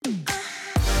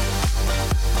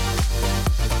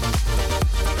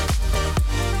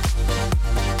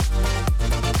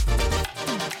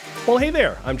Well, hey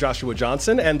there, I'm Joshua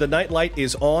Johnson, and the Nightlight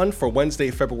is on for Wednesday,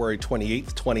 February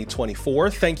 28th,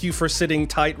 2024. Thank you for sitting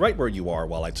tight right where you are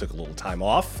while I took a little time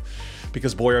off,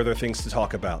 because boy, are there things to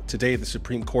talk about. Today, the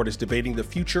Supreme Court is debating the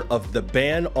future of the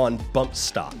ban on bump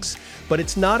stocks, but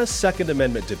it's not a Second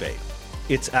Amendment debate.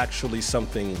 It's actually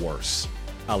something worse.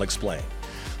 I'll explain.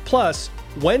 Plus,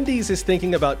 Wendy's is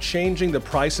thinking about changing the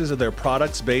prices of their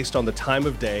products based on the time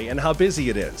of day and how busy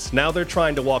it is. Now they're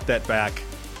trying to walk that back.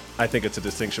 I think it's a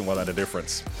distinction without a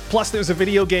difference. Plus, there's a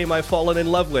video game I've fallen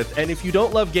in love with, and if you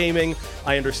don't love gaming,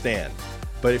 I understand.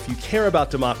 But if you care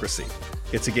about democracy,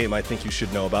 it's a game I think you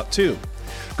should know about too.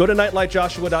 Go to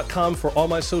nightlightjoshua.com for all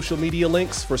my social media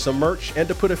links, for some merch, and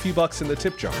to put a few bucks in the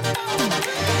tip jar.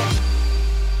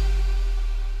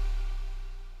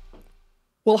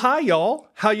 Well, hi, y'all.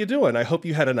 How you doing? I hope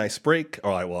you had a nice break.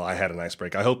 I had a nice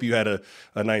break. I hope you had a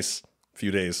nice few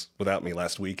days without me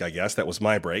last week, I guess. That was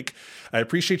my break. I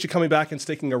appreciate you coming back and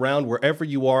sticking around wherever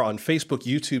you are on Facebook,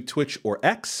 YouTube, Twitch, or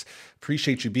X.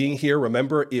 Appreciate you being here.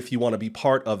 Remember, if you want to be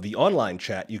part of the online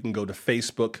chat, you can go to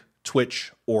Facebook,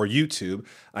 Twitch, or YouTube.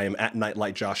 I am at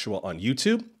Nightlight Joshua on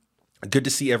YouTube. Good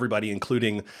to see everybody,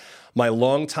 including my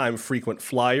longtime frequent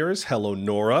flyers. Hello,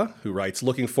 Nora, who writes,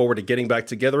 looking forward to getting back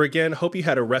together again. Hope you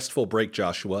had a restful break,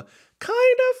 Joshua.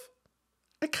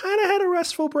 I kind of had a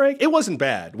restful break. It wasn't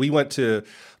bad. We went to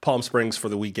Palm Springs for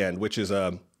the weekend, which is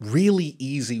a really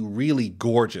easy, really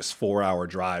gorgeous 4-hour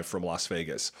drive from Las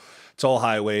Vegas. It's all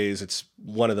highways. It's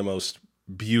one of the most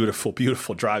beautiful,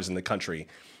 beautiful drives in the country,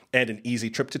 and an easy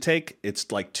trip to take.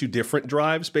 It's like two different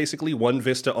drives, basically. One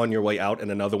vista on your way out and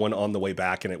another one on the way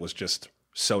back, and it was just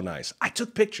so nice. I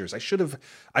took pictures. I should have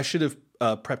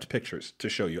prepped pictures to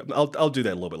show you. I'll do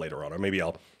that a little bit later on, or maybe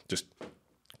I'll just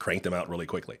crank them out really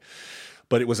quickly.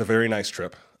 But it was a very nice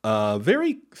trip,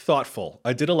 very thoughtful.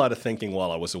 I did a lot of thinking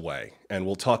while I was away, and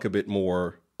we'll talk a bit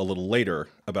more a little later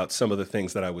about some of the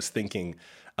things that I was thinking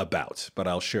about, but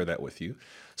I'll share that with you.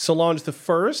 Solange the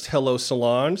First, hello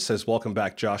Solange, says, welcome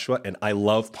back, Joshua, and I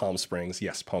love Palm Springs.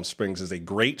 Yes, Palm Springs is a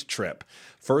great trip.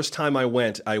 First time I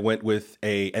went with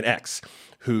an ex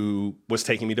who was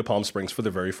taking me to Palm Springs for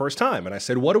the very first time, and I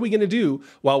said, what are we going to do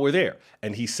while we're there?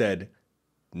 And he said,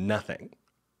 nothing.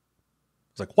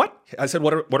 I was like, what? I said,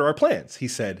 what are our plans? He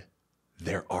said,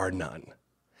 there are none.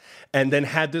 And then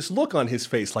had this look on his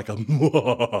face like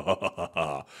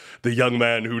the young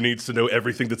man who needs to know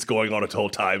everything that's going on at all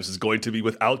times is going to be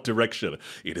without direction.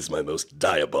 It is my most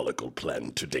diabolical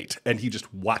plan to date. And he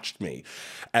just watched me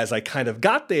as I kind of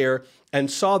got there and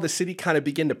saw the city kind of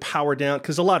begin to power down,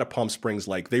 because a lot of Palm Springs,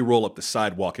 like, they roll up the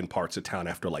sidewalk in parts of town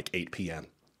after like 8 p.m.,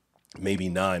 maybe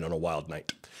 9 on a wild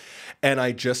night. And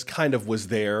I just kind of was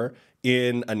there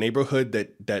in a neighborhood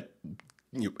that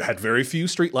had very few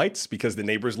streetlights, because the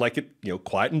neighbors like it,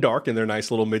 quiet and dark in their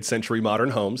nice little mid-century modern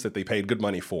homes that they paid good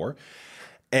money for.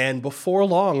 And before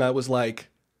long, I was like,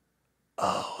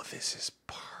 oh, this is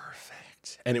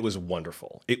perfect. And it was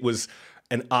wonderful. It was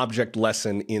an object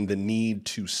lesson in the need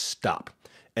to stop,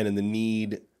 and in the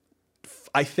need,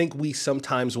 I think we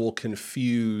sometimes will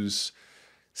confuse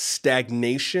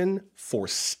stagnation for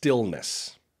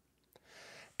stillness.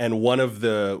 And one of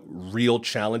the real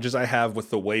challenges I have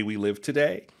with the way we live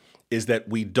today is that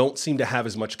we don't seem to have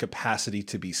as much capacity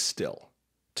to be still,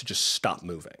 to just stop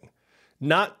moving.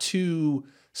 Not to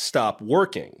stop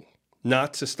working,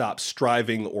 not to stop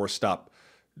striving or stop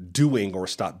doing or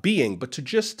stop being, but to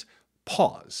just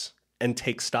pause and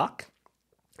take stock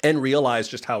and realize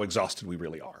just how exhausted we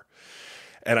really are.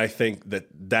 And I think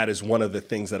that is one of the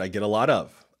things that I get a lot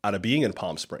of out of being in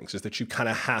Palm Springs, is that you kind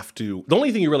of have to, the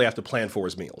only thing you really have to plan for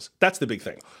is meals. That's the big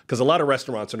thing, because a lot of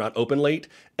restaurants are not open late,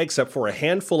 except for a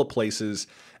handful of places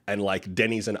and like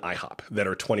Denny's and IHOP that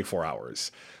are 24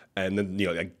 hours. And then,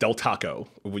 like Del Taco,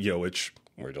 which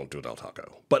we don't do Del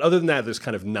Taco. But other than that, there's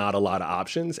kind of not a lot of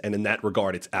options. And in that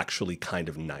regard, it's actually kind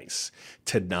of nice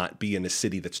to not be in a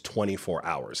city that's 24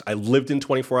 hours. I lived in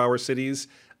 24-hour cities.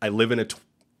 I live in a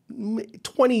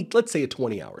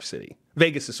 20-hour city.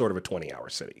 Vegas is sort of a 20-hour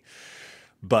city.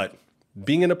 But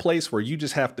being in a place where you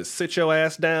just have to sit your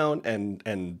ass down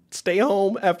and stay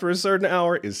home after a certain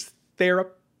hour is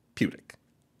therapeutic.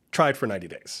 Try it for 90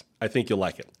 days. I think you'll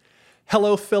like it.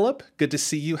 Hello, Philip. Good to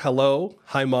see you. Hello.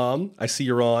 Hi, Mom. I see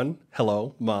you're on.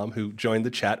 Hello, Mom, who joined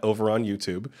the chat over on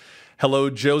YouTube. Hello,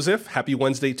 Joseph. Happy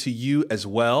Wednesday to you as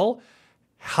well.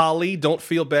 Holly, don't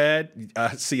feel bad.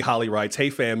 See, Holly writes, hey,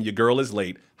 fam, your girl is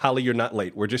late. Holly, you're not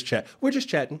late. We're just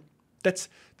chatting.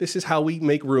 This is how we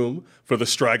make room for the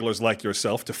stragglers like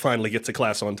yourself to finally get to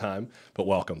class on time. But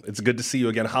welcome. It's good to see you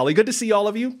again, Holly. Good to see all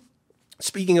of you.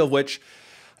 Speaking of which,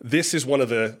 This is one of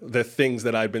the things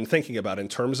that I've been thinking about in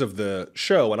terms of the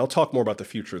show, and I'll talk more about the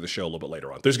future of the show a little bit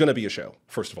later on. There's going to be a show,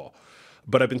 first of all.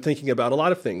 But I've been thinking about a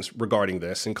lot of things regarding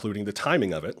this, including the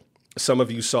timing of it. Some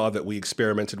of you saw that we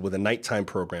experimented with a nighttime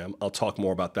program. I'll talk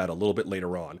more about that a little bit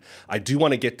later on. I do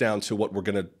want to get down to what we're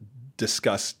going to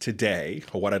discuss today,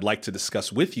 or what I'd like to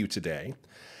discuss with you today.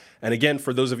 And again,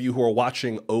 for those of you who are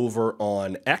watching over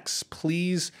on X,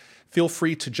 please feel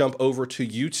free to jump over to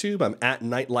YouTube. I'm at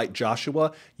Nightlight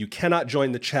Joshua. You cannot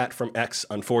join the chat from X,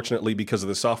 unfortunately, because of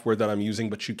the software that I'm using,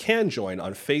 but you can join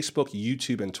on Facebook,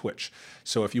 YouTube, and Twitch.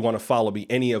 So if you want to follow me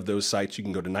any of those sites, you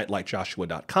can go to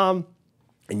nightlightjoshua.com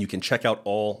and you can check out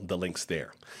all the links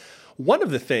there. One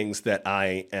of the things that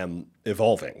I am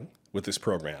evolving with this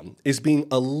program is being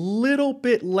a little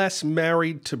bit less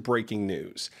married to breaking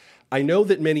news. I know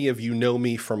that many of you know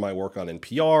me from my work on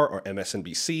NPR or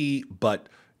MSNBC, but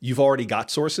you've already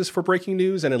got sources for breaking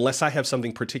news, and unless I have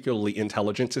something particularly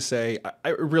intelligent to say, I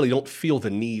really don't feel the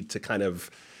need to kind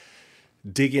of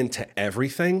dig into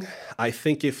everything. I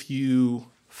think if you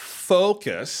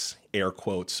focus, air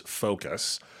quotes,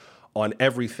 focus on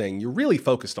everything, you're really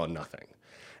focused on nothing.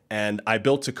 And I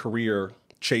built a career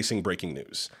chasing breaking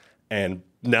news. And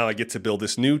now I get to build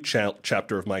this new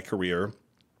chapter of my career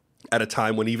at a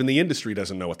time when even the industry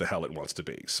doesn't know what the hell it wants to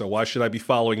be. So why should I be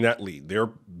following that lead? They're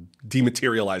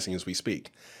dematerializing as we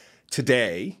speak.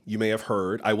 Today, you may have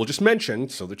heard, I will just mention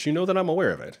so that you know that I'm aware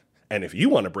of it. And if you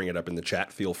want to bring it up in the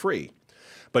chat, feel free.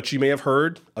 But you may have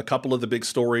heard a couple of the big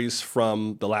stories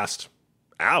from the last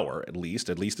hour, at least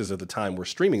as of the time we're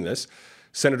streaming this.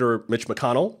 Senator Mitch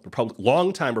McConnell,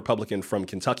 longtime Republican from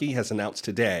Kentucky, has announced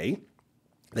today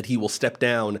that he will step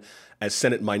down as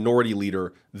Senate Minority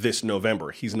Leader this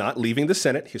November. He's not leaving the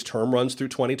Senate. His term runs through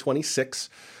 2026,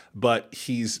 but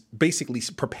he's basically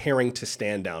preparing to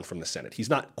stand down from the Senate. He's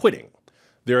not quitting.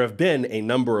 There have been a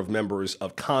number of members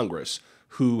of Congress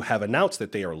who have announced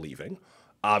that they are leaving.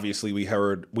 Obviously, we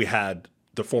had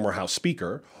the former House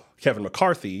Speaker, Kevin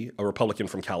McCarthy, a Republican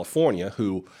from California,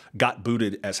 who got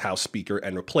booted as House Speaker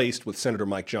and replaced with Senator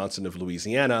Mike Johnson of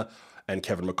Louisiana. And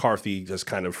Kevin McCarthy has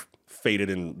kind of faded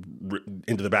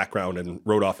into the background and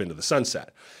rode off into the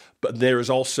sunset. But there is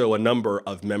also a number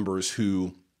of members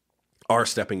who are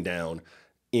stepping down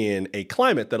in a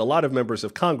climate that a lot of members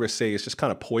of Congress say is just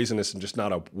kind of poisonous and just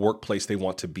not a workplace they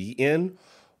want to be in.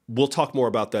 We'll talk more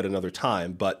about that another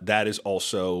time, but that is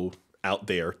also out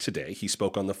there today. He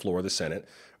spoke on the floor of the Senate,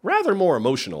 rather more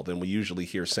emotional than we usually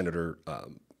hear Senator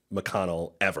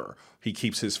McConnell ever. He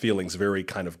keeps his feelings very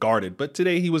kind of guarded, but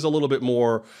today he was a little bit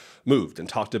more moved and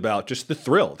talked about just the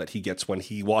thrill that he gets when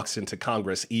he walks into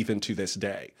Congress, even to this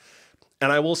day.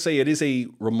 And I will say it is a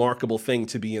remarkable thing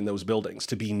to be in those buildings,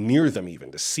 to be near them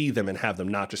even, to see them and have them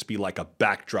not just be like a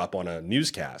backdrop on a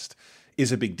newscast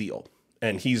is a big deal.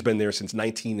 And he's been there since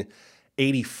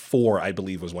 1984, I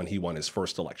believe, was when he won his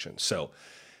first election. So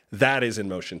that is in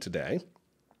motion today.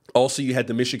 Also, you had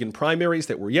the Michigan primaries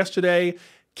that were yesterday.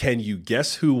 Can you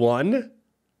guess who won?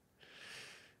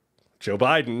 Joe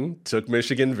Biden took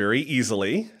Michigan very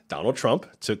easily. Donald Trump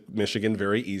took Michigan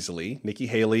very easily. Nikki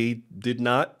Haley did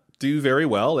not do very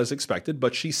well, as expected,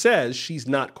 but she says she's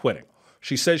not quitting.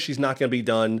 She says she's not going to be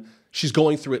done. She's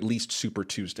going through at least Super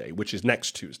Tuesday, which is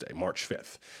next Tuesday, March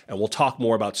 5th. And we'll talk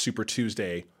more about Super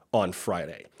Tuesday on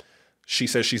Friday. She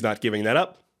says she's not giving that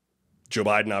up. Joe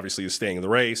Biden obviously is staying in the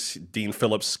race. Dean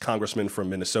Phillips, congressman from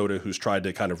Minnesota, who's tried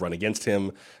to kind of run against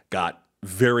him, got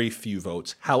very few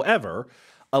votes. However,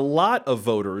 a lot of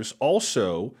voters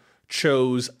also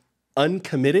chose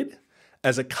uncommitted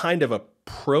as a kind of a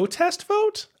protest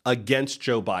vote against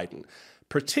Joe Biden,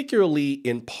 particularly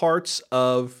in parts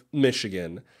of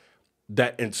Michigan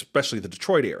that, and especially the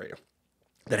Detroit area,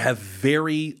 that have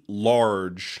very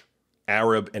large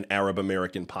Arab and Arab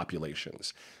American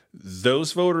populations.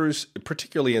 Those voters,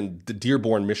 particularly in the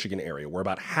Dearborn, Michigan area, where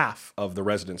about half of the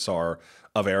residents are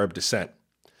of Arab descent,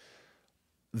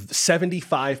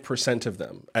 75% of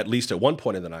them, at least at one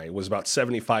point in the night, was about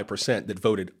 75% that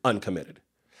voted uncommitted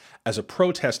as a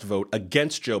protest vote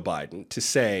against Joe Biden to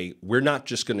say, we're not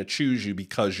just going to choose you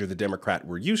because you're the Democrat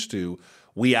we're used to.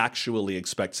 We actually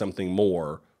expect something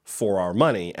more for our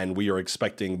money, and we are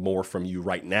expecting more from you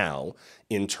right now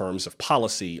in terms of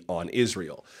policy on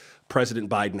Israel. President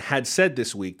Biden had said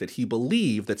this week that he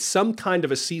believed that some kind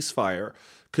of a ceasefire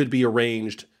could be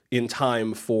arranged in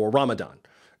time for Ramadan,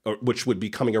 which would be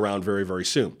coming around very, very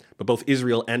soon. But both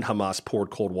Israel and Hamas poured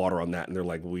cold water on that, and they're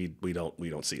like, we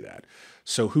don't see that.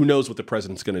 So who knows what the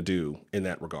president's going to do in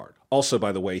that regard. Also,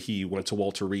 by the way, he went to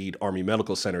Walter Reed Army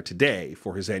Medical Center today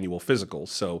for his annual physical,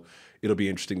 so it'll be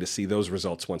interesting to see those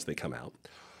results once they come out.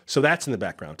 So that's in the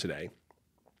background today.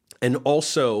 And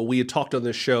also, we had talked on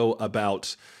this show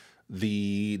about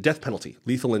the death penalty,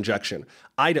 lethal injection.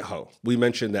 Idaho, we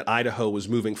mentioned that Idaho was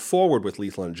moving forward with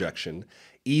lethal injection,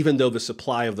 even though the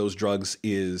supply of those drugs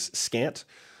is scant.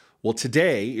 Well,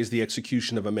 today is the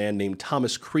execution of a man named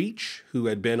Thomas Creech, who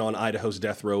had been on Idaho's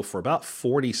death row for about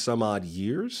 40 some odd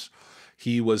years.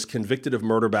 He was convicted of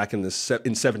murder back in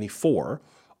 74,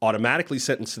 automatically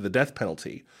sentenced to the death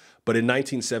penalty. But in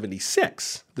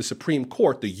 1976, the Supreme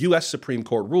Court, the U.S. Supreme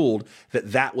Court, ruled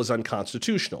that that was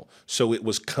unconstitutional. So it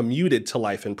was commuted to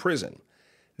life in prison.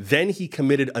 Then he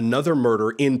committed another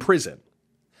murder in prison.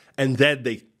 And then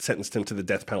they sentenced him to the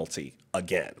death penalty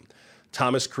again.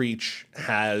 Thomas Creech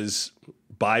has,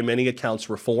 by many accounts,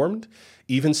 reformed.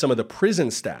 Even some of the prison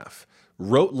staff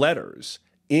wrote letters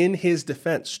in his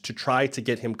defense to try to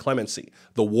get him clemency.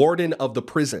 The warden of the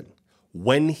prison,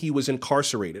 when he was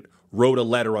incarcerated, wrote a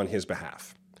letter on his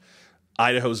behalf.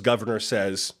 Idaho's governor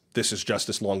says this is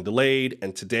justice long delayed,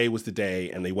 and today was the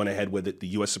day, and they went ahead with it. The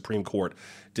U.S. Supreme Court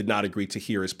did not agree to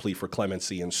hear his plea for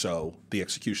clemency, and so the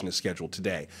execution is scheduled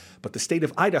today. But the state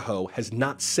of Idaho has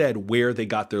not said where they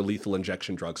got their lethal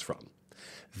injection drugs from.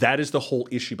 That is the whole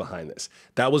issue behind this.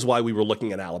 That was why we were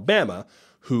looking at Alabama,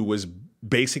 who was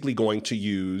basically going to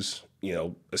use,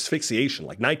 asphyxiation,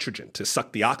 like nitrogen, to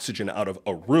suck the oxygen out of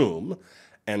a room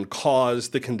and cause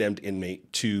the condemned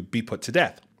inmate to be put to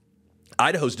death.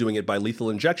 Idaho's doing it by lethal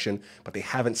injection, but they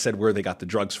haven't said where they got the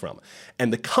drugs from.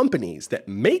 And the companies that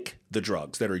make the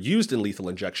drugs that are used in lethal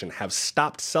injection have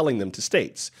stopped selling them to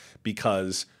states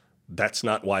because that's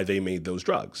not why they made those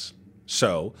drugs.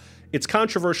 So it's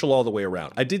controversial all the way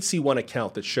around. I did see one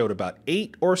account that showed about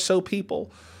 8 or so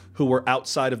people who were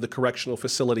outside of the correctional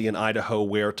facility in Idaho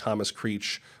where Thomas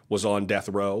Creech was on death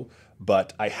row,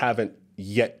 but I haven't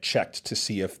yet checked to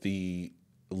see if the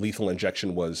lethal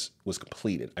injection was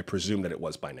completed. I presume that it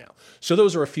was by now. So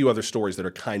those are a few other stories that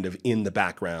are kind of in the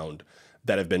background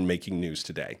that have been making news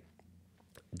today.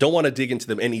 Don't want to dig into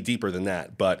them any deeper than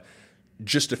that, but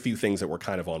just a few things that were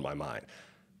kind of on my mind.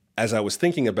 As I was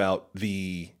thinking about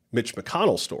the Mitch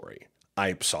McConnell story,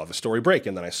 I saw the story break,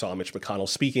 and then I saw Mitch McConnell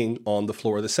speaking on the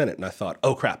floor of the Senate, and I thought,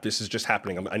 oh crap, this is just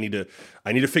happening. I need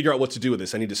to figure out what to do with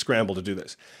this. I need to scramble to do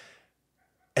this.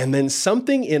 And then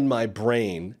something in my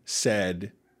brain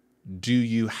said, do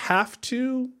you have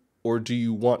to or do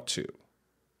you want to?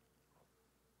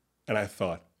 And I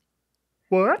thought,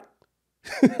 what?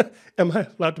 Am I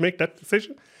allowed to make that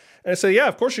decision? And I said, yeah,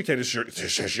 of course you can. It's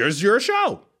your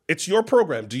show. It's your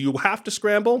program. Do you have to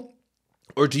scramble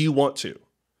or do you want to?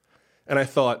 And I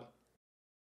thought,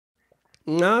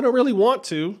 no, I don't really want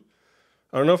to.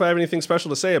 I don't know if I have anything special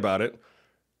to say about it.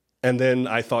 And then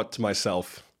I thought to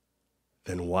myself,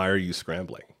 then why are you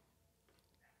scrambling?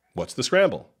 What's the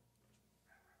scramble?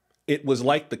 It was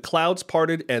like the clouds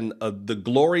parted and the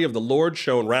glory of the Lord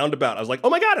shone round about. I was like, oh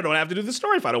my God, I don't have to do this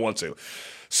story if I don't want to.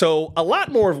 So a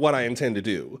lot more of what I intend to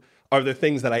do are the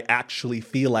things that I actually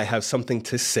feel I have something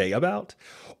to say about,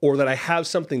 or that I have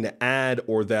something to add,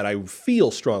 or that I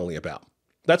feel strongly about.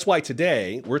 That's why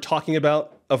today we're talking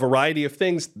about a variety of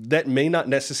things that may not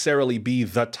necessarily be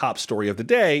the top story of the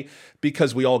day,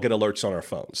 because we all get alerts on our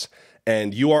phones.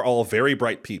 And you are all very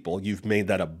bright people. You've made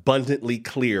that abundantly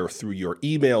clear through your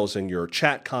emails and your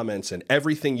chat comments and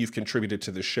everything you've contributed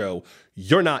to the show.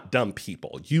 You're not dumb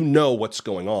people. You know what's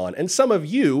going on. And some of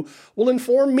you will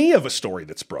inform me of a story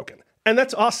that's broken. And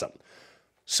that's awesome.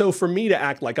 So for me to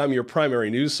act like I'm your primary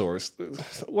news source,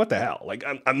 what the hell? Like,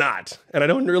 I'm not. And I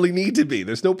don't really need to be.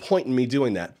 There's no point in me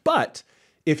doing that. But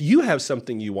if you have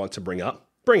something you want to bring up,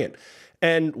 bring it.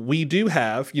 And we do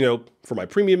have, for my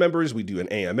premium members, we do an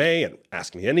AMA and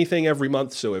Ask Me Anything every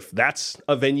month. So if that's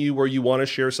a venue where you want to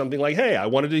share something like, hey, I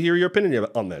wanted to hear your opinion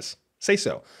on this, say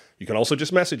so. You can also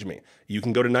just message me. You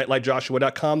can go to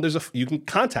nightlightjoshua.com. You can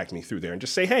contact me through there and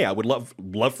just say, hey, I would love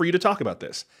for you to talk about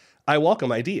this. I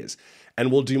welcome ideas,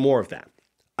 and we'll do more of that.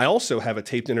 I also have a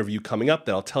taped interview coming up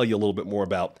that I'll tell you a little bit more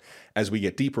about as we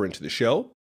get deeper into the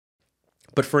show.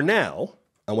 But for now,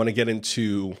 I want to get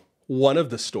into one of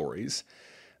the stories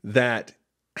that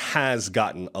has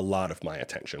gotten a lot of my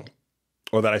attention,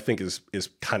 or that I think is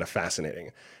kind of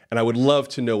fascinating. And I would love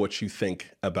to know what you think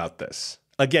about this.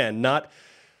 Again, not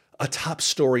a top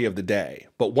story of the day,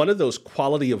 but one of those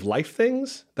quality of life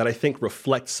things that I think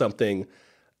reflects something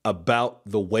about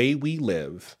the way we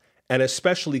live, and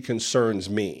especially concerns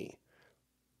me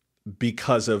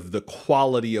because of the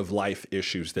quality of life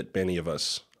issues that many of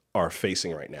us are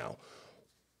facing right now.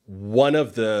 One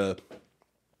of the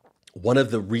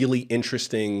really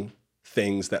interesting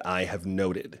things that I have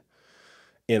noted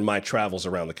in my travels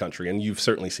around the country, and you've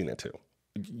certainly seen it too,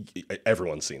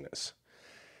 everyone's seen this,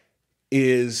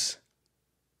 is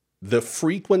the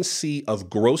frequency of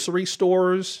grocery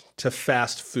stores to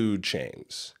fast food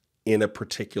chains in a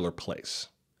particular place.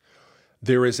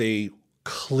 There is a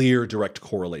clear direct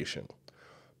correlation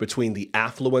between the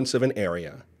affluence of an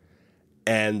area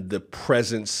and the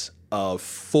presence of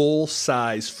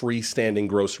full-size freestanding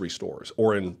grocery stores,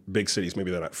 or in big cities,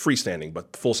 maybe they're not freestanding,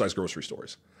 but full-size grocery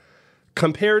stores,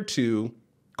 compared to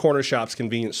corner shops,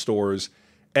 convenience stores,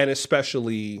 and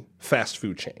especially fast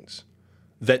food chains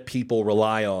that people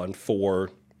rely on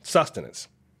for sustenance.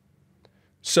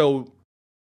 So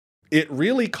it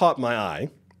really caught my eye,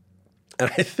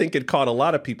 and I think it caught a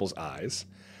lot of people's eyes,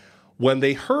 when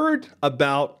they heard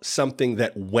about something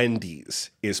that Wendy's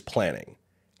is planning.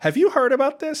 Have you heard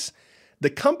about this? The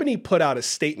company put out a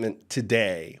statement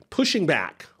today pushing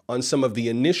back on some of the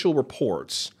initial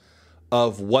reports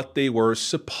of what they were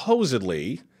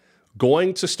supposedly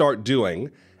going to start doing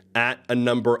at a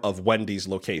number of Wendy's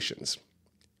locations.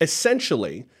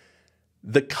 Essentially,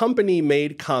 the company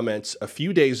made comments a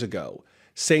few days ago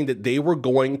saying that they were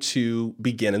going to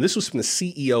begin, and this was from the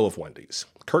CEO of Wendy's,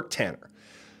 Kirk Tanner,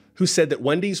 who said that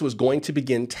Wendy's was going to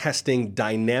begin testing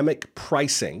dynamic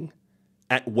pricing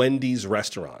at Wendy's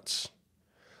restaurants.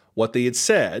 What they had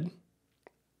said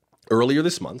earlier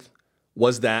this month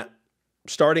was that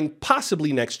starting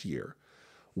possibly next year,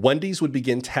 Wendy's would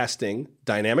begin testing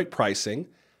dynamic pricing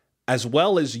as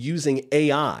well as using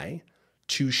AI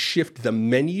to shift the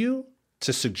menu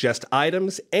to suggest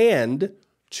items and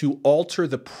to alter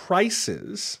the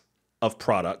prices of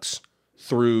products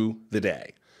through the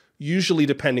day, usually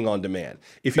depending on demand.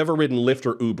 If you've ever ridden Lyft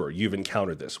or Uber, you've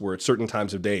encountered this, where at certain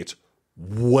times of day, it's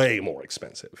way more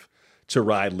expensive to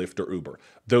ride Lyft or Uber.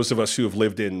 Those of us who have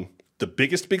lived in the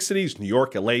biggest big cities, New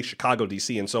York, LA, Chicago,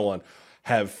 DC, and so on,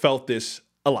 have felt this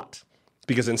a lot.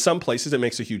 Because in some places it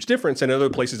makes a huge difference, and in other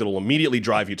places it will immediately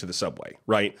drive you to the subway,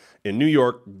 right? In New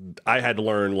York, I had to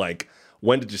learn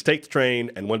when to just take the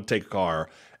train and when to take a car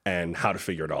and how to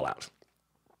figure it all out.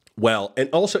 Well, and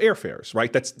also airfares,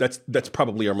 right? That's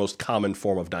probably our most common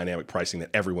form of dynamic pricing that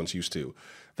everyone's used to,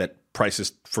 that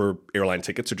prices for airline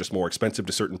tickets are just more expensive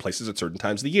to certain places at certain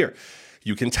times of the year.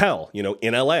 You can tell,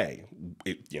 in LA,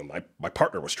 my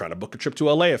partner was trying to book a trip to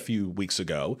LA a few weeks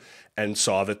ago and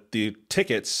saw that the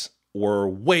tickets were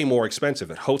way more expensive,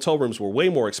 that hotel rooms were way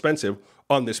more expensive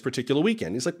on this particular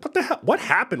weekend. He's like, what the hell? What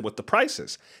happened with the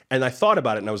prices? And I thought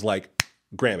about it and I was like,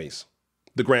 Grammys.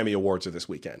 The Grammy Awards are this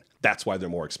weekend. That's why they're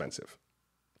more expensive.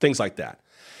 Things like that.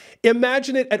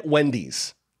 Imagine it at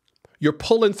Wendy's. You're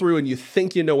pulling through and you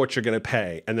think you know what you're going to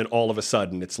pay, and then all of a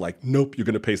sudden it's like, nope, you're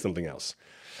going to pay something else.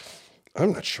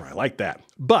 I'm not sure I like that.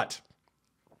 But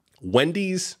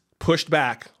Wendy's pushed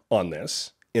back on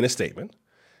this in a statement,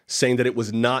 saying that it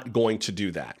was not going to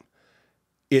do that.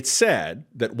 It said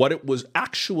that what it was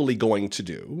actually going to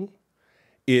do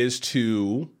is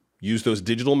to use those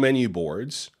digital menu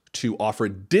boards to offer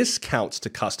discounts to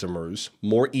customers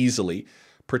more easily,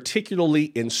 particularly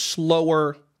in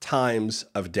slower times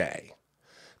of day.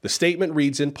 The statement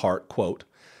reads in part, quote,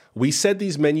 "We said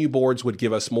these menu boards would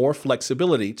give us more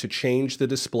flexibility to change the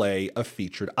display of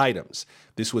featured items.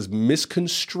 This was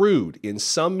misconstrued in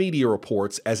some media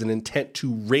reports as an intent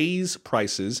to raise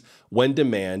prices when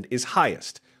demand is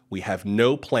highest. We have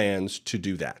no plans to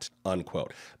do that,"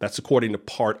 unquote. That's according to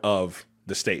part of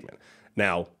the statement.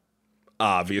 Now,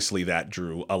 obviously that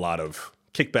drew a lot of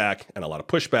kickback and a lot of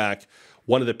pushback.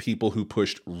 One of the people who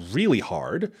pushed really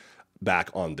hard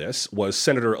back on this was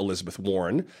Senator Elizabeth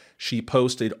Warren. She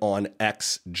posted on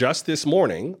X just this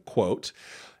morning, quote,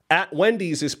 "At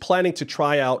Wendy's is planning to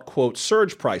try out, quote,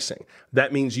 surge pricing.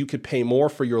 That means you could pay more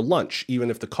for your lunch,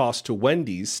 even if the cost to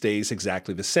Wendy's stays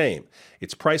exactly the same.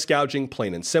 It's price gouging,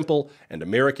 plain and simple, and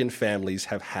American families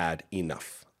have had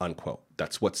enough," unquote.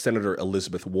 That's what Senator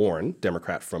Elizabeth Warren,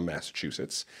 Democrat from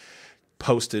Massachusetts,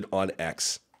 posted on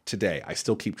X today. I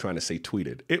still keep trying to say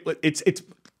tweeted.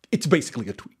 It's basically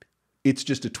a tweet. It's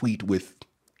just a tweet with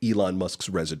Elon Musk's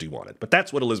residue on it. But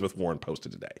that's what Elizabeth Warren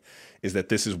posted today, is that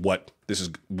this is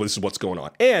what's going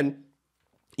on. And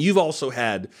you've also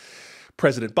had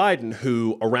President Biden,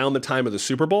 who around the time of the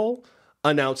Super Bowl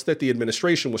announced that the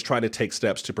administration was trying to take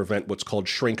steps to prevent what's called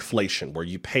shrinkflation, where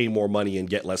you pay more money and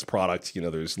get less product.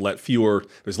 There's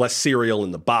less cereal in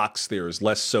the box, there's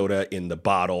less soda in the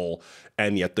bottle,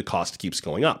 and yet the cost keeps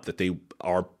going up, that they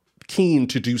are keen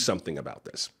to do something about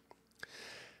this.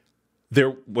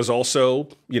 There was also,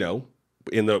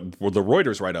 in the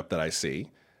Reuters write-up that I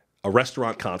see, a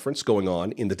restaurant conference going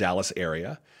on in the Dallas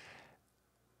area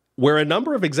where a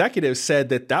number of executives said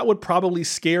that would probably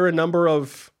scare a number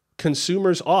of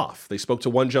consumers off. They spoke to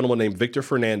one gentleman named Victor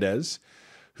Fernandez,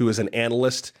 who is an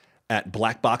analyst at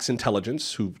Black Box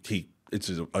Intelligence, it's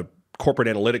a corporate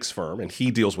analytics firm, and he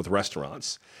deals with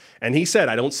restaurants. And he said,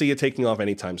 I don't see it taking off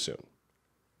anytime soon.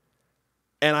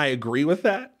 And I agree with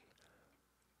that.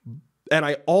 And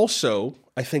I also,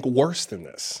 I think worse than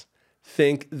this,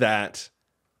 think that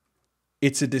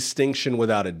it's a distinction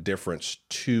without a difference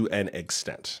to an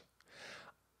extent.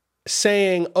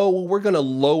 Saying, oh, well, we're going to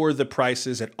lower the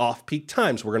prices at off-peak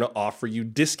times. We're going to offer you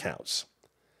discounts.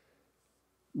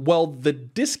 Well, the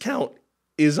discount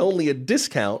is only a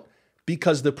discount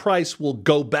because the price will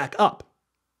go back up.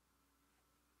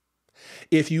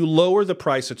 If you lower the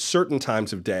price at certain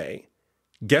times of day,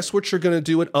 guess what you're going to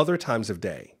do at other times of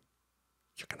day?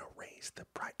 You're going to raise the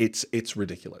price. It's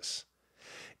ridiculous.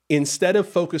 Instead of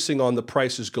focusing on the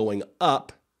prices going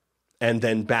up and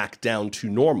then back down to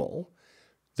normal,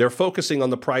 they're focusing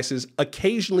on the prices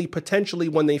occasionally, potentially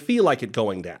when they feel like it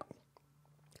going down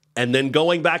and then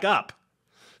going back up.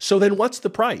 So then what's the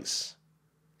price?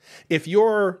 If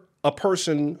you're a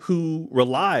person who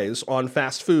relies on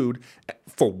fast food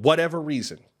for whatever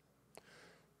reason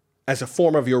as a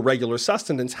form of your regular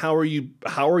sustenance, how are you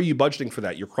budgeting for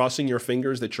that? You're crossing your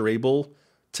fingers that you're able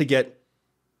to get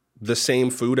the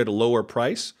same food at a lower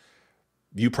price.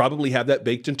 You probably have that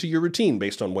baked into your routine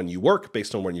based on when you work,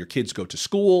 based on when your kids go to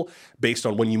school, based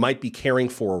on when you might be caring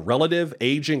for a relative,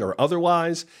 aging or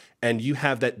otherwise, and you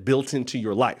have that built into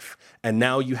your life. And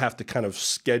now you have to kind of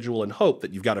schedule and hope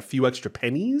that you've got a few extra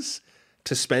pennies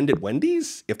to spend at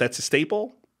Wendy's, if that's a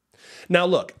staple. Now,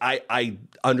 look, I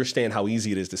understand how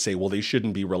easy it is to say, well, they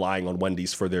shouldn't be relying on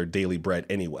Wendy's for their daily bread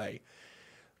anyway.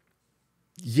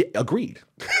 Yeah, agreed.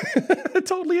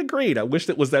 Totally agreed. I wish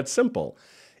it was that simple.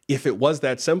 If it was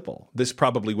that simple, this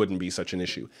probably wouldn't be such an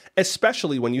issue,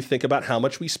 especially when you think about how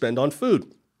much we spend on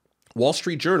food. Wall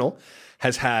Street Journal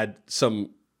has had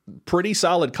some pretty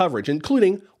solid coverage,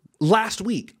 including last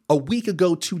week, a week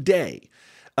ago today,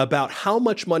 about how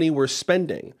much money we're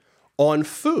spending on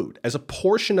food as a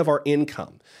portion of our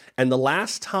income. And the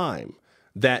last time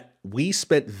that we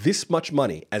spent this much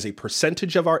money as a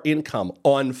percentage of our income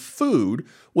on food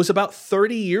was about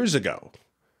 30 years ago.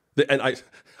 And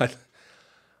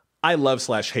I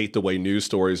love/hate the way news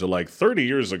stories are like, 30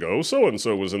 years ago,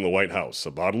 so-and-so was in the White House.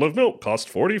 A bottle of milk cost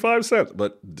 45 cents.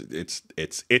 But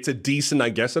it's a decent, I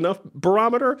guess, enough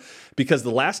barometer, because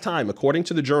the last time, according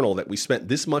to the Journal, that we spent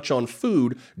this much on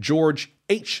food, George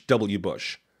H.W.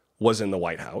 Bush was in the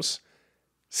White House.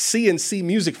 CNC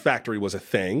Music Factory was a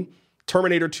thing.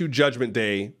 Terminator 2 Judgment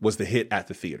Day was the hit at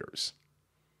the theaters.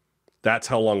 That's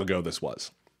how long ago this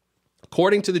was.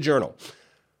 According to the Journal,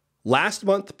 last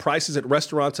month, prices at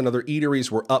restaurants and other eateries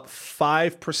were up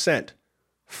 5%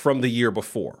 from the year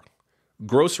before.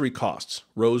 Grocery costs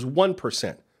rose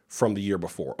 1% from the year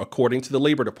before, according to the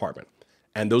Labor Department.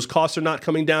 And those costs are not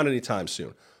coming down anytime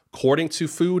soon. According to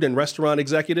food and restaurant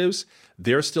executives,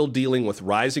 they're still dealing with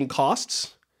rising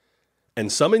costs,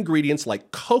 and some ingredients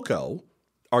like cocoa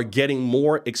are getting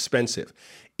more expensive.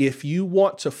 If you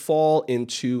want to fall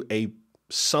into a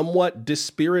somewhat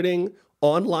dispiriting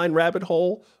online rabbit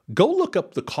hole, go look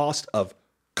up the cost of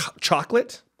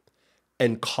chocolate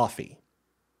and coffee.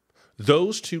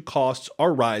 Those two costs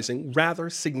are rising rather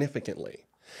significantly.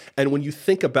 And when you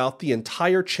think about the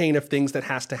entire chain of things that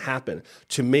has to happen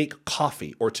to make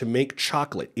coffee or to make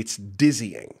chocolate, it's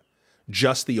dizzying.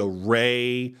 Just the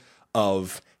array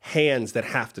of hands that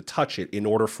have to touch it in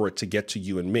order for it to get to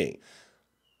you and me.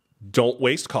 Don't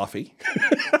waste coffee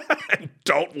and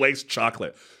don't waste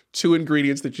chocolate. Two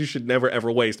ingredients that you should never,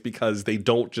 ever waste, because they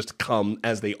don't just come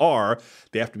as they are.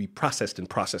 They have to be processed and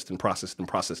processed and processed and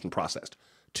processed and processed.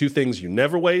 Two things you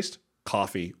never waste,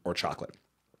 coffee or chocolate.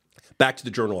 Back to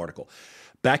the Journal article.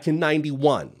 Back in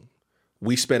 91,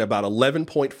 we spent about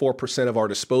 11.4% of our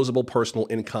disposable personal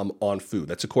income on food.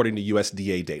 That's according to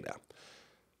USDA data.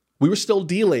 We were still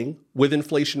dealing with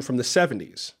inflation from the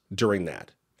 70s during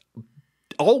that,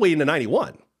 all the way into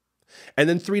 91. And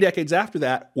then 3 decades after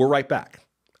that, we're right back.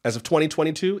 As of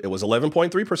 2022, it was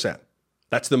 11.3%.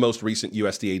 That's the most recent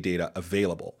USDA data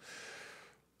available.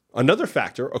 Another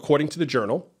factor, according to the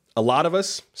Journal, a lot of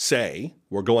us say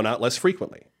we're going out less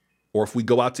frequently. Or if we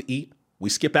go out to eat, we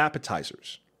skip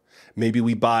appetizers. Maybe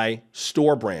we buy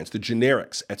store brands, the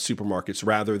generics at supermarkets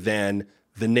rather than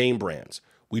the name brands.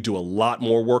 We do a lot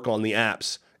more work on the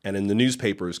apps and in the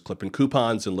newspapers, clipping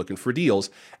coupons and looking for deals.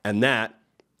 And that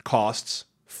costs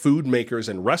food makers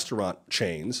and restaurant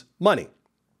chains money.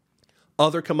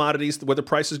 Other commodities where the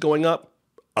price is going up,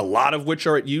 a lot of which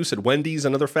are at use at Wendy's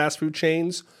and other fast food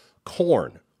chains,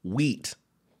 corn, wheat,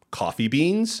 coffee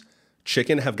beans,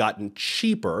 chicken have gotten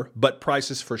cheaper, but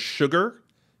prices for sugar,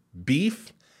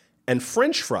 beef, and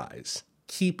French fries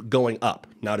keep going up.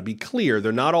 Now, to be clear,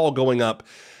 they're not all going up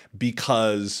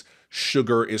because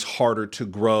sugar is harder to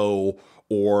grow,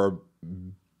 or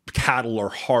cattle are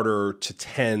harder to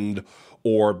tend,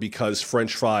 or because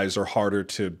French fries are harder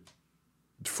to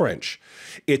French.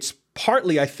 It's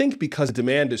partly, I think, because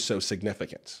demand is so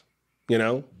significant.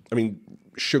 I mean,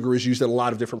 sugar is used in a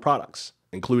lot of different products,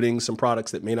 including some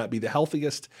products that may not be the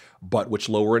healthiest, but which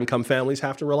lower income families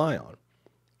have to rely on.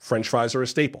 French fries are a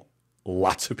staple.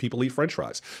 Lots of people eat French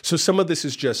fries. So some of this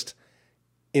is just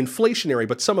inflationary,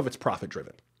 but some of it's profit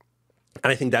driven.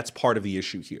 And I think that's part of the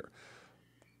issue here.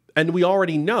 And we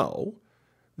already know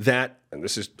that, and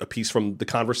this is a piece from the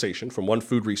conversation from one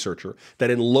food researcher, that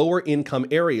in lower income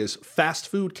areas, fast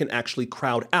food can actually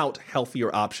crowd out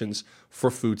healthier options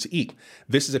for food to eat.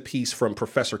 This is a piece from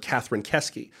Professor Catherine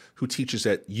Keski, who teaches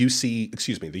at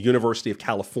the University of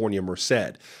California,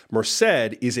 Merced.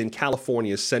 Merced is in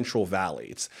California's Central Valley.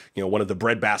 It's, one of the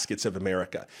breadbaskets of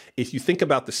America. If you think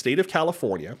about the state of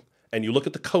California and you look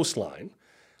at the coastline,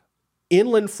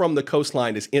 inland from the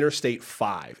coastline is Interstate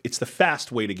 5. It's the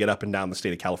fast way to get up and down the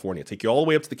state of California. Take you all the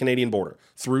way up to the Canadian border,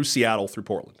 through Seattle, through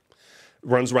Portland. It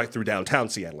runs right through downtown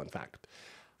Seattle, in fact.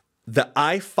 The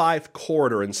I-5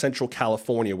 corridor in central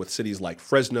California with cities like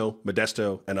Fresno,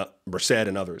 Modesto, and Merced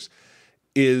and others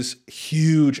is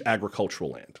huge agricultural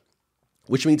land,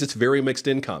 which means it's very mixed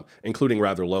income, including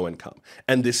rather low income.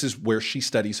 And this is where she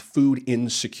studies food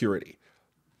insecurity.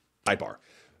 Sidebar.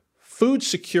 Food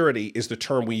security is the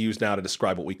term we use now to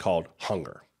describe what we call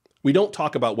hunger. We don't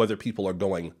talk about whether people are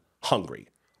going hungry.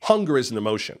 Hunger is an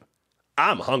emotion.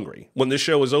 I'm hungry. When this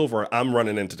show is over, I'm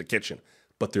running into the kitchen.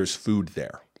 But there's food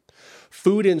there.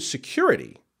 Food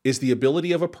insecurity is the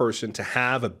ability of a person to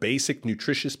have a basic,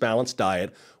 nutritious, balanced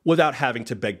diet without having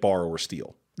to beg, borrow, or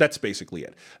steal. That's basically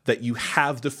it. That you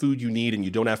have the food you need and you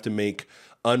don't have to make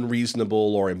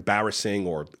unreasonable or embarrassing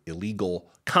or illegal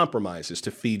compromises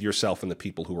to feed yourself and the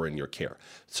people who are in your care.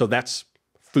 So that's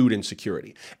food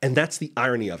insecurity. And that's the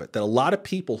irony of it, that a lot of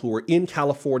people who are in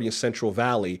California's Central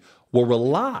Valley will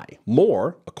rely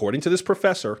more, according to this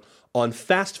professor, on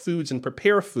fast foods and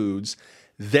prepared foods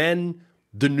than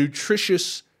the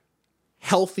nutritious,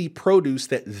 healthy produce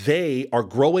that they are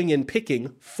growing and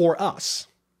picking for us.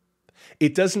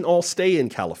 It doesn't all stay in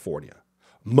California.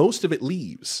 Most of it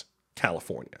leaves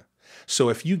California. So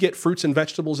if you get fruits and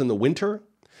vegetables in the winter,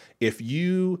 if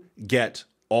you get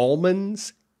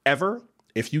almonds ever,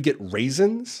 if you get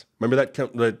raisins, remember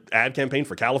the ad campaign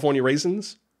for California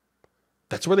raisins?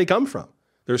 That's where they come from.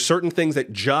 There's certain things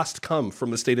that just come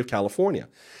from the state of California.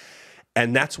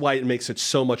 And that's why it makes it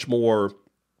so much more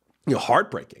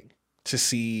heartbreaking to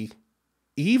see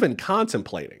even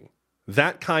contemplating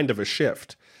that kind of a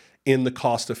shift in the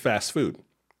cost of fast food.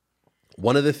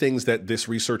 One of the things that this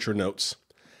researcher notes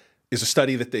is a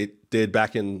study that they did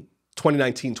back in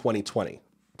 2019, 2020.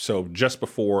 So just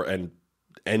before and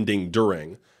ending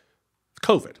during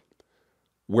COVID,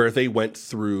 where they went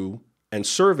through and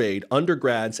surveyed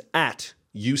undergrads at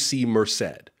UC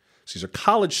Merced. So these are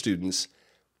college students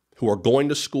who are going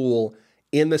to school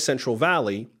in the Central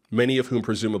Valley, many of whom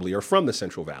presumably are from the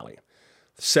Central Valley.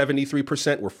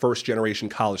 73% were first-generation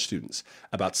college students.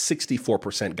 About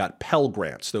 64% got Pell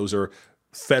Grants. Those are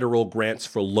federal grants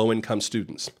for low-income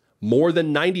students. More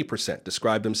than 90%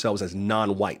 described themselves as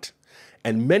non-white.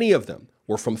 And many of them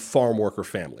were from farm worker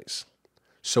families.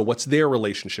 So what's their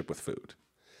relationship with food?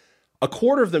 A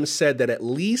quarter of them said that at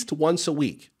least once a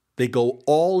week, they go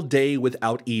all day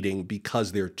without eating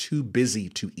because they're too busy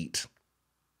to eat.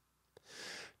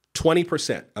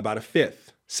 20%, about a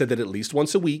fifth, said that at least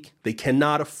once a week, they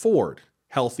cannot afford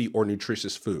healthy or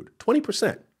nutritious food.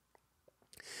 20%.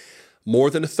 More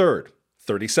than a third,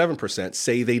 37%,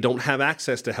 say they don't have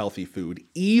access to healthy food,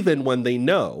 even when they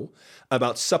know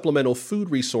about supplemental food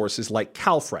resources like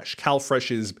CalFresh.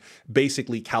 CalFresh is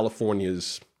basically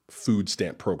California's food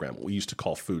stamp program, what we used to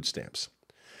call food stamps.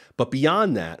 But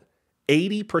beyond that,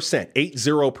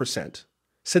 80%,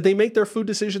 said they make their food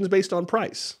decisions based on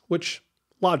price, which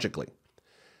logically.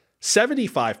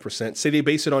 75% say they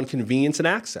base it on convenience and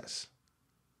access.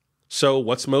 So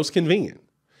what's most convenient?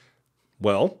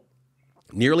 Well,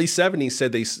 nearly 70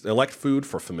 said they select food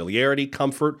for familiarity,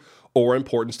 comfort, or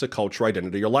importance to culture,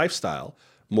 identity, or lifestyle.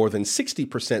 More than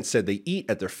 60% said they eat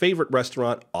at their favorite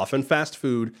restaurant, often fast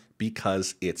food,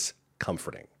 because it's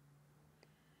comforting.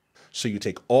 So you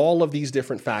take all of these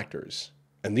different factors,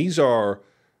 and these are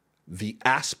the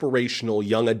aspirational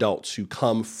young adults who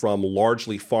come from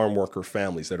largely farm worker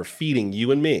families that are feeding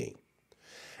you and me.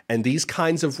 And these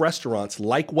kinds of restaurants,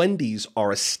 like Wendy's,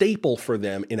 are a staple for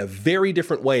them in a very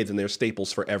different way than they're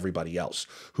staples for everybody else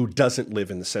who doesn't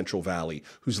live in the Central Valley,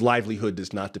 whose livelihood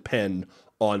does not depend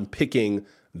on picking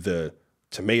the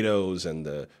tomatoes and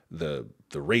the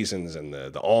raisins and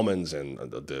the almonds and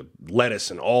the lettuce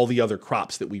and all the other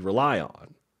crops that we rely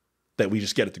on that we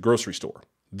just get at the grocery store.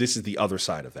 This is the other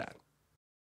side of that.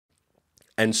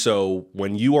 And so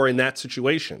when you are in that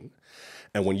situation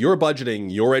and when you're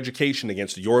budgeting your education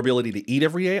against your ability to eat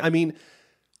every day, I mean,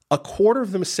 a quarter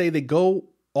of them say they go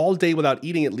all day without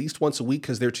eating at least once a week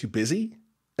because they're too busy.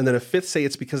 And then a fifth say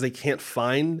it's because they can't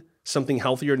find something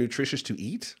healthy or nutritious to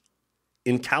eat.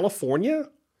 In California?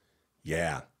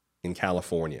 Yeah, in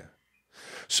California.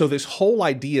 So this whole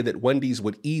idea that Wendy's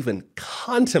would even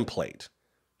contemplate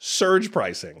surge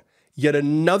pricing, yet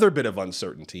another bit of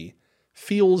uncertainty,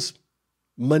 feels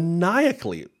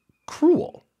maniacally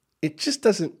cruel. It just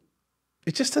doesn't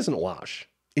wash.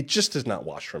 It just does not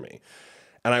wash for me.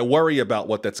 And I worry about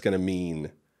what that's going to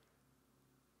mean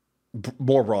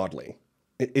more broadly.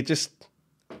 It just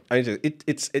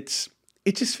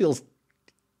feels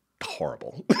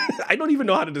horrible. I don't even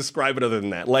know how to describe it other than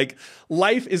that. Like,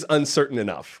 life is uncertain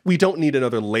enough. We don't need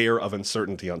another layer of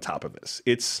uncertainty on top of this.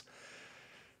 It's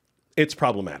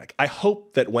problematic. I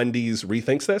hope that Wendy's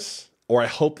rethinks this, or I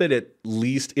hope that at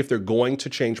least if they're going to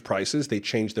change prices, they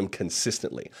change them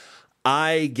consistently.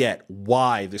 I get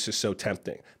why this is so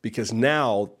tempting, because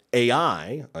now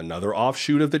AI, another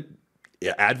offshoot of the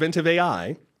advent of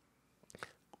AI,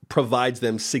 provides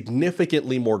them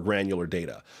significantly more granular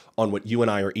data on what you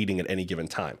and I are eating at any given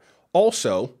time.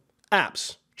 Also,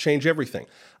 apps change everything.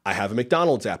 I have a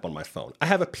McDonald's app on my phone. I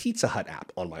have a Pizza Hut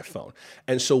app on my phone.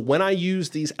 And so when I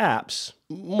use these apps,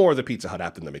 more the Pizza Hut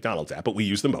app than the McDonald's app, but we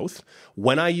use them both.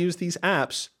 When I use these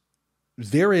apps,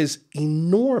 there is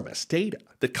enormous data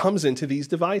that comes into these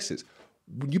devices.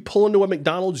 When you pull into a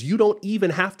McDonald's, you don't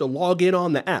even have to log in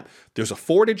on the app. There's a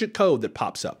 4-digit code that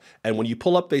pops up. And when you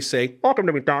pull up, they say, "Welcome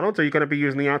to McDonald's. Are you going to be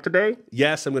using the app today?"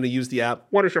 "Yes, I'm going to use the app."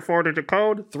 "What is your 4-digit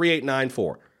code?"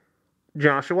 3894.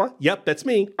 "Joshua?" "Yep, that's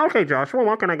me." "Okay, Joshua,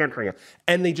 what can I get for you?"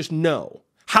 And they just know.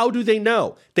 How do they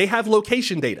know? They have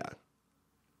location data.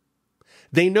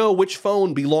 They know which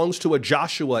phone belongs to a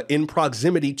Joshua in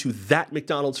proximity to that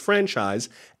McDonald's franchise,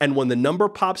 and when the number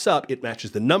pops up, it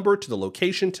matches the number to the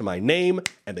location to my name,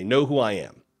 and they know who I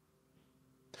am.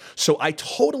 So I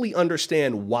totally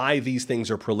understand why these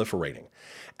things are proliferating.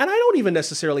 And I don't even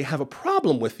necessarily have a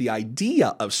problem with the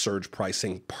idea of surge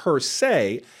pricing per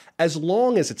se, as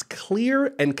long as it's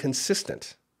clear and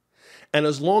consistent. And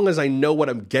as long as I know what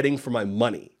I'm getting for my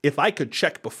money. If I could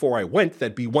check before I went,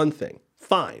 that'd be one thing.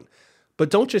 Fine. But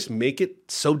don't just make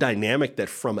it so dynamic that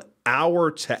from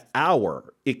hour to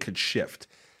hour, it could shift.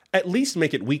 At least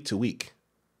make it week to week.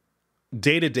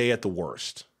 Day to day at the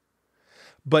worst.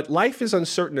 But life is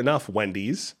uncertain enough,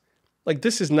 Wendy's. Like,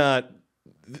 this is not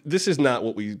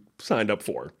what we signed up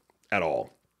for at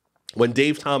all. When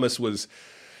Dave Thomas was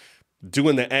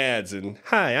doing the ads and,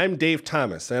 "Hi, I'm Dave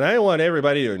Thomas, and I want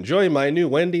everybody to enjoy my new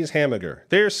Wendy's hamburger.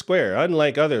 They're square,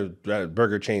 unlike other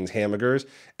burger chains' hamburgers,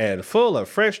 and full of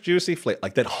fresh, juicy flavor."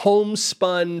 Like that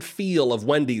homespun feel of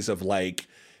Wendy's of like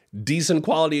decent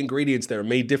quality ingredients that are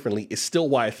made differently is still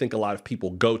why I think a lot of people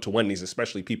go to Wendy's,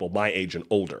 especially people my age and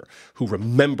older who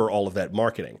remember all of that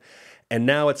marketing. And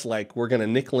now it's like, we're going to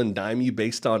nickel and dime you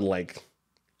based on like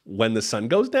when the sun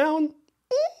goes down.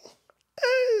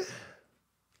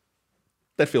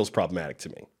 That feels problematic to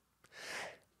me.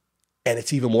 And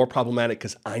it's even more problematic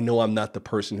because I know I'm not the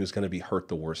person who's going to be hurt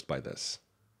the worst by this.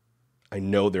 I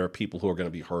know there are people who are going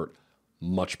to be hurt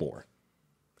much more.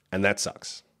 And that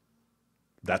sucks.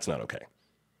 That's not okay.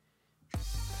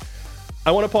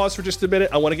 I want to pause for just a minute.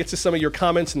 I want to get to some of your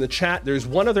comments in the chat. There's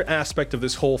one other aspect of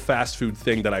this whole fast food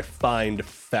thing that I find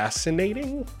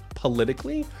fascinating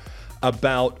politically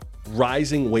about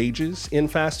rising wages in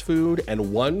fast food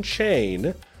and one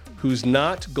chain who's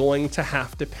not going to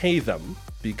have to pay them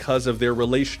because of their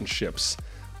relationships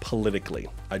politically.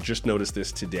 I just noticed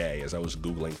this today as I was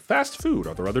Googling fast food.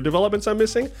 Are there other developments I'm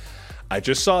missing? I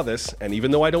just saw this, and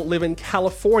even though I don't live in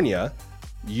California,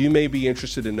 you may be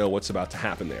interested to know what's about to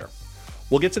happen there.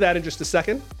 We'll get to that in just a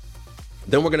second.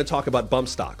 Then we're going to talk about bump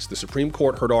stocks. The Supreme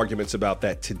Court heard arguments about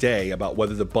that today, about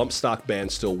whether the bump stock ban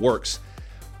still works.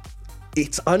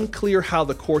 It's unclear how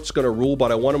the court's going to rule,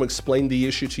 but I want to explain the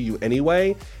issue to you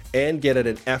anyway and get at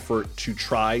an effort to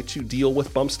try to deal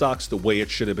with bump stocks the way it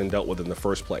should have been dealt with in the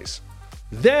first place.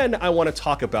 Then I want to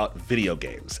talk about video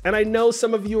games. And I know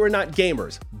some of you are not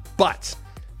gamers, but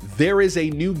there is a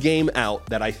new game out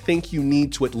that I think you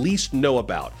need to at least know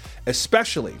about,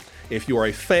 especially if you are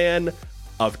a fan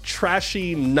of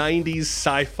trashy 90s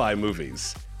sci-fi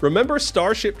movies. Remember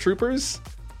Starship Troopers?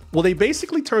 Well, they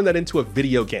basically turned that into a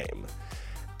video game.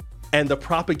 And the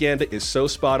propaganda is so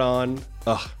spot on.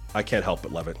 Ugh, I can't help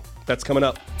but love it. That's coming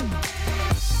up.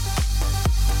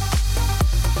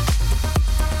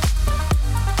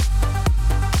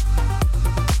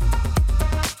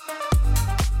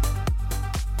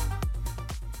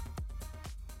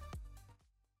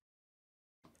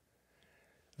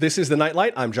 This is The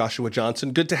Nightlight. I'm Joshua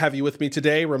Johnson. Good to have you with me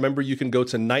today. Remember, you can go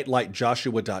to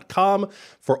nightlightjoshua.com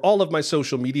for all of my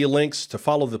social media links, to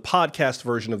follow the podcast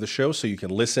version of the show so you can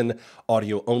listen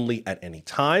audio only at any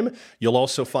time. You'll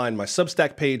also find my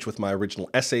Substack page with my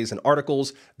original essays and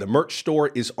articles. The merch store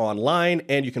is online,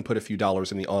 and you can put a few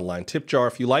dollars in the online tip jar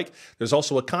if you like. There's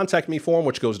also a contact me form,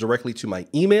 which goes directly to my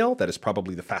email. That is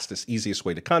probably the fastest, easiest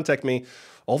way to contact me.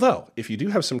 Although, if you do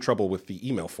have some trouble with the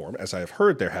email form, as I have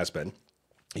heard there has been,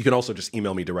 you can also just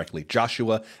email me directly,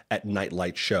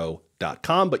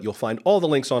 joshua@nightlightshow.com, but you'll find all the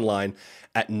links online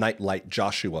at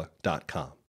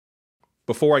nightlightjoshua.com.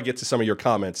 Before I get to some of your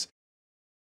comments,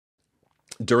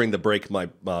 during the break, my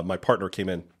partner came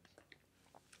in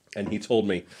and he told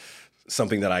me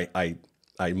something that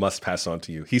I must pass on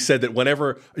to you. He said that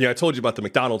whenever, I told you about the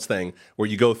McDonald's thing where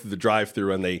you go through the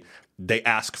drive-thru and they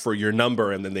ask for your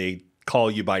number and then they call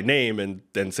you by name and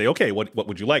then say, okay, what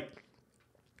would you like?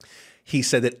 He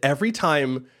said that every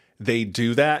time they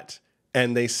do that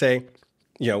and they say,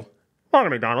 Welcome to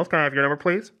McDonald's, can I have your number,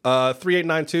 please?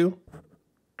 3892.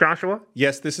 Joshua?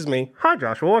 Yes, this is me. Hi,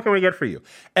 Joshua. What can we get for you?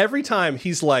 Every time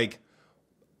he's like,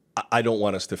 I don't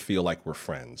want us to feel like we're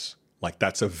friends. Like,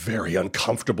 that's a very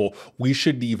uncomfortable, we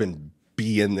shouldn't even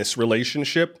be in this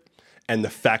relationship. And the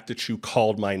fact that you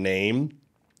called my name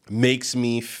makes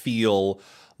me feel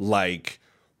like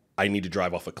I need to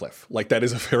drive off a cliff. Like, that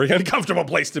is a very uncomfortable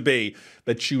place to be,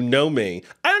 that you know me.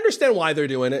 I understand why they're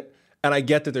doing it, and I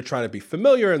get that they're trying to be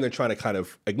familiar and they're trying to kind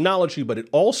of acknowledge you, but it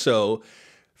also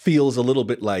feels a little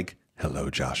bit like, hello,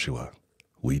 Joshua.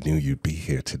 We knew you'd be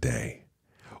here today.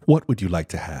 What would you like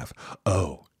to have?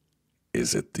 Oh,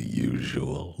 is it the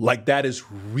usual? Like, that is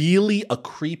really a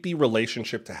creepy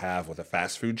relationship to have with a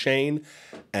fast food chain,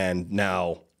 and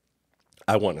now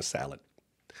I want a salad.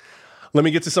 Let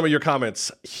me get to some of your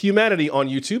comments. Humanity on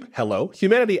YouTube. Hello.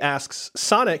 Humanity asks,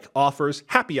 Sonic offers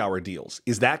happy hour deals.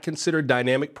 Is that considered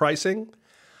dynamic pricing?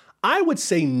 I would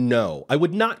say no. I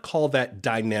would not call that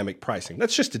dynamic pricing.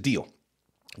 That's just a deal.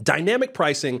 Dynamic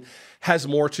pricing has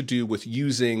more to do with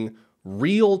using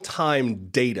real-time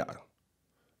data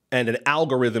and an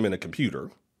algorithm in a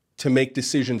computer to make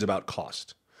decisions about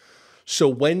cost. So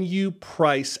when you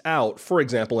price out, for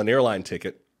example, an airline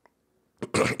ticket,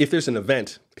 if there was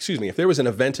an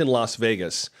event in Las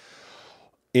Vegas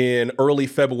in early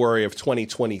February of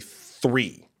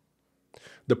 2023,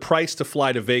 the price to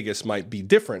fly to Vegas might be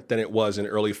different than it was in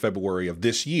early February of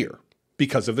this year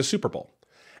because of the Super Bowl.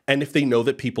 And if they know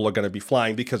that people are going to be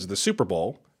flying because of the Super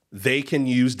Bowl, they can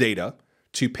use data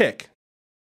to pick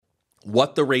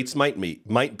what the rates might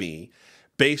be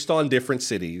based on different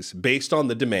cities, based on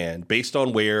the demand, based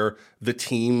on where the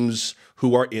teams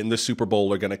who are in the Super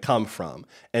Bowl are going to come from,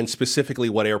 and specifically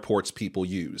what airports people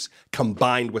use,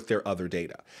 combined with their other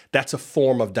data. That's a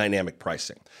form of dynamic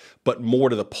pricing. But more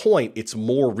to the point, it's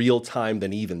more real time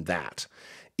than even that.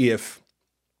 If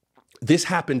this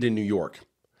happened in New York,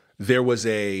 there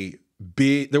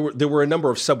were a number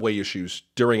of subway issues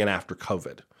during and after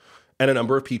COVID, and a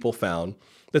number of people found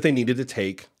that they needed to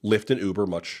take Lyft and Uber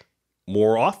much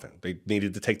more often. They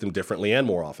needed to take them differently and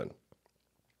more often.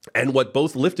 And what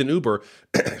both Lyft and Uber,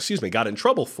 got in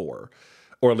trouble for,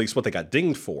 or at least what they got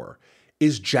dinged for,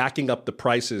 is jacking up the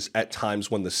prices at times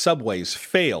when the subways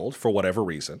failed for whatever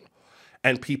reason,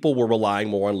 and people were relying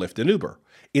more on Lyft and Uber.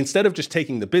 Instead of just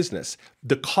taking the business,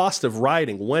 the cost of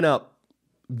riding went up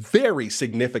very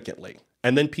significantly.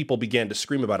 And then people began to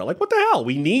scream about it, like, what the hell?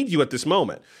 We need you at this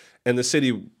moment. And the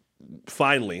city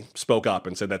finally spoke up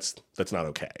and said, that's not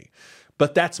okay.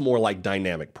 But that's more like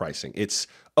dynamic pricing. It's,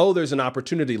 there's an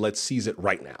opportunity, let's seize it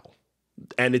right now.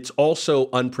 And it's also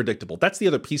unpredictable. That's the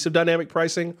other piece of dynamic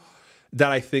pricing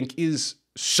that I think is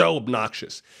so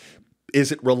obnoxious,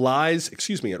 is it relies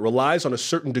on a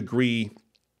certain degree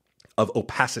of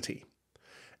opacity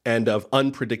and of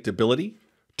unpredictability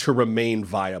to remain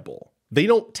viable. They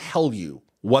don't tell you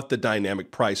what the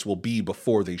dynamic price will be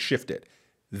before they shift it.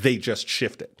 They just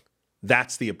shift it.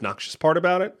 That's the obnoxious part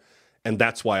about it. And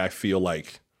that's why I feel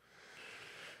like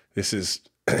this is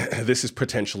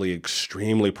potentially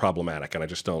extremely problematic. And I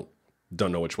just don't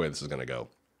know which way this is going to go.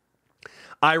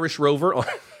 Irish Rover on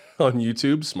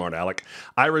YouTube, smart Alec.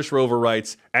 Irish Rover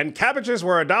writes, and cabbages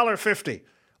were $1.50.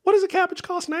 What does a cabbage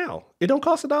cost now? It don't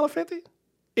cost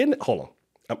 $1.50? Hold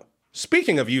on.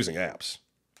 Speaking of using apps,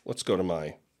 let's go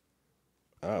to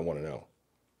I want to know.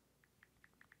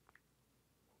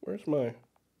 Where's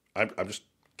I'm just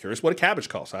curious what a cabbage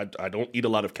costs. I don't eat a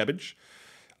lot of cabbage.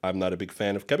 I'm not a big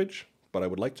fan of cabbage, but I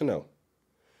would like to know.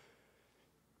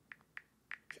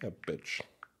 Cabbage.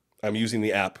 I'm using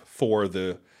the app for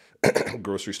the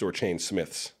grocery store chain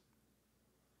Smith's.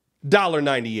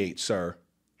 $1.98, sir.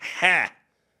 Ha!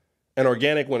 An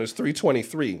organic one is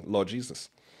 $3.23. Lord Jesus.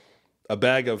 A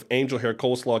bag of angel hair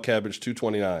coleslaw cabbage,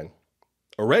 $2.29.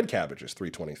 A red cabbage is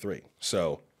 $3.23.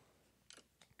 So,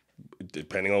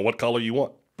 depending on what color you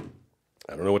want.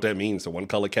 I don't know what that means. The one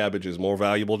color cabbage is more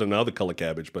valuable than another color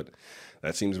cabbage, but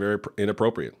that seems very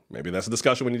inappropriate. Maybe that's a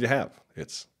discussion we need to have.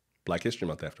 It's Black History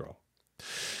Month after all.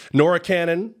 Nora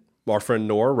Cannon, our friend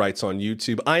Nora, writes on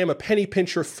YouTube, I am a penny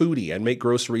pincher foodie and make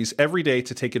groceries every day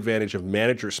to take advantage of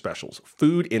manager specials.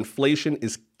 Food inflation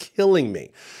is killing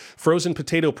me. Frozen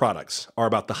potato products are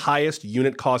about the highest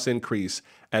unit cost increase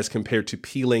as compared to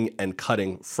peeling and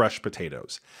cutting fresh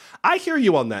potatoes. I hear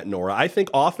you on that, Nora. I think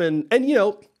often, and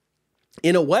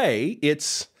in a way,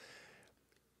 it's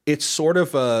sort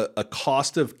of a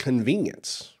cost of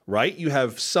convenience, right? You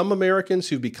have some Americans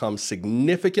who've become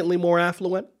significantly more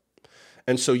affluent.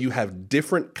 And so you have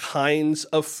different kinds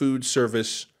of food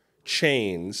service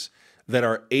chains that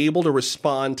are able to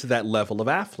respond to that level of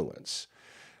affluence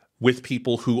with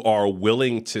people who are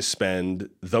willing to spend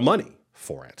the money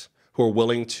for it, who are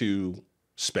willing to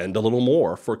spend a little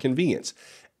more for convenience.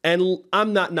 And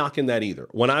I'm not knocking that either.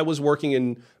 When I was working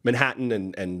in Manhattan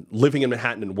and living in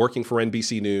Manhattan and working for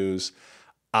NBC News,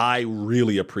 I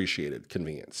really appreciated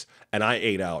convenience. And I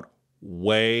ate out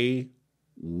way,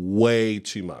 way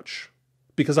too much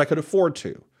because I could afford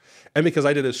to. And because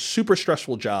I did a super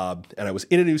stressful job and I was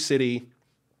in a new city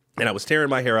and I was tearing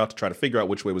my hair out to try to figure out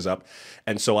which way was up.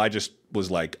 And so I just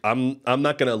was like, I'm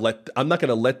not gonna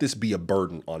let this be a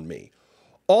burden on me.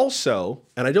 Also,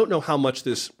 and I don't know how much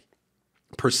this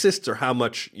persists or how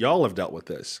much y'all have dealt with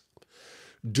this.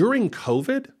 During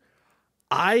COVID,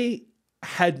 I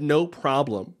had no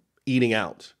problem eating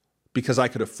out because I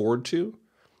could afford to.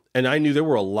 And I knew there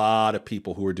were a lot of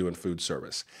people who were doing food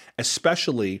service,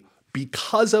 especially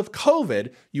because of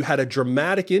COVID. You had a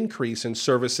dramatic increase in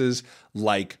services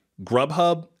like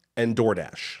Grubhub and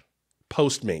DoorDash,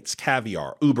 Postmates,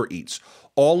 Caviar, Uber Eats.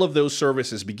 All of those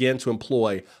services began to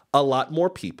employ a lot more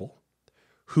people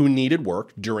who needed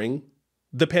work during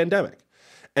the pandemic.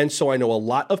 And so I know a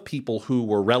lot of people who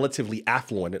were relatively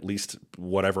affluent, at least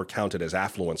whatever counted as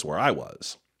affluence where I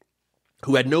was,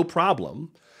 who had no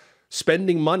problem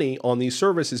spending money on these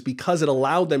services because it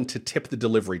allowed them to tip the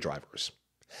delivery drivers.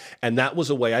 And that was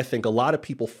a way I think a lot of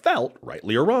people felt,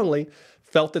 rightly or wrongly,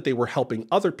 felt that they were helping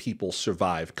other people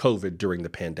survive COVID during the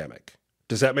pandemic.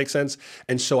 Does that make sense?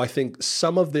 And so I think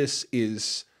some of this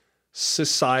is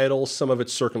societal, some of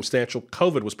it's circumstantial.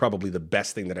 COVID was probably the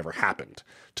best thing that ever happened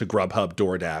to Grubhub,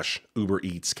 DoorDash, Uber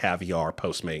Eats, Caviar,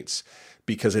 Postmates,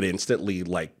 because it instantly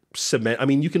cement. I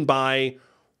mean, you can buy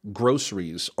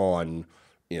groceries on,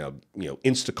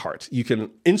 Instacart. You can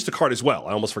Instacart as well.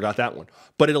 I almost forgot that one.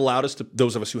 But it allowed us to,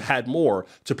 those of us who had more,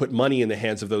 to put money in the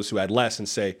hands of those who had less and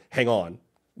say, hang on,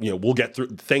 we'll get through.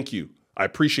 Thank you. I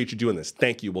appreciate you doing this.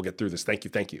 Thank you. We'll get through this. Thank you.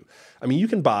 Thank you. I mean, you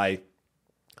can buy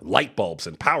light bulbs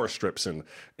and power strips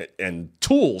and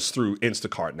tools through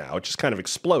Instacart now. It just kind of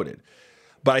exploded.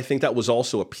 But I think that was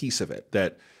also a piece of it,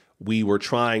 that we were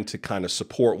trying to kind of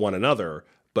support one another,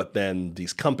 but then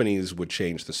these companies would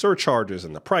change the surcharges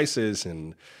and the prices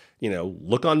and,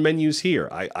 look on menus here.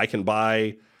 I can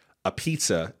buy a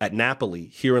pizza at Napoli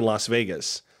here in Las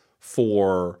Vegas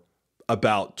for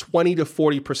about 20 to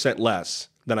 40% less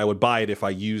than I would buy it if I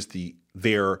used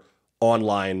their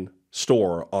online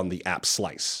store on the app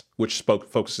Slice, which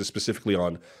focuses specifically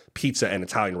on pizza and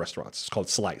Italian restaurants. It's called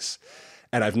Slice.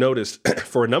 And I've noticed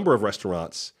for a number of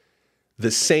restaurants,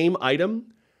 the same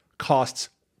item costs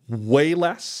way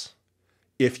less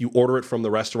if you order it from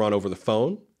the restaurant over the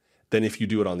phone than if you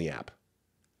do it on the app.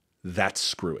 That's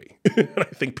screwy. I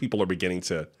think people are beginning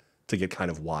to get kind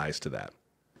of wise to that.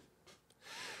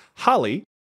 Holly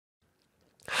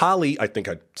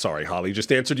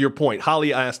just answered your point.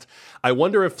 Holly asked, I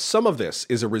wonder if some of this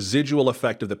is a residual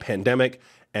effect of the pandemic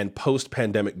and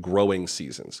post-pandemic growing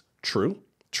seasons. True.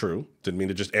 Didn't mean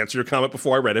to just answer your comment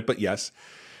before I read it, but yes.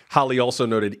 Holly also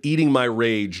noted, eating my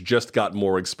rage just got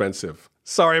more expensive.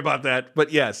 Sorry about that,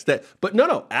 but yes. But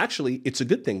no, actually, it's a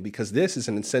good thing because this is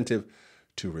an incentive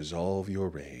to resolve your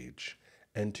rage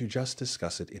and to just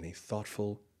discuss it in a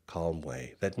thoughtful, calm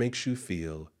way that makes you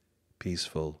feel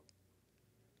peaceful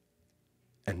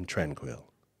and tranquil.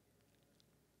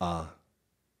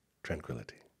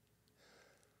 Tranquility.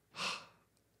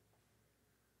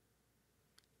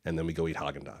 And then we go eat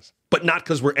Haagen-Dazs. But not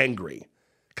because we're angry,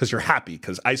 because you're happy,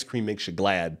 because ice cream makes you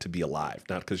glad to be alive,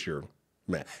 not because you're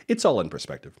mad. It's all in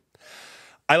perspective.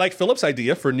 I like Philip's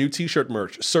idea for new t-shirt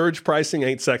merch. Surge pricing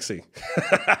ain't sexy.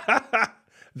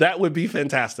 That would be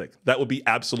fantastic. That would be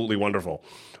absolutely wonderful.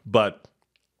 But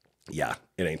yeah,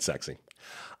 it ain't sexy.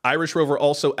 Irish Rover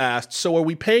also asked, so are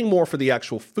we paying more for the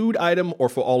actual food item or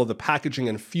for all of the packaging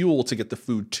and fuel to get the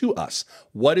food to us?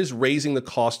 What is raising the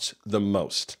costs the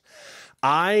most?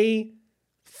 I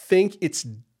think it's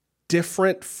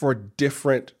different for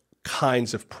different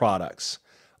kinds of products.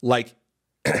 Like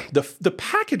the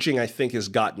packaging, I think, has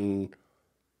gotten,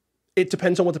 it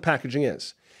depends on what the packaging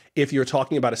is. If you're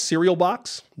talking about a cereal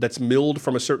box that's milled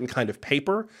from a certain kind of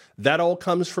paper, that all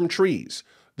comes from trees.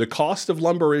 The cost of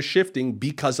lumber is shifting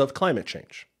because of climate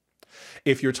change.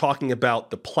 If you're talking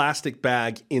about the plastic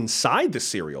bag inside the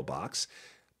cereal box,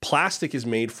 plastic is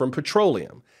made from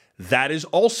petroleum. That is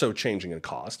also changing in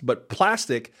cost, but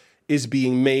plastic is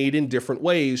being made in different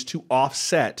ways to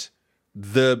offset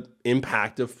the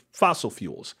impact of fossil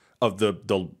fuels, of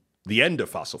the end of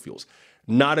fossil fuels.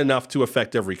 Not enough to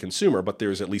affect every consumer, but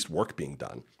there's at least work being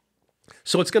done.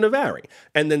 So it's going to vary.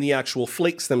 And then the actual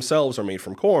flakes themselves are made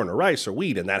from corn or rice or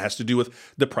wheat, and that has to do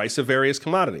with the price of various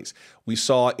commodities. We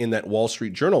saw in that Wall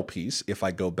Street Journal piece, if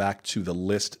I go back to the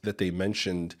list that they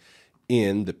mentioned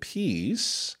in the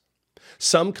piece,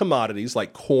 some commodities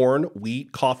like corn,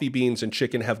 wheat, coffee beans, and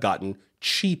chicken have gotten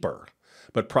cheaper,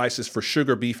 but prices for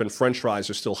sugar, beef, and French fries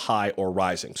are still high or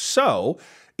rising. So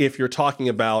if you're talking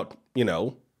about,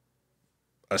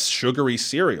 a sugary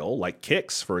cereal like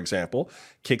Kix, for example.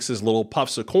 Kix is little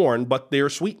puffs of corn, but they're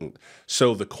sweetened.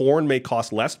 So the corn may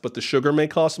cost less, but the sugar may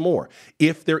cost more.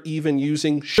 If they're even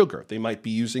using sugar, they might be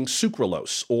using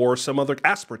sucralose or some other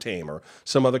aspartame or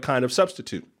some other kind of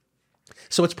substitute.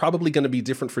 So it's probably going to be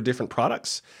different for different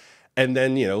products. And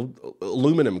then,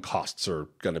 aluminum costs are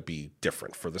going to be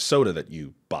different for the soda that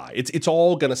you buy. It's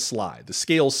all going to slide. The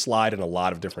scales slide in a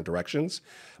lot of different directions,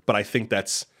 but I think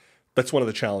that's one of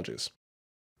the challenges,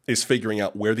 is figuring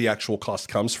out where the actual cost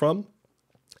comes from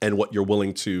and what you're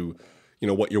willing to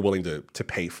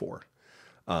pay for.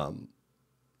 And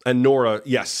Nora,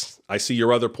 yes, I see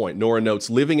your other point. Nora notes,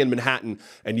 living in Manhattan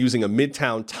and using a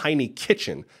midtown tiny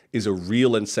kitchen is a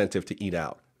real incentive to eat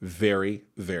out. Very,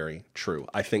 very true.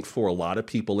 I think for a lot of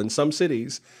people in some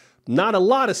cities, not a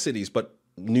lot of cities, but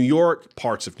New York,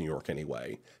 parts of New York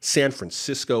anyway, San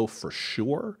Francisco for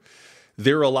sure,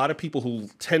 there are a lot of people who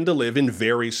tend to live in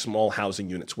very small housing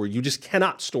units where you just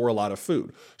cannot store a lot of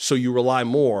food. So you rely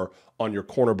more on your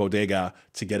corner bodega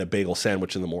to get a bagel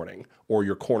sandwich in the morning, or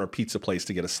your corner pizza place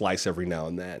to get a slice every now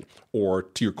and then, or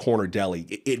to your corner deli.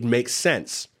 It makes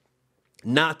sense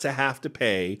not to have to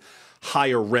pay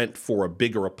higher rent for a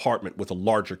bigger apartment with a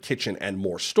larger kitchen and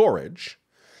more storage,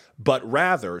 but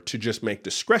rather to just make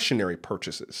discretionary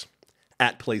purchases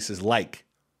at places like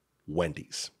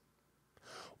Wendy's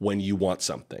when you want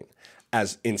something,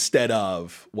 as instead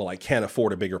of, well, I can't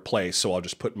afford a bigger place, so I'll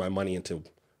just put my money into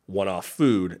one-off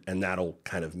food and that'll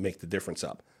kind of make the difference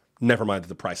up. Never mind that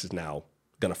the price is now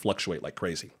going to fluctuate like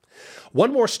crazy.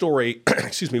 One more story,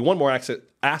 one more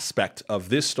aspect of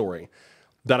this story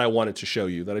that I wanted to show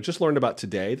you that I just learned about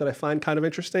today that I find kind of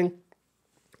interesting.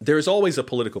 There's always a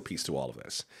political piece to all of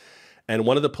this. And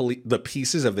one of the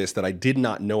pieces of this that I did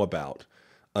not know about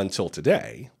until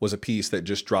today was a piece that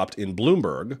just dropped in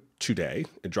Bloomberg today.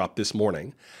 It dropped this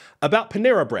morning about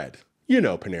Panera Bread. You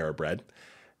know Panera Bread.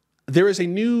 There is a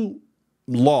new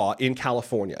law in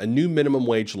California, a new minimum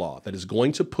wage law that is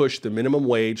going to push the minimum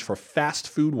wage for fast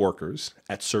food workers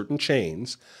at certain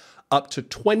chains up to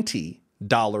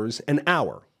 $20 an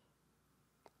hour,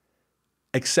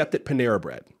 except at Panera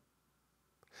Bread.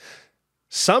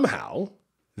 Somehow,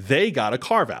 they got a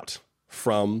carve-out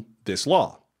from this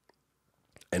law.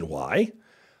 And why?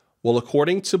 Well,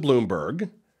 according to Bloomberg,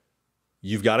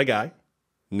 you've got a guy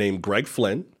named Greg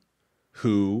Flynn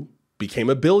who became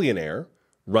a billionaire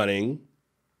running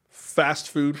fast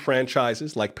food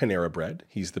franchises like Panera Bread.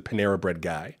 He's the Panera Bread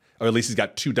guy, or at least he's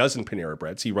got 24 Panera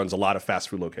Breads. He runs a lot of fast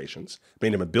food locations,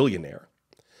 made him a billionaire.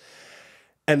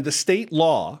 And the state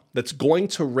law that's going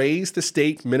to raise the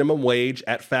state minimum wage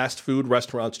at fast food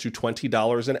restaurants to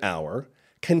 $20 an hour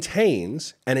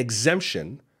contains an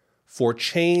exemption for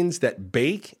chains that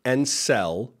bake and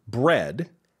sell bread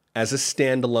as a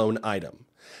standalone item.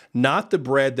 Not the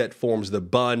bread that forms the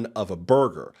bun of a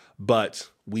burger, but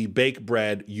we bake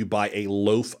bread, you buy a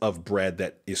loaf of bread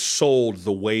that is sold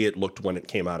the way it looked when it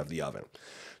came out of the oven.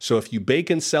 So if you bake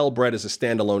and sell bread as a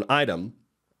standalone item,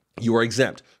 you are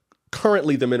exempt.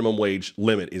 Currently, the minimum wage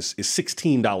limit is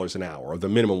 $16 an hour, or the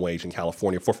minimum wage in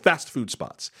California for fast food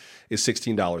spots is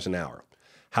 $16 an hour.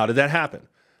 How did that happen?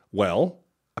 Well,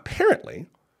 apparently,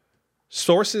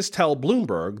 sources tell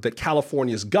Bloomberg that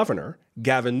California's governor,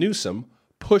 Gavin Newsom,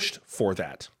 pushed for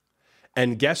that.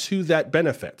 And guess who that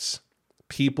benefits?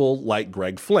 People like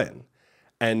Greg Flynn.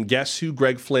 And guess who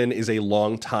Greg Flynn is a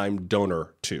longtime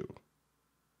donor to?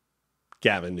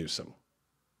 Gavin Newsom.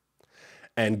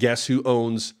 And guess who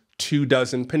owns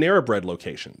 24 Panera Bread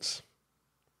locations?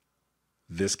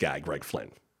 This guy, Greg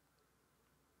Flynn.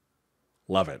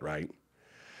 Love it, right?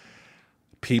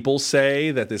 People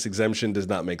say that this exemption does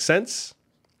not make sense.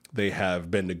 They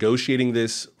have been negotiating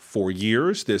this for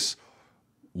years, this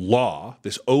law,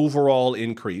 this overall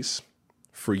increase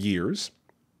for years.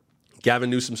 Gavin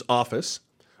Newsom's office,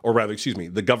 or rather,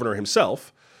 the governor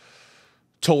himself,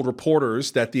 told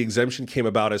reporters that the exemption came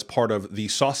about as part of the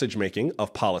sausage making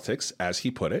of politics, as he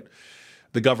put it.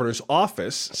 The governor's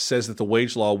office says that the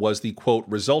wage law was the, quote,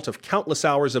 result of countless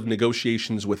hours of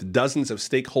negotiations with dozens of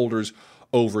stakeholders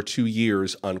over 2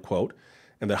 years, unquote,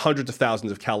 and that hundreds of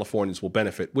thousands of Californians will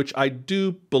benefit, which I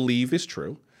do believe is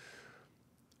true.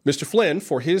 Mr. Flynn,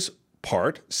 for his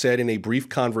part, said in a brief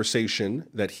conversation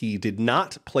that he did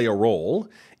not play a role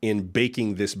in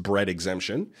baking this bread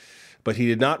exemption, but he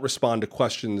did not respond to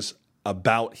questions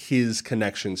about his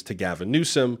connections to Gavin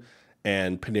Newsom,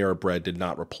 and Panera Bread did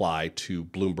not reply to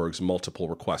Bloomberg's multiple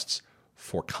requests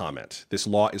for comment. This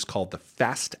law is called the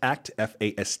FAST Act,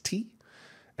 F-A-S-T,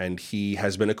 and he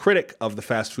has been a critic of the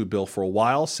fast food bill for a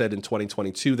while, said in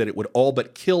 2022 that it would all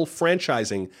but kill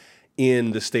franchising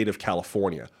in the state of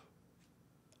California.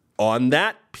 On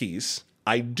that piece,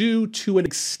 I do, to an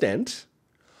extent,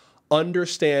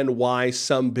 understand why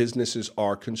some businesses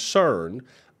are concerned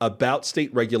about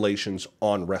state regulations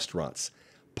on restaurants.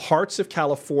 Parts of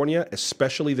California,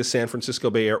 especially the San Francisco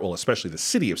Bay Area, well, especially the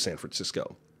city of San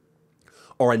Francisco,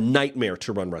 are a nightmare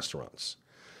to run restaurants.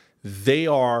 They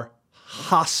are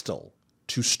hostile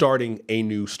to starting a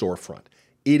new storefront.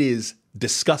 It is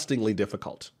disgustingly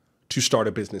difficult to start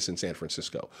a business in San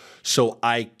Francisco. So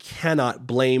I cannot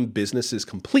blame businesses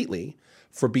completely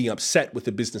for being upset with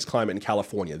the business climate in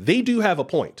California. They do have a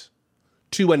point,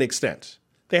 to an extent.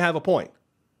 They have a point.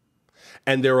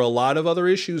 And there are a lot of other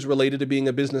issues related to being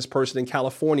a business person in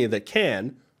California that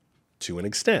can, to an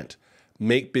extent,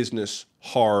 make business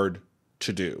hard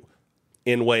to do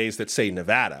in ways that, say,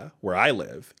 Nevada, where I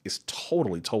live, is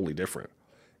totally, totally different.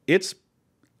 It's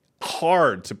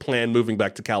hard to plan moving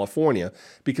back to California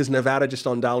because Nevada, just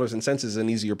on dollars and cents, is an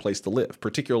easier place to live,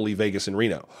 particularly Vegas and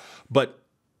Reno. But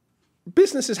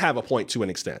businesses have a point to an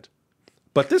extent.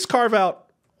 But this carve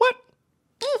out, what?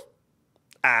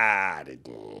 I don't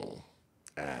know.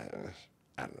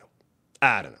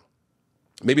 I don't know.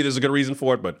 Maybe there's a good reason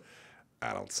for it, but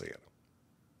I don't see it.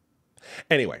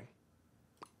 Anyway,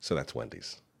 so that's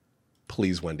Wendy's.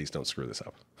 Please, Wendy's, don't screw this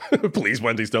up. Please,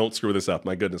 Wendy's, don't screw this up.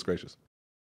 My goodness gracious.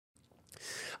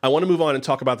 I want to move on and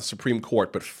talk about the Supreme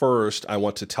Court, but first I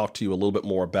want to talk to you a little bit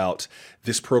more about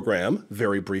this program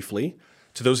very briefly.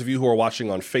 To those of you who are watching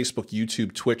on Facebook,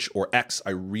 YouTube, Twitch, or X,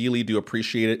 I really do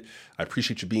appreciate it. I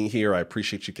appreciate you being here. I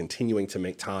appreciate you continuing to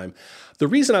make time. The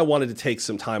reason I wanted to take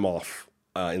some time off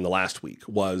in the last week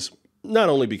was not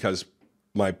only because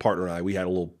my partner and I, we had a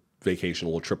little vacation, a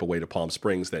little trip away to Palm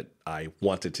Springs that I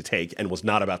wanted to take and was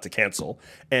not about to cancel.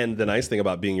 And the nice thing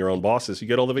about being your own boss is you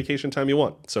get all the vacation time you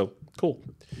want. So cool.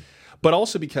 But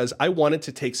also because I wanted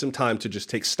to take some time to just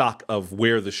take stock of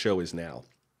where the show is now.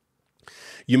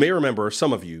 You may remember,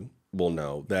 some of you will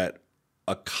know, that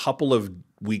a couple of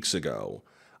weeks ago,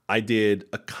 I did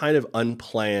a kind of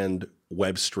unplanned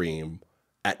web stream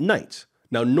at night.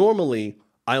 Now, normally,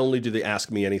 I only do the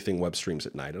Ask Me Anything web streams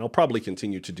at night, and I'll probably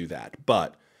continue to do that.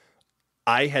 But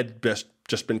I had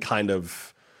just been kind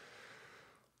of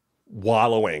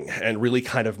wallowing and really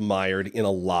kind of mired in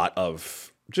a lot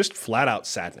of just flat out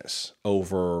sadness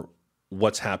over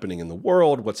what's happening in the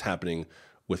world, what's happening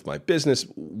with my business,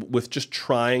 with just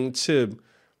trying to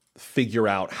figure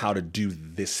out how to do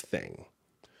this thing.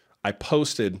 I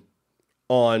posted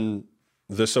on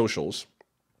the socials.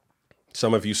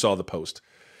 Some of you saw the post,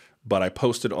 but I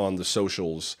posted on the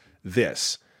socials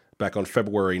this back on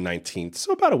February 19th,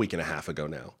 so about a week and a half ago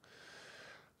now,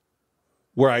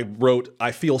 where I wrote,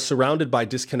 I feel surrounded by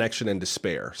disconnection and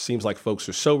despair. Seems like folks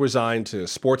are so resigned to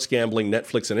sports gambling,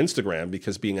 Netflix, and Instagram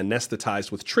because being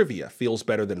anesthetized with trivia feels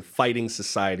better than fighting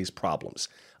society's problems.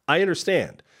 I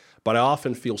understand, but I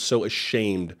often feel so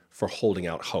ashamed for holding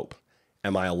out hope.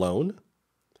 Am I alone?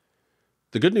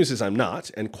 The good news is I'm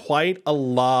not, and quite a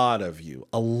lot of you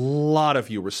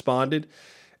responded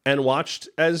and watched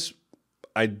as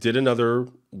I did another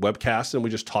webcast and we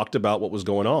just talked about what was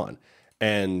going on.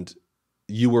 And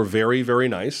you were very, very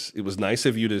nice. It was nice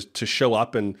of you to show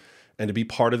up and to be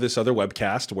part of this other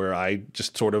webcast where I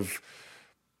just sort of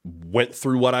went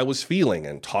through what I was feeling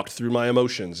and talked through my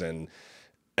emotions and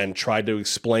tried to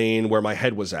explain where my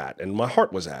head was at and my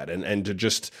heart was at and to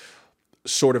just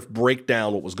sort of break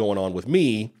down what was going on with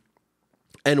me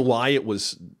and why it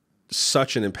was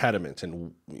such an impediment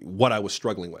and what I was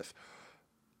struggling with.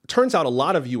 turns out a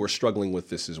lot of you are struggling with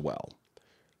this as well,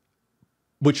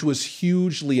 which was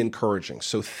hugely encouraging.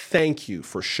 So thank you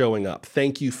for showing up.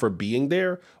 Thank you for being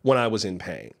there when I was in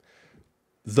pain.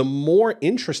 The more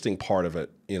interesting part of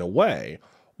it, in a way,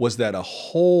 was that a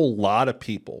whole lot of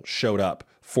people showed up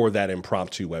for that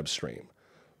impromptu web stream.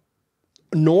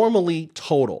 Normally,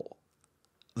 total,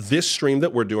 this stream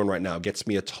that we're doing right now gets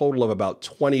me a total of about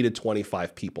 20 to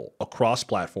 25 people across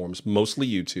platforms, mostly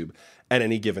YouTube, at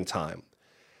any given time.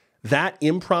 That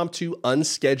impromptu,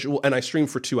 unscheduled, and I stream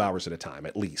for 2 hours at a time,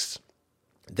 at least.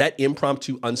 That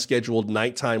impromptu, unscheduled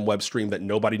nighttime web stream that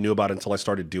nobody knew about until I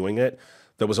started doing it,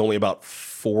 that was only about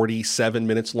 47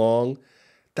 minutes long,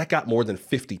 that got more than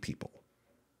 50 people.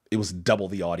 It was double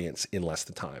the audience in less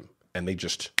than time. And they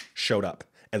just showed up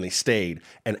and they stayed.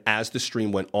 And as the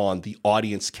stream went on, the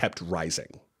audience kept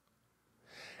rising.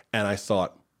 And I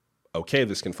thought, okay,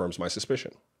 this confirms my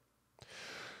suspicion.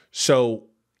 So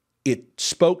it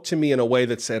spoke to me in a way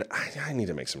that said, I need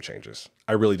to make some changes.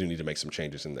 I really do need to make some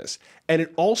changes in this. And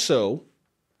it also,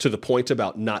 to the point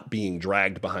about not being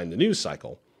dragged behind the news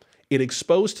cycle, it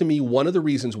exposed to me one of the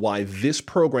reasons why this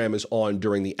program is on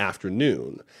during the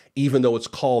afternoon, even though it's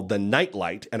called The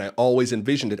Nightlight, and I always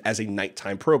envisioned it as a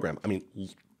nighttime program. I mean,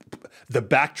 the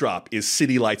backdrop is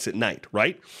city lights at night,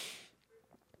 right?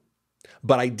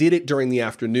 But I did it during the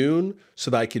afternoon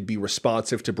so that I could be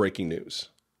responsive to breaking news,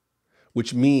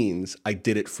 which means I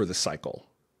did it for the cycle,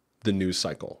 the news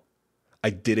cycle. I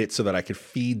did it so that I could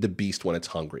feed the beast when it's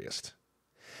hungriest.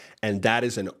 And that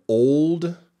is an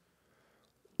old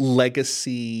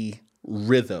legacy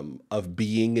rhythm of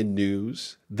being in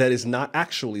news that is not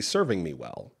actually serving me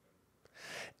well.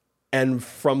 And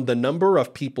from the number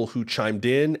of people who chimed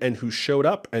in and who showed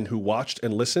up and who watched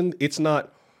and listened, it's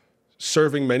not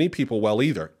serving many people well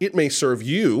either. It may serve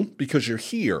you because you're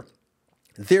here.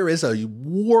 There is a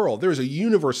world, there is a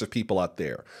universe of people out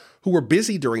there who are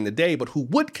busy during the day, but who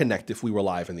would connect if we were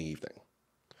live in the evening.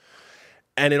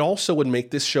 And it also would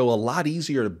make this show a lot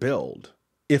easier to build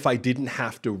if I didn't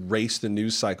have to race the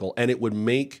news cycle, and it would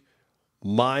make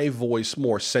my voice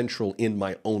more central in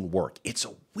my own work. It's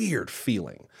a weird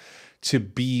feeling to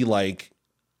be like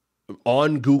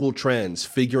on Google Trends,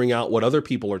 figuring out what other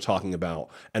people are talking about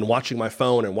and watching my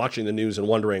phone and watching the news and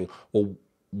wondering, well,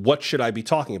 what should I be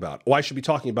talking about? Well, I should be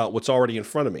talking about what's already in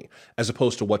front of me as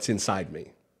opposed to what's inside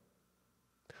me.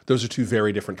 Those are two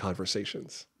very different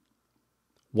conversations.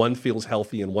 One feels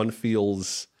healthy and one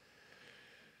feels...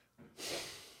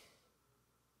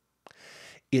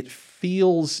 It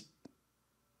feels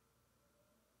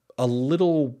a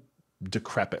little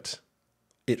decrepit.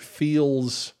 It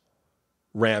feels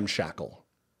ramshackle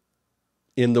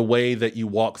in the way that you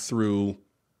walk through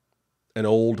an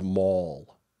old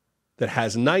mall that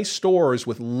has nice stores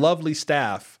with lovely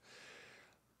staff,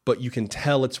 but you can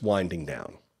tell it's winding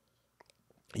down.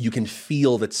 You can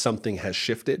feel that something has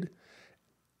shifted,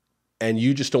 and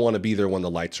you just don't want to be there when the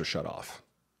lights are shut off.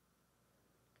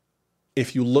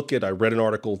 If you look at, I read an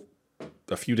article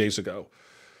a few days ago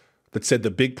that said the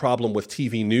big problem with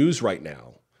TV news right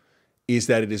now is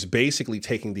that it is basically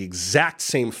taking the exact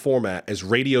same format as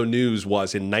radio news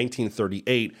was in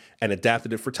 1938 and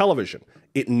adapted it for television.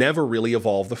 It never really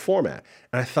evolved the format.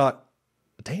 And I thought,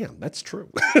 damn, that's true.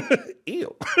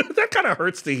 Ew, that kind of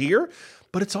hurts to hear,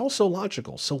 but it's also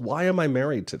logical. So why am I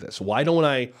married to this? Why don't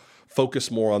I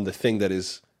focus more on the thing that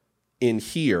is in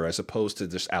here as opposed to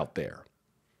just out there?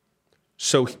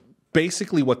 So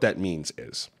basically what that means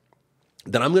is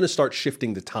that I'm going to start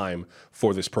shifting the time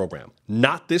for this program.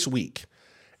 Not this week.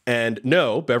 And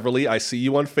no, Beverly, I see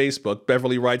you on Facebook.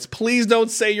 Beverly writes, please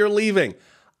don't say you're leaving.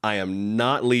 I am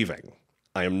not leaving.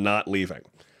 I am not leaving.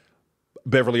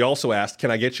 Beverly also asked,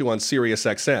 can I get you on Sirius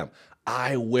XM?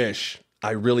 I wish.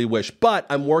 I really wish. But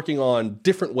I'm working on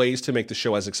different ways to make the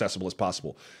show as accessible as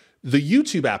possible. The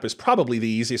YouTube app is probably the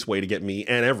easiest way to get me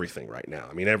and everything right now.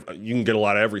 I mean, you can get a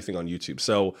lot of everything on YouTube.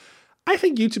 So I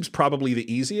think YouTube's probably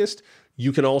the easiest.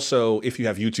 You can also, if you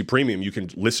have YouTube Premium, you can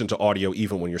listen to audio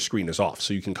even when your screen is off.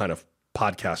 So you can kind of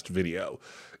podcast video.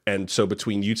 And so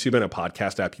between YouTube and a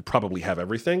podcast app, you probably have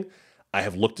everything. I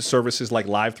have looked at services like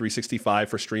Live 365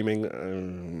 for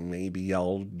streaming. Maybe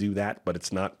I'll do that, but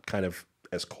it's not kind of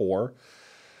as core.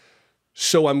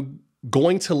 So I'm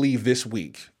going to leave this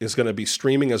week. Is going to be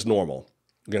streaming as normal.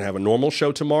 I'm going to have a normal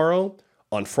show tomorrow.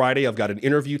 On Friday, I've got an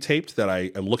interview taped that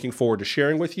I am looking forward to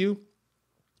sharing with you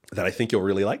that I think you'll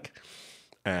really like.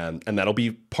 And that'll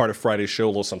be part of Friday's show, a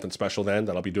little something special then,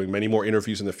 that I'll be doing many more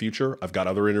interviews in the future. I've got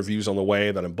other interviews on the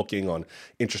way that I'm booking on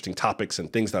interesting topics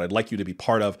and things that I'd like you to be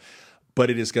part of. But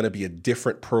it is going to be a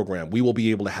different program. We will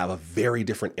be able to have a very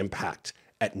different impact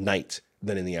at night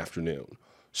than in the afternoon.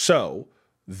 So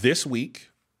this week,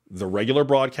 The regular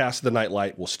broadcast of the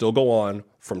Nightlight will still go on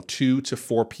from 2 to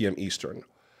 4 p.m. Eastern.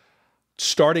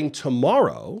 Starting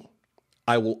tomorrow,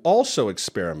 I will also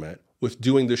experiment with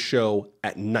doing the show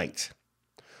at night.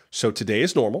 So today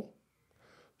is normal.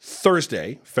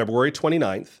 Thursday, February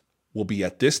 29th, will be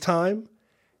at this time,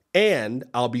 and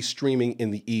I'll be streaming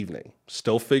in the evening.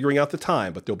 Still figuring out the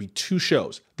time, but there'll be 2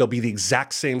 shows. They'll be the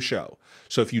exact same show.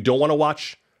 So if you don't want to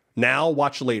watch now,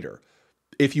 watch later.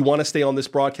 If you want to stay on this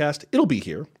broadcast, it'll be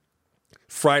here.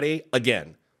 Friday,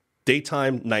 again,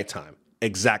 daytime, nighttime,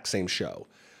 exact same show.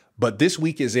 But this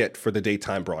week is it for the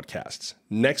daytime broadcasts.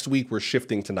 Next week, we're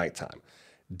shifting to nighttime.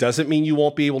 Doesn't mean you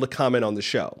won't be able to comment on the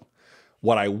show.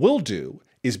 What I will do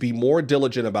is be more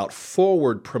diligent about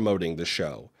forward promoting the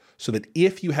show so that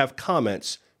if you have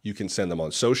comments, you can send them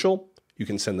on social, you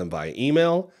can send them via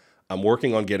email. I'm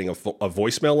working on getting a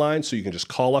voicemail line so you can just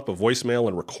call up a voicemail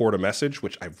and record a message,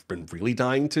 which I've been really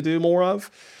dying to do more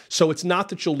of. So it's not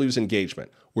that you'll lose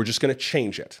engagement. We're just going to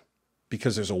change it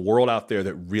because there's a world out there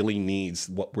that really needs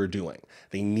what we're doing.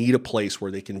 They need a place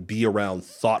where they can be around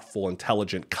thoughtful,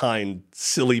 intelligent, kind,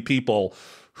 silly people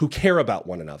who care about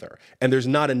one another. And there's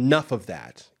not enough of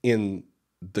that in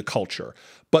the culture.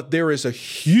 But there is a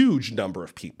huge number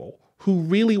of people who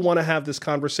really want to have this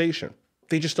conversation.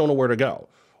 They just don't know where to go.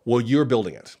 Well, you're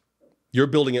building it. You're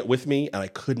building it with me, and I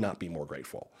could not be more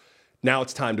grateful. Now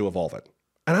it's time to evolve it.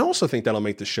 And I also think that'll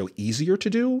make the show easier to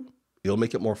do. It'll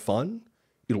make it more fun.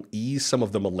 It'll ease some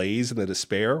of the malaise and the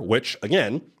despair, which,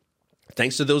 again,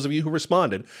 thanks to those of you who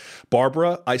responded.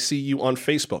 Barbara, I see you on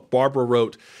Facebook. Barbara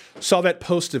wrote, saw that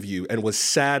post of you and was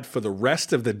sad for the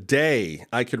rest of the day.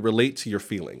 I could relate to your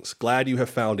feelings. Glad you have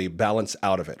found a balance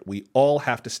out of it. We all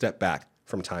have to step back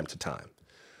from time to time.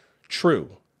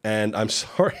 True. And I'm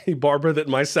sorry, Barbara, that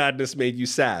my sadness made you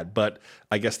sad, but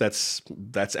I guess that's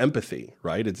empathy,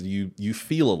 right? It's you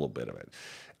feel a little bit of it.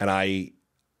 And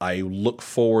I look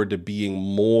forward to being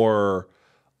more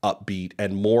upbeat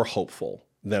and more hopeful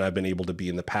than I've been able to be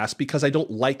in the past because I don't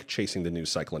like chasing the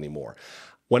news cycle anymore.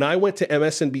 When I went to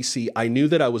MSNBC, I knew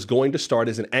that I was going to start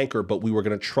as an anchor, but we were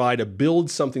going to try to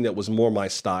build something that was more my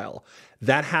style.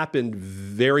 That happened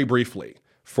very briefly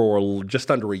for just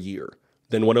under a year.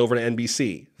 Then went over to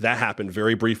NBC. That happened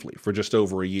very briefly for just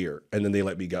over a year, and then they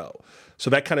let me go. So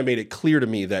that kind of made it clear to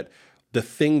me that the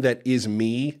thing that is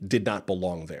me did not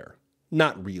belong there.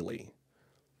 Not really.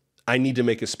 I need to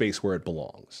make a space where it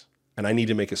belongs. And I need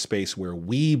to make a space where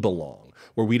we belong,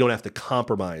 where we don't have to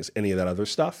compromise any of that other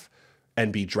stuff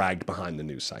and be dragged behind the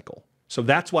news cycle. So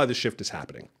that's why the shift is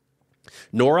happening.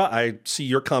 Nora, I see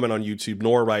your comment on YouTube.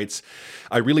 Nora writes,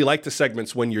 I really like the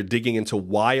segments when you're digging into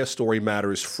why a story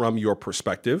matters from your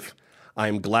perspective.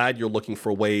 I'm glad you're looking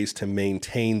for ways to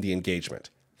maintain the engagement.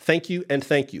 Thank you and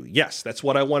thank you. Yes, that's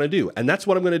what I want to do. And that's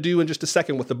what I'm going to do in just a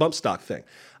second with the bump stock thing.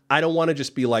 I don't want to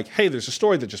just be like, hey, there's a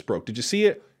story that just broke. Did you see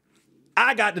it?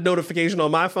 I got the notification on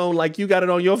my phone like you got it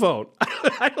on your phone.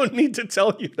 I don't need to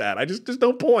tell you that. There's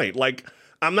no point. Like,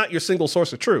 I'm not your single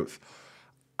source of truth.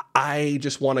 I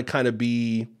just want to kind of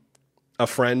be a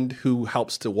friend who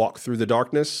helps to walk through the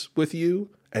darkness with you.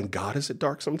 And God, is it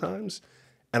dark sometimes?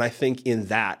 And I think in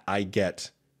that I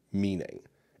get meaning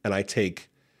and I take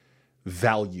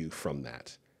value from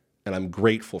that. And I'm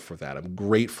grateful for that. I'm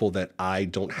grateful that I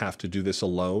don't have to do this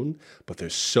alone, but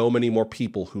there's so many more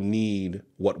people who need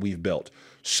what we've built.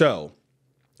 So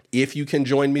if you can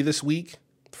join me this week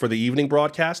for the evening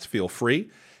broadcast, feel free.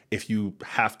 If you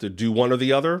have to do one or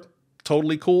the other,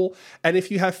 totally cool. And if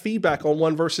you have feedback on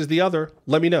one versus the other,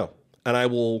 let me know. And I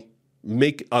will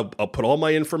I'll put all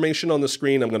my information on the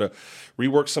screen. I'm going to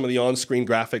rework some of the on-screen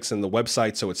graphics and the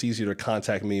website so it's easier to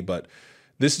contact me. But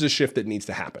this is a shift that needs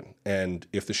to happen. And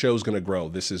if the show is going to grow,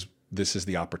 this is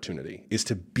the opportunity, is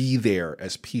to be there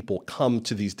as people come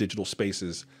to these digital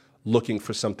spaces looking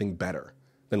for something better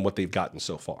than what they've gotten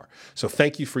so far. So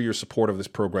thank you for your support of this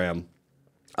program.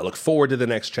 I look forward to the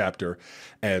next chapter.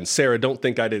 And Sarah, don't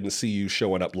think I didn't see you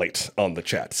showing up late on the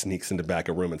chat. Sneaks in the back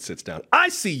of the room and sits down. I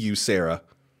see you, Sarah.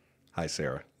 Hi,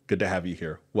 Sarah. Good to have you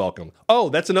here. Welcome. Oh,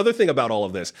 that's another thing about all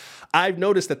of this. I've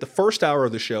noticed that the first hour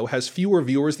of the show has fewer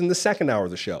viewers than the second hour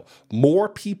of the show. More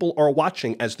people are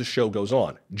watching as the show goes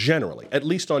on, generally, at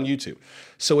least on YouTube.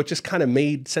 So it just kind of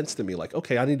made sense to me. Like,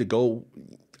 okay, I need to go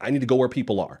where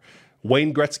people are.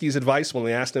 Wayne Gretzky's advice when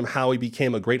we asked him how he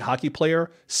became a great hockey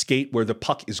player, skate where the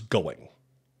puck is going.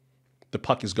 The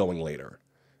puck is going later.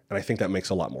 And I think that makes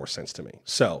a lot more sense to me.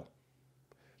 So,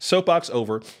 soapbox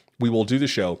over. We will do the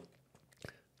show.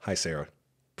 Hi, Sarah.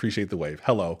 Appreciate the wave.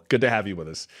 Hello. Good to have you with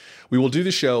us. We will do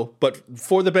the show, but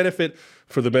for the benefit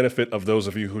of those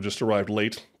of you who just arrived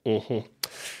late,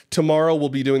 tomorrow we'll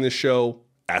be doing this show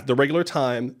at the regular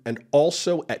time and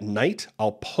also at night.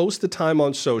 I'll post the time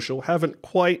on social. Haven't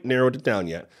quite narrowed it down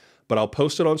yet, but I'll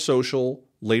post it on social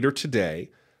later today.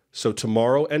 So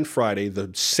tomorrow and Friday,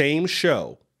 the same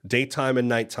show, daytime and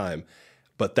nighttime,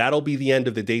 but that'll be the end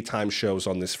of the daytime shows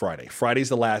on this Friday. Friday's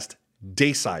the last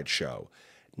dayside show.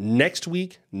 Next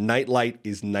week, Nightlight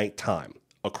is nighttime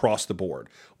across the board.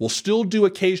 We'll still do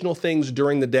occasional things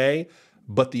during the day,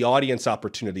 but the audience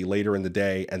opportunity later in the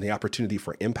day and the opportunity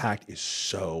for impact is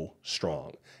so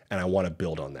strong, and I want to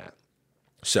build on that.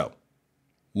 So,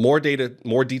 more data,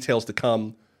 more details to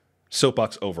come.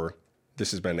 Soapbox over.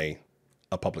 This has been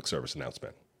a public service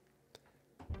announcement.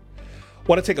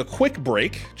 Want to take a quick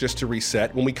break just to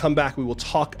reset. When we come back, we will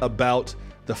talk about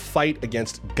the fight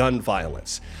against gun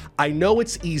violence. I know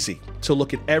it's easy to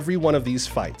look at every one of these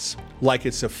fights like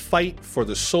it's a fight for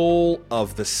the soul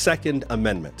of the Second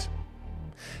Amendment.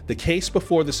 The case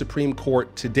before the Supreme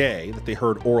Court today that they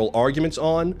heard oral arguments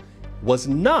on was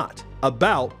not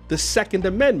about the Second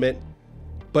Amendment,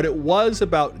 but it was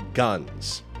about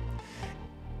guns.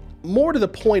 More to the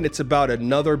point, it's about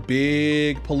another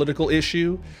big political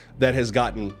issue that has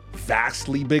gotten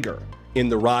vastly bigger in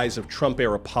the rise of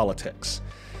Trump-era politics.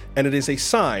 And it is a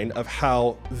sign of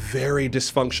how very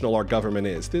dysfunctional our government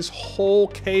is. This whole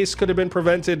case could have been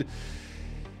prevented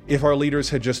if our leaders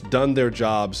had just done their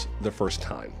jobs the first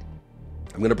time.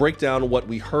 I'm going to break down what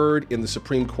we heard in the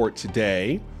Supreme Court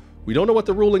today. We don't know what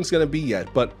the ruling's going to be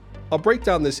yet, but I'll break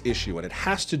down this issue, and it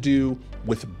has to do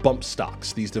with bump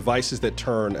stocks, these devices that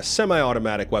turn a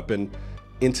semi-automatic weapon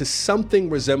into something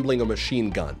resembling a machine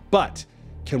gun. But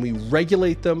can we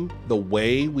regulate them the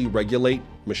way we regulate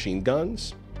machine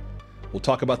guns? We'll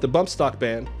talk about the bump stock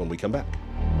ban when we come back.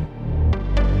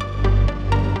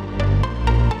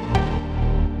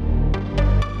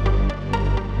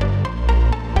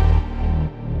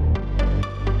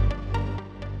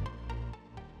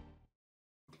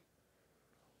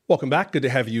 Welcome back. Good to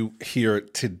have you here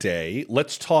today.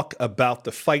 Let's talk about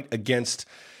the fight against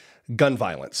gun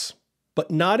violence, but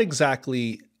not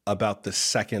exactly about the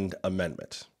Second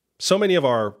Amendment. So many of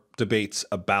our debates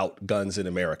about guns in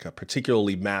America,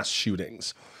 particularly mass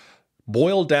shootings,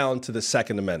 boil down to the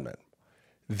Second Amendment.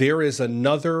 There is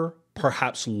another,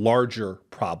 perhaps larger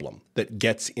problem that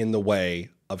gets in the way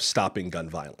of stopping gun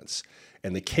violence.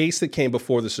 And the case that came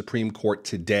before the Supreme Court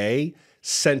today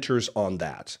centers on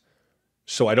that.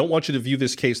 So I don't want you to view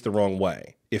this case the wrong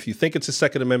way. If you think it's a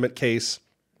Second Amendment case,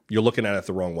 you're looking at it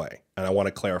the wrong way. And I want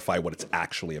to clarify what it's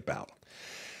actually about.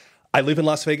 I live in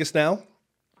Las Vegas now.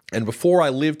 And before I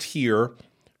lived here,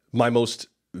 my most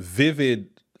vivid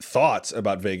thoughts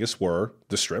about Vegas were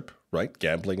the Strip, right?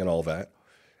 Gambling and all that,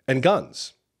 and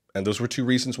guns. And those were two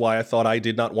reasons why I thought I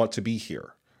did not want to be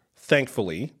here.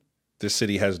 Thankfully, this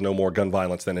city has no more gun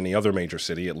violence than any other major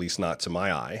city, at least not to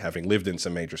my eye, having lived in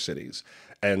some major cities.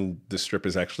 And the Strip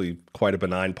is actually quite a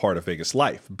benign part of Vegas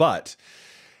life. But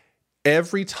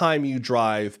every time you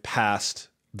drive past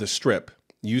the Strip,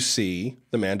 you see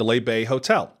the Mandalay Bay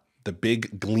Hotel, the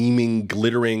big gleaming,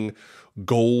 glittering,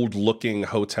 gold-looking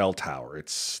hotel tower.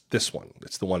 It's this one.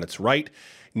 It's the one that's right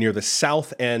near the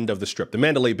south end of the Strip. The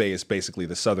Mandalay Bay is basically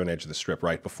the southern edge of the Strip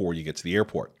right before you get to the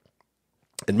airport.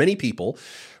 And many people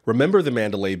remember the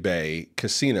Mandalay Bay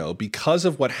Casino because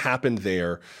of what happened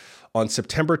there on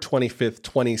September 25th,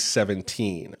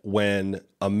 2017, when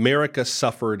America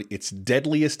suffered its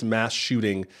deadliest mass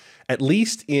shooting, at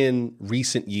least in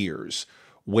recent years,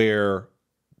 where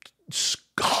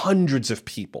hundreds of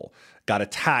people got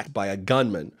attacked by a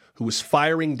gunman who was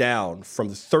firing down from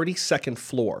the 32nd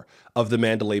floor of the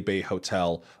Mandalay Bay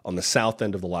Hotel on the south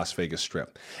end of the Las Vegas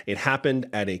Strip. It happened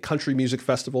at a country music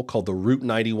festival called the Route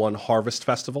 91 Harvest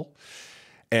Festival.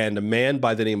 And a man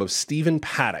by the name of Stephen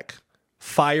Paddock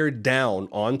fired down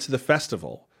onto the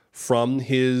festival from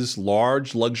his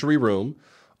large luxury room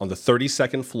on the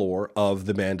 32nd floor of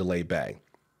the Mandalay Bay.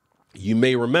 You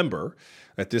may remember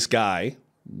that this guy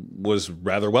was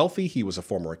rather wealthy. He was a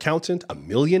former accountant, a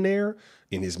millionaire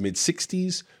in his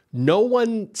mid-60s. No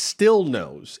one still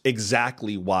knows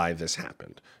exactly why this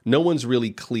happened. No one's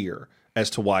really clear as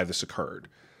to why this occurred.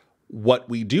 What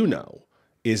we do know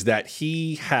is that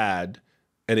he had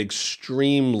an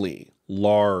extremely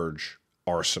large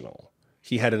arsenal.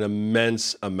 He had an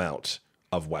immense amount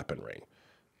of weaponry,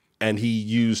 and he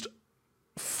used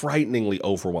frighteningly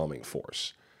overwhelming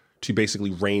force to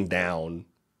basically rain down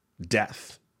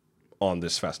death on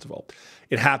this festival.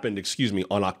 It happened,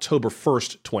 on October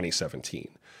 1st, 2017.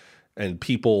 And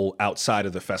people outside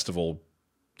of the festival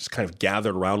just kind of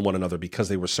gathered around one another because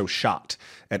they were so shocked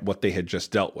at what they had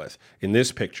just dealt with. In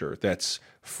this picture, that's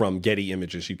from Getty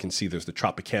Images, you can see there's the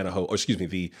Tropicana,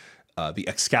 the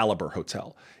Excalibur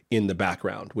Hotel in the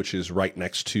background, which is right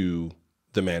next to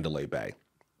the Mandalay Bay.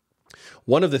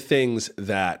 One of the things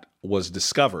that was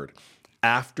discovered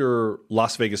after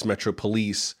Las Vegas Metro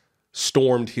Police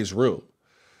stormed his room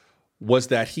was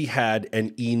that he had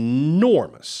an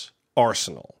enormous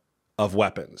arsenal of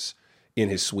weapons in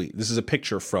his suite. This is a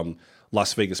picture from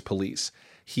Las Vegas Police.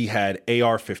 He had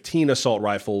AR-15 assault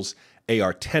rifles,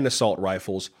 AR-10 assault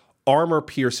rifles,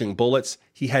 armor-piercing bullets.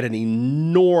 He had an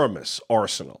enormous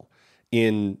arsenal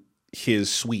in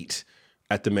his suite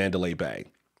at the Mandalay Bay.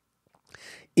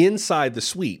 Inside the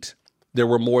suite, there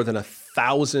were more than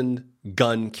 1,000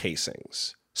 gun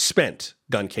casings, spent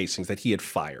gun casings that he had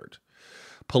fired.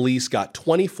 Police got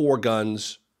 24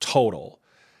 guns total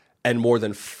and more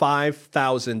than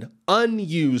 5,000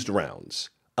 unused rounds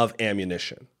of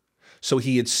ammunition. So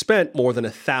he had spent more than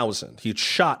 1,000. He had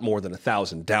shot more than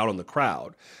 1,000 down on the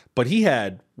crowd, but he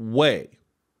had way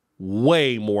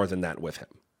more than that with him.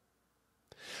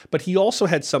 But he also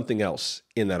had something else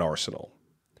in that arsenal.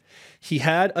 He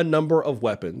had a number of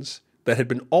weapons that had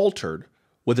been altered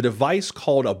with a device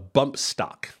called a bump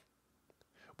stock,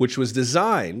 which was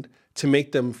designed to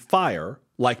make them fire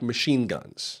like machine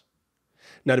guns.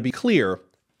 Now, to be clear,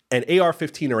 an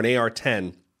AR-15 or an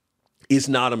AR-10 is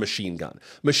not a machine gun.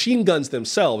 Machine guns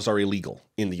themselves are illegal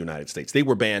in the United States. They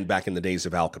were banned back in the days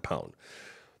of Al Capone.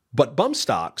 But bump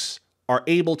stocks are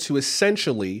able to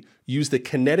essentially use the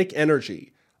kinetic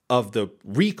energy of the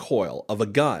recoil of a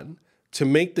gun to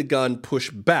make the gun push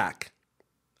back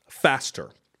faster.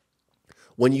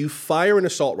 When you fire an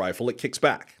assault rifle, it kicks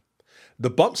back. The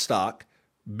bump stock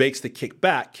makes the kick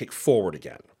back kick forward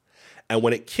again. And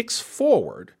when it kicks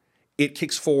forward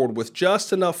with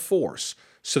just enough force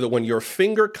so that when your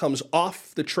finger comes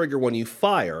off the trigger when you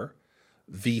fire,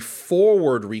 the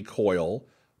forward recoil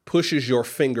pushes your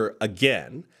finger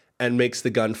again and makes the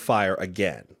gun fire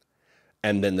again.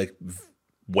 And then the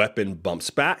weapon bumps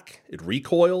back, it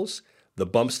recoils, the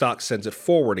bump stock sends it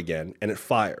forward again, and it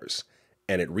fires.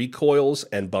 And it recoils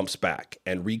and bumps back,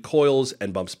 and recoils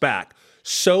and bumps back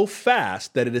so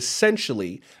fast that it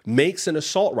essentially makes an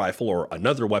assault rifle or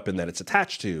another weapon that it's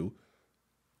attached to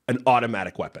an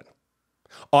automatic weapon.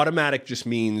 Automatic just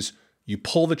means you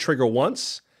pull the trigger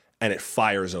once and it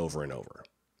fires over and over.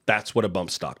 That's what a bump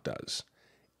stock does.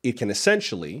 It can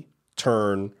essentially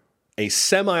turn a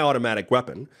semi-automatic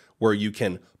weapon where you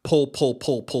can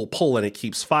pull, and it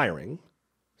keeps firing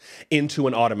into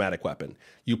an automatic weapon.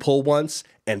 You pull once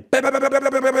and bam, bam, bam, bam,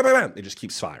 bam, bam, bam, bam, it just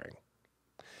keeps firing.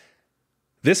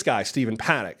 This guy, Stephen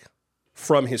Paddock,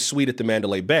 from his suite at the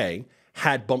Mandalay Bay,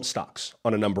 had bump stocks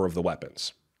on a number of the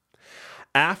weapons.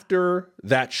 After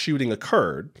that shooting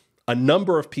occurred, a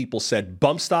number of people said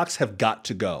bump stocks have got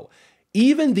to go.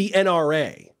 Even the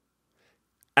NRA,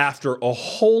 after a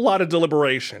whole lot of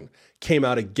deliberation, came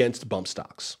out against bump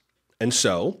stocks. And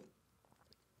so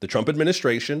the Trump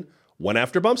administration went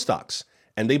after bump stocks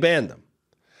and they banned them.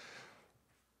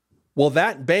 Well,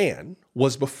 that ban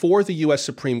was before the U.S.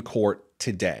 Supreme Court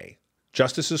today.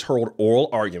 Justices heard oral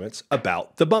arguments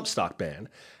about the bump stock ban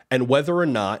and whether or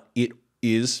not it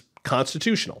is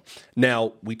constitutional.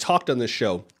 Now, we talked on this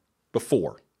show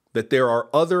before that there are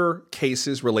other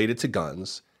cases related to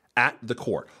guns at the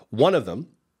court. One of them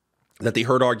that they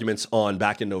heard arguments on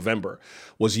back in November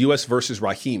was U.S. versus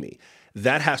Rahimi.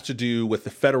 That has to do with the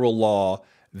federal law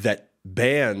that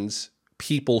bans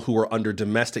people who are under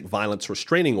domestic violence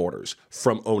restraining orders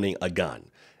from owning a gun.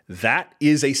 That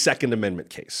is a Second Amendment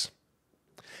case.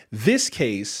 This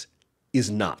case is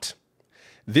not.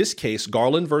 This case,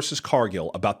 Garland versus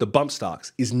Cargill, about the bump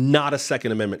stocks, is not a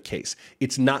Second Amendment case.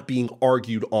 It's not being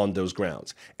argued on those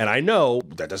grounds. And I know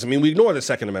that doesn't mean we ignore the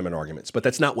Second Amendment arguments, but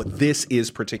that's not what this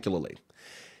is particularly.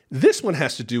 This one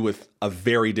has to do with a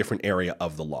very different area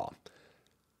of the law.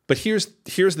 But here's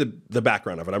the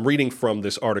background of it. I'm reading from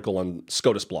this article on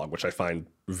SCOTUS blog, which I find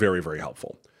very, very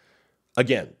helpful.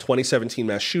 Again, 2017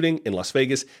 mass shooting in Las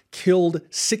Vegas killed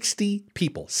 60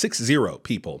 people, 60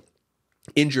 people,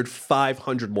 injured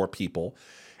 500 more people.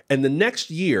 And the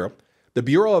next year, the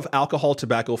Bureau of Alcohol,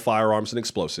 Tobacco, Firearms, and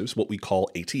Explosives, what we call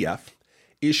ATF,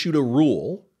 issued a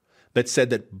rule that said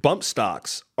that bump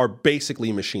stocks are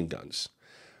basically machine guns.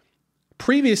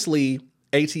 Previously,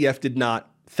 ATF did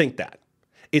not think that.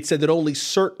 It said that only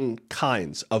certain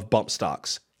kinds of bump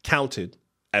stocks counted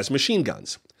as machine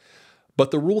guns.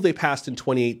 But the rule they passed in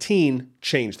 2018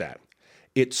 changed that.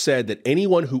 It said that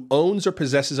anyone who owns or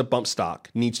possesses a bump stock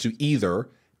needs to either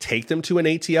take them to an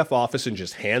ATF office and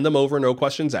just hand them over, no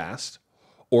questions asked,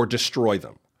 or destroy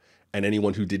them. And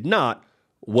anyone who did not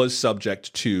was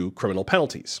subject to criminal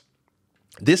penalties.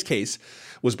 This case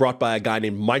was brought by a guy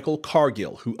named Michael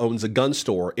Cargill, who owns a gun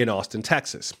store in Austin,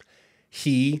 Texas.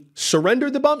 He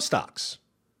surrendered the bump stocks,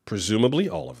 presumably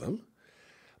all of them,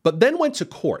 but then went to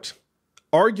court,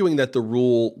 arguing that the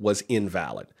rule was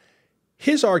invalid.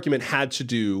 His argument had to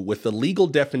do with the legal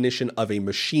definition of a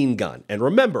machine gun. And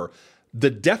remember, the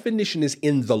definition is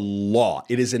in the law.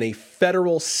 It is in a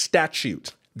federal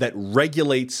statute that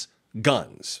regulates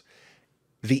guns.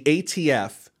 The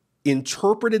ATF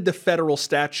interpreted the federal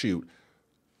statute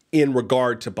in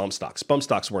regard to bump stocks. Bump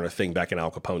stocks weren't a thing back in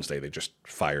Al Capone's day. They just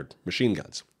fired machine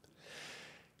guns.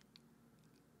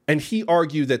 And he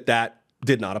argued that that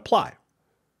did not apply.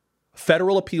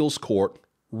 Federal appeals court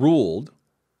ruled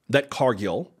that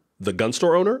Cargill, the gun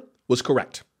store owner, was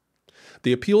correct.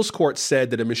 The appeals court said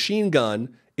that a machine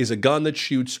gun is a gun that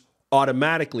shoots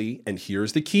automatically, and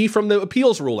here's the key from the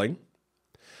appeals ruling,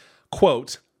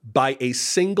 quote, by a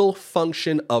single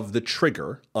function of the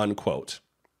trigger, unquote,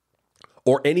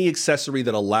 or any accessory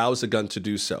that allows a gun to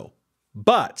do so.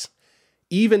 But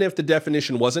even if the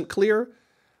definition wasn't clear,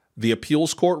 the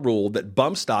appeals court ruled that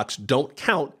bump stocks don't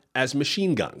count as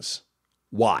machine guns.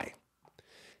 Why?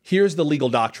 Here's the legal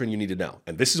doctrine you need to know.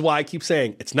 And this is why I keep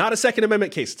saying it's not a Second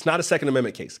Amendment case. It's not a Second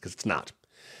Amendment case, because it's not.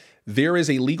 There is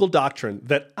a legal doctrine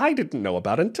that I didn't know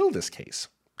about until this case,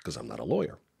 because I'm not a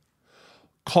lawyer,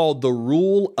 called the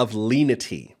rule of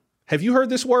lenity. Have you heard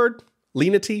this word?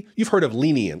 Lenity? You've heard of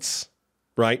lenience,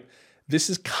 right?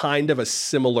 This is kind of a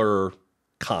similar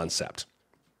concept.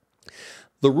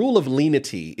 The rule of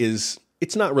lenity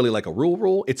it's not really like a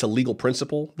rule. It's a legal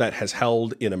principle that has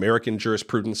held in American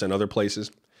jurisprudence and other places.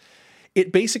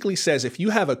 It basically says if you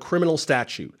have a criminal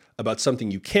statute about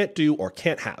something you can't do or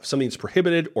can't have, something that's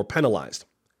prohibited or penalized,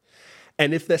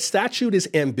 and if the statute is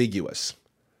ambiguous,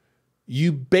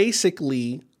 you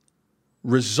basically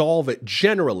resolve it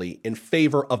generally in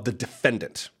favor of the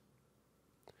defendant,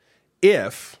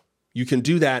 if you can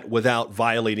do that without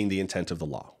violating the intent of the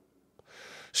law.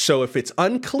 So if it's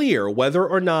unclear whether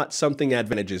or not something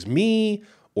advantages me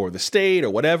or the state or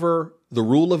whatever, the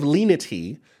rule of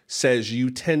lenity says you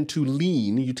tend to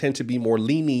be more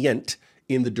lenient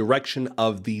in the direction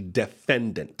of the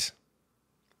defendant.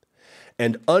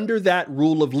 And under that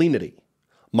rule of lenity,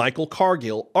 Michael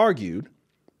Cargill argued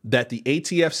that the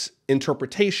ATF's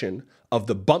interpretation of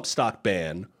the bump stock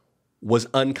ban was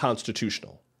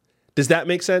unconstitutional. Does that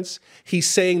make sense? He's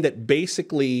saying that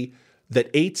basically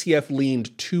that ATF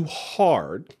leaned too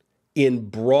hard in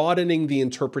broadening the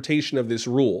interpretation of this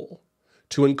rule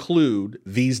to include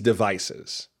these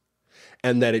devices,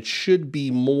 and that it should be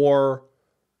more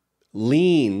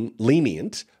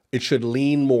lenient. It should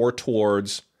lean more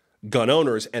towards gun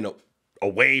owners and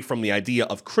away from the idea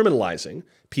of criminalizing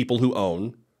people who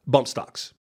own bump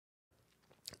stocks.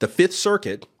 The Fifth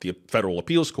Circuit, the Federal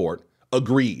Appeals Court,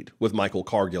 agreed with Michael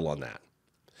Cargill on that.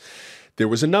 There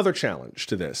was another challenge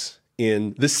to this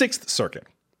in the Sixth Circuit.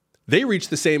 They reached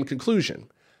the same conclusion,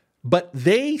 but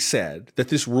they said that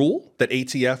this rule that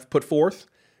ATF put forth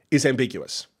is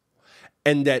ambiguous,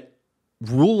 and that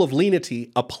rule of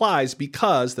lenity applies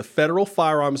because the federal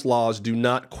firearms laws do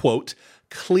not, quote,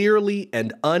 clearly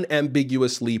and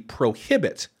unambiguously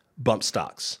prohibit bump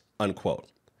stocks, unquote.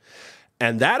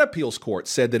 And that appeals court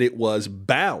said that it was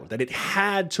bound, that it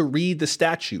had to read the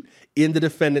statute in the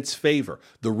defendant's favor.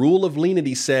 The rule of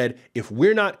lenity said, if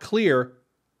we're not clear,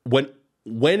 when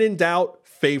in doubt,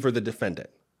 favor the defendant.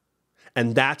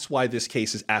 And that's why this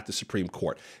case is at the Supreme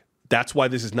Court. That's why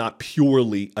this is not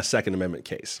purely a Second Amendment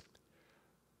case.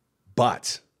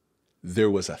 But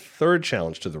there was a third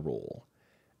challenge to the rule,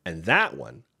 and that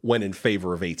one went in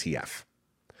favor of ATF.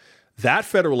 That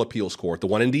federal appeals court, the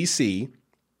one in D.C.,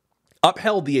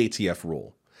 upheld the ATF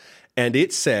rule, and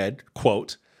it said,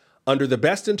 quote, under the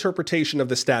best interpretation of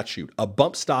the statute, a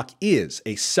bump stock is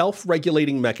a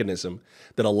self-regulating mechanism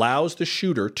that allows the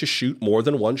shooter to shoot more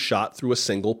than one shot through a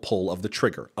single pull of the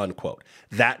trigger, unquote.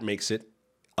 That makes it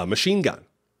a machine gun.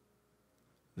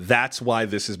 That's why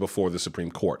this is before the Supreme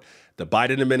Court. The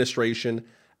Biden administration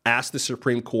asked the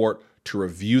Supreme Court to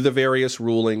review the various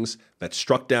rulings that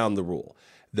struck down the rule.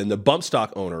 Then the bump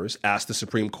stock owners asked the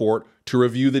Supreme Court to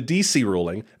review the D.C.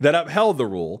 ruling that upheld the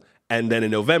rule. And then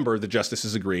in November, the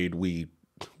justices agreed, we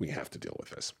have to deal with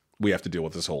this. We have to deal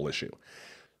with this whole issue.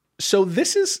 So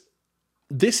this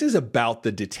is about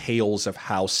the details of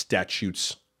how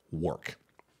statutes work.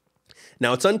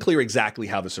 Now, it's unclear exactly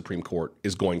how the Supreme Court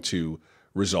is going to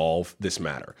resolve this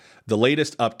matter. The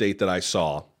latest update that I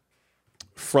saw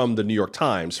from the New York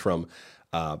Times, from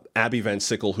Abby Van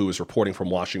Sickle, who is reporting from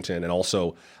Washington, and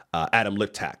also Adam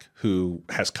Liptak, who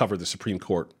has covered the Supreme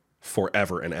Court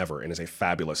forever and ever and is a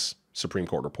fabulous Supreme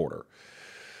Court reporter,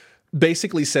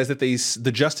 basically says that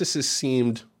the justices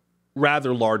seemed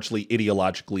rather largely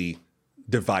ideologically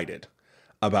divided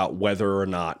about whether or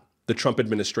not the Trump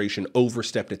administration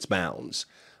overstepped its bounds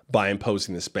by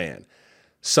imposing this ban.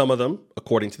 Some of them,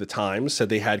 according to the Times, said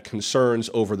they had concerns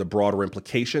over the broader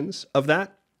implications of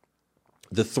that.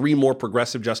 The three more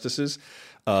progressive justices,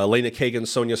 Elena Kagan,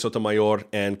 Sonia Sotomayor,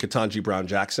 and Ketanji Brown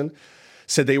Jackson,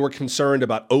 said they were concerned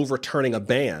about overturning a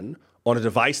ban on a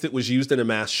device that was used in a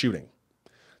mass shooting.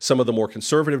 Some of the more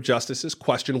conservative justices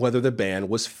questioned whether the ban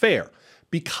was fair,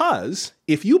 because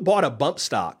if you bought a bump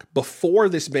stock before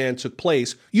this ban took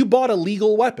place, you bought a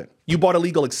legal weapon. You bought a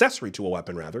legal accessory to a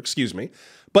weapon, rather,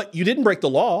 but you didn't break the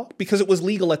law because it was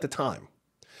legal at the time.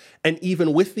 And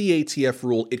even with the ATF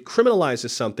rule, it criminalizes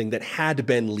something that had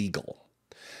been legal.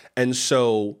 And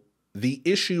so the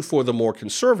issue for the more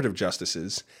conservative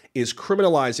justices is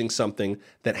criminalizing something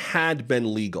that had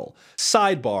been legal.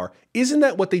 Sidebar, isn't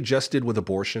that what they just did with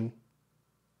abortion?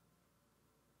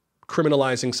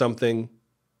 Criminalizing something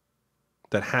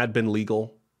that had been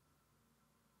legal?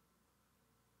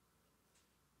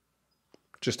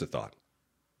 Just a thought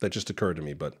that just occurred to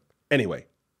me. But anyway,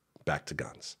 back to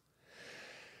guns.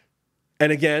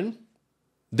 And again,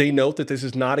 they note that this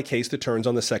is not a case that turns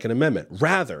on the Second Amendment.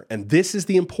 Rather, and this is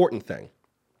the important thing,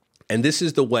 and this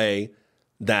is the way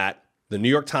that the New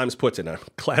York Times puts it, and I'm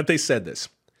glad they said this,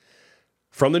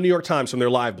 from the New York Times, from their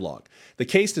live blog, the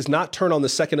case does not turn on the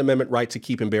Second Amendment right to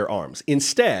keep and bear arms.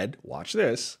 Instead, watch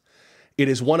this, it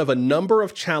is one of a number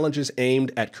of challenges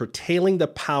aimed at curtailing the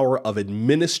power of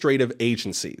administrative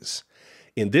agencies.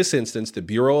 In this instance, the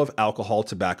Bureau of Alcohol,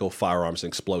 Tobacco, Firearms, and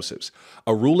Explosives.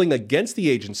 A ruling against the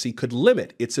agency could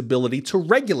limit its ability to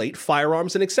regulate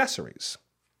firearms and accessories.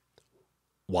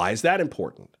 Why is that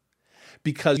important?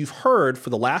 Because you've heard for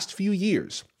the last few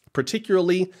years,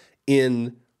 particularly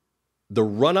in the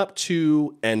run-up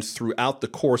to and throughout the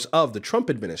course of the Trump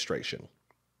administration,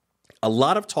 a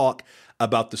lot of talk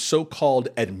about the so-called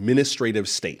administrative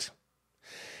state.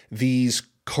 These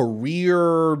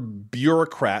career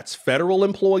bureaucrats, federal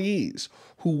employees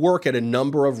who work at a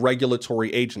number of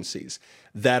regulatory agencies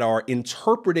that are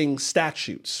interpreting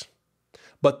statutes,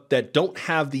 but that don't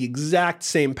have the exact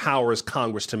same power as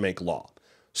Congress to make law.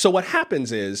 So what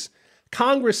happens is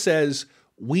Congress says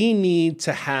we need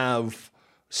to have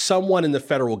someone in the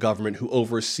federal government who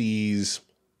oversees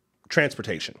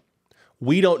transportation.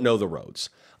 We don't know the roads.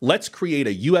 Let's create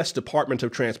a U.S. Department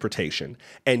of Transportation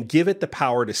and give it the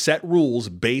power to set rules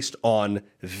based on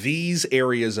these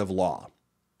areas of law.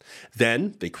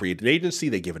 Then they create an agency,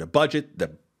 they give it a budget,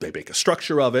 they make a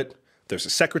structure of it. There's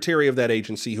a secretary of that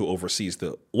agency who oversees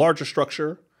the larger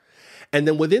structure. And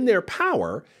then within their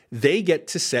power, they get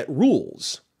to set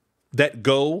rules that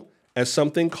go as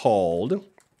something called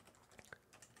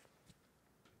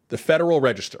the Federal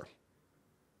Register.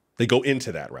 They go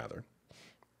into that, rather.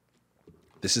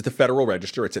 This is the Federal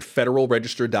Register. It's at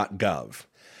federalregister.gov.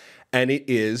 And it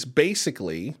is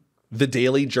basically the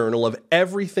daily journal of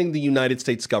everything the United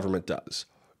States government does.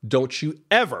 Don't you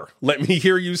ever let me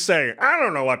hear you say, I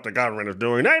don't know what the government is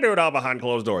doing. They do it all behind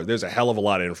closed doors. There's a hell of a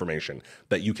lot of information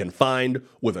that you can find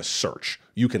with a search.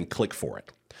 You can click for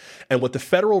it. And what the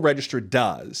Federal Register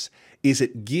does is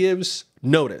it gives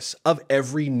notice of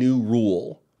every new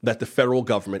rule that the federal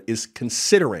government is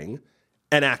considering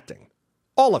enacting.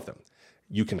 All of them.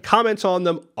 You can comment on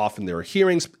them. Often there are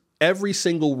hearings. Every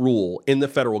single rule in the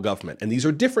federal government, and these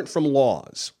are different from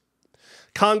laws.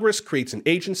 Congress creates an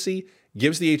agency,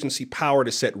 gives the agency power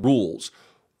to set rules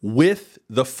with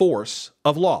the force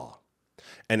of law.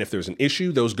 And if there's an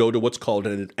issue, those go to what's called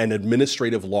an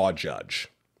administrative law judge,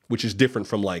 which is different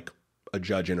from like a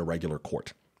judge in a regular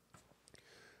court.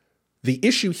 The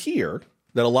issue here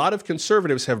that a lot of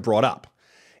conservatives have brought up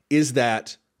is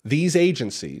that these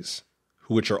agencies,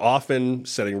 which are often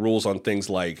setting rules on things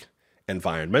like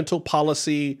environmental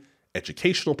policy,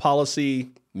 educational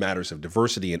policy, matters of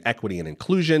diversity and equity and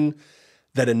inclusion,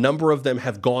 that a number of them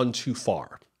have gone too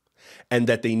far and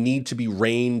that they need to be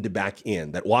reined back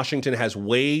in, that Washington has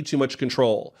way too much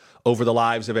control over the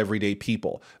lives of everyday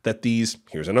people, that these,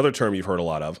 here's another term you've heard a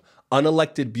lot of,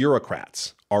 unelected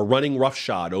bureaucrats are running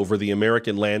roughshod over the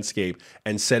American landscape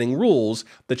and setting rules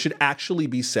that should actually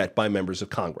be set by members of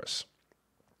Congress.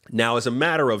 Now, as a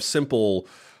matter of simple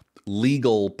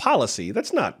legal policy,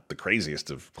 that's not the craziest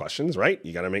of questions, right?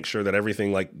 You got to make sure that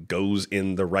everything like goes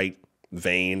in the right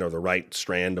vein or the right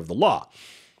strand of the law.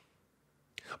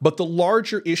 But the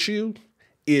larger issue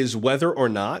is whether or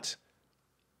not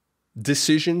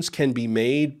decisions can be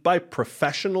made by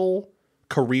professional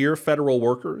career federal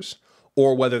workers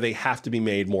or whether they have to be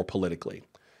made more politically.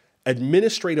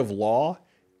 Administrative law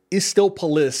is still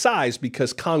politicized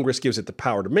because Congress gives it the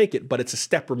power to make it, but it's a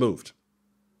step removed.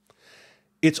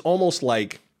 It's almost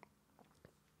like,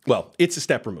 well, it's a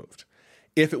step removed.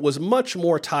 If it was much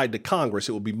more tied to Congress,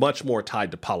 it would be much more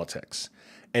tied to politics.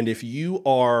 And if you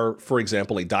are, for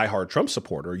example, a diehard Trump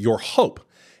supporter, your hope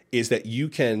is that you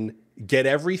can get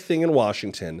everything in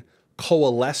Washington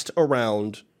coalesced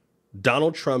around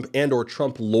Donald Trump and or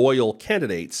Trump loyal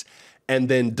candidates and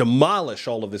then demolish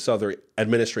all of this other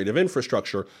administrative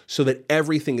infrastructure so that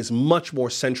everything is much more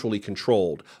centrally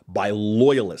controlled by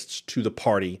loyalists to the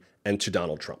party and to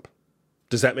Donald Trump.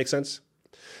 Does that make sense?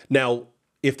 Now,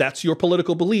 if that's your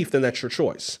political belief, then that's your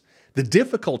choice. The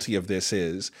difficulty of this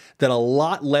is that a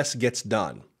lot less gets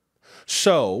done.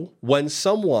 So when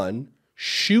someone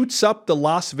shoots up the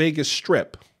Las Vegas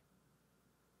Strip,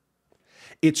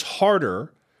 it's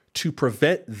harder to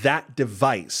prevent that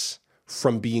device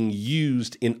from being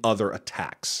used in other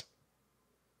attacks.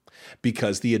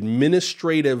 Because the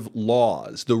administrative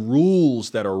laws, the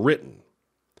rules that are written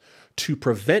to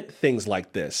prevent things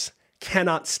like this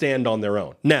cannot stand on their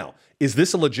own. Now, is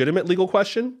this a legitimate legal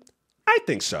question? I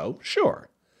think so, sure.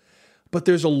 But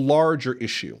there's a larger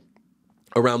issue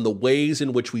around the ways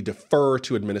in which we defer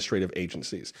to administrative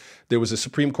agencies. There was a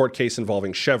Supreme Court case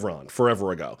involving Chevron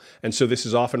forever ago, and so this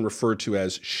is often referred to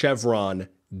as Chevron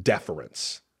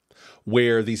deference,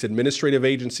 where these administrative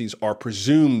agencies are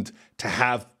presumed to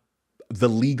have the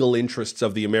legal interests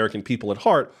of the American people at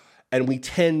heart, and we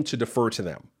tend to defer to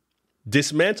them.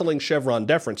 Dismantling Chevron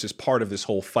deference is part of this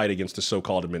whole fight against the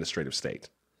so-called administrative state.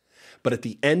 But at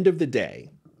the end of the day,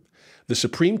 the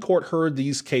Supreme Court heard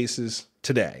these cases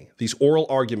today, these oral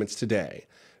arguments today,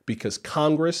 because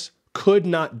Congress could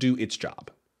not do its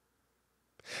job.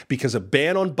 Because a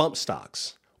ban on bump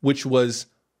stocks, which was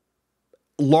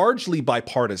largely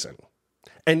bipartisan,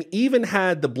 and even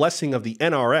had the blessing of the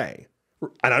NRA,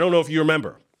 and I don't know if you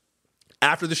remember,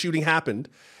 after the shooting happened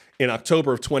in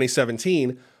October of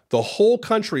 2017, the whole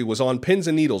country was on pins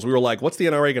and needles. We were like, what's the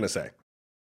NRA going to say?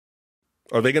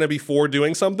 Are they going to be for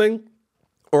doing something?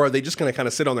 Or are they just going to kind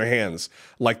of sit on their hands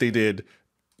like they did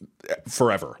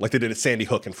forever, like they did at Sandy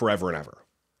Hook and forever and ever?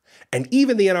 And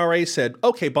even the NRA said,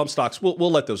 okay, bump stocks,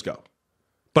 we'll let those go.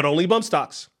 But only bump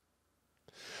stocks.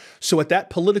 So at that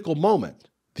political moment,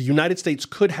 the United States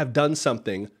could have done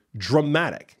something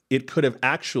dramatic. It could have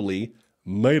actually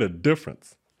made a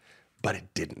difference. But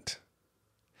it didn't.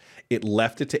 It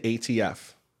left it to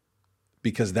ATF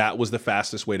because that was the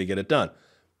fastest way to get it done.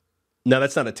 Now,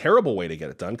 that's not a terrible way to get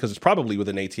it done because it's probably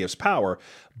within ATF's power.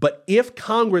 But if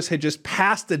Congress had just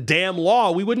passed the damn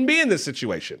law, we wouldn't be in this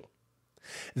situation.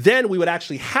 Then we would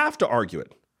actually have to argue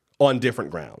it on different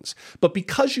grounds. But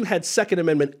because you had Second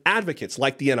Amendment advocates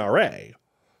like the NRA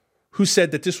who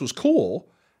said that this was cool,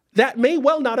 that may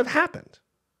well not have happened.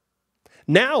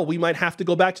 Now we might have to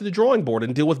go back to the drawing board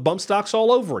and deal with bump stocks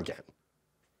all over again.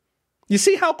 You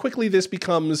see how quickly this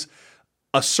becomes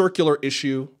a circular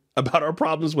issue about our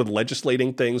problems with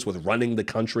legislating things, with running the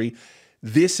country?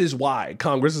 This is why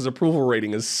Congress's approval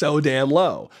rating is so damn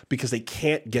low, because they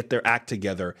can't get their act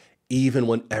together even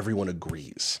when everyone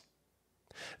agrees.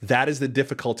 That is the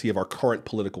difficulty of our current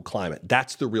political climate.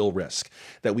 That's the real risk,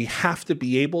 that we have to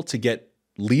be able to get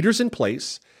leaders in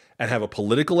place and have a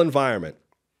political environment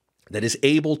that is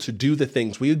able to do the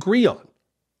things we agree on.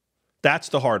 That's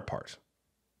the hard part.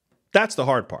 That's the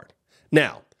hard part.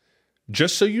 Now,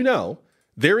 just so you know,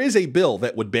 there is a bill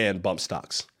that would ban bump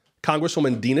stocks.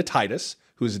 Congresswoman Dina Titus,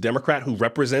 who is a Democrat who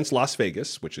represents Las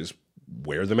Vegas, which is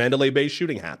where the Mandalay Bay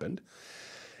shooting happened,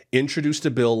 introduced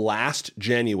a bill last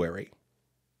January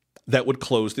that would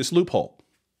close this loophole.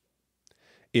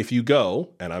 If you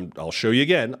go, and I'll show you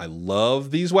again, I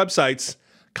love these websites.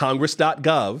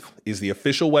 Congress.gov is the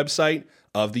official website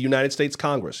of the United States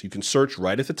Congress. You can search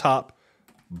right at the top,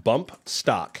 bump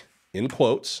stock, in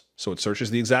quotes, so it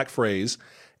searches the exact phrase,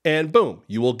 and boom,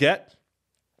 you will get,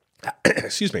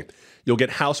 you'll get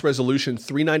House Resolution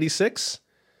 396,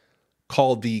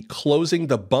 called the Closing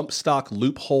the Bump Stock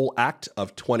Loophole Act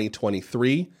of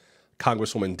 2023.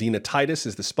 Congresswoman Dina Titus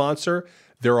is the sponsor.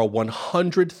 There are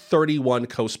 131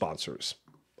 co-sponsors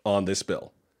on this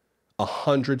bill.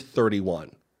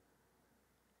 131.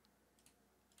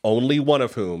 Only one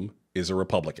of whom is a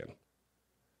Republican.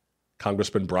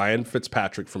 Congressman Brian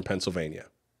Fitzpatrick from Pennsylvania.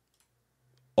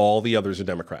 All the others are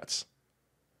Democrats.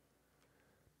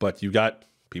 But you got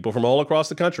people from all across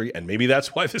the country, and maybe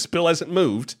that's why this bill hasn't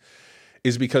moved,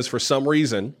 is because for some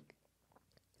reason,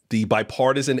 the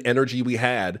bipartisan energy we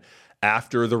had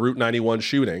after the Route 91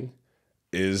 shooting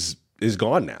is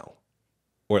gone now,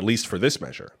 or at least for this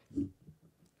measure.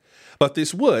 But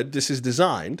this is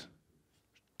designed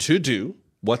to do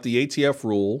what the ATF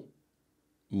rule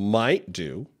might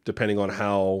do, depending on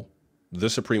how the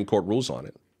Supreme Court rules on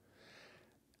it.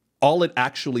 All it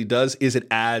actually does is it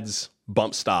adds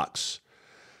bump stocks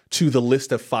to the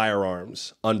list of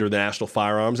firearms under the National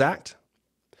Firearms Act.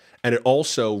 And it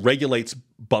also regulates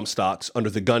bump stocks under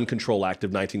the Gun Control Act of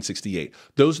 1968.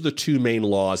 Those are the two main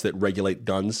laws that regulate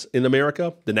guns in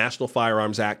America, the National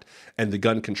Firearms Act and the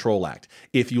Gun Control Act.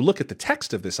 If you look at the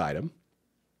text of this item,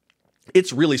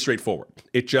 it's really straightforward.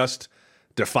 It just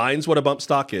defines what a bump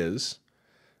stock is,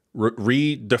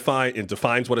 it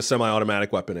defines what a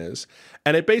semi-automatic weapon is,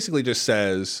 and it basically just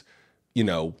says,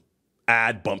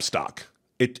 add bump stock.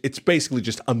 It's basically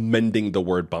just amending the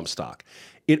word bump stock.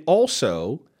 It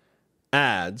also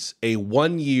adds a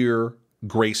 1-year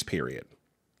grace period.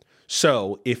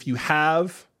 So if you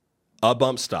have a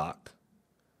bump stock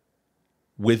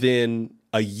within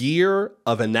a year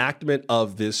of enactment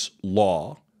of this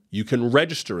law, you can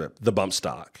register the bump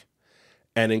stock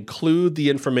and include the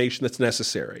information that's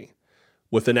necessary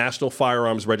with the National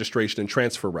Firearms Registration and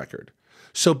Transfer Record.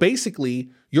 So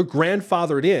basically, you're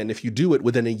grandfathered in if you do it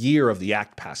within a year of the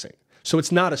act passing. So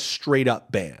it's not a straight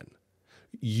up ban.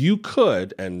 You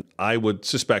could, and I would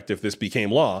suspect if this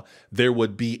became law, there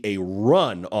would be a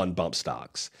run on bump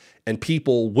stocks and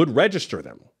people would register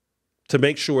them to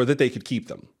make sure that they could keep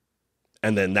them.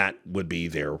 And then that would be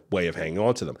their way of hanging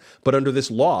on to them. But under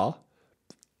this law,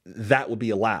 that would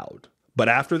be allowed. But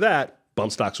after that,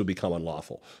 bump stocks would become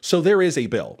unlawful. So there is a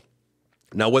bill.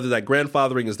 Now, whether that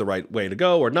grandfathering is the right way to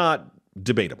go or not,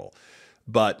 debatable.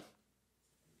 But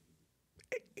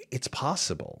it's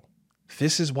possible.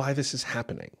 This is why this is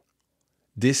happening.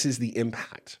 This is the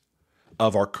impact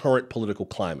of our current political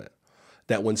climate.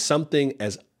 That when something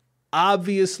as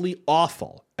obviously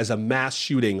awful as a mass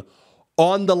shooting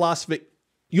on the Las Vegas,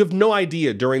 you have no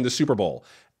idea during the Super Bowl,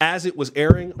 as it was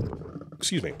airing,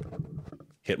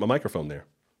 hit my microphone there.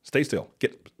 Stay still.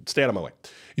 Stay out of my way.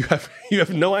 You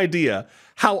have no idea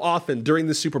how often during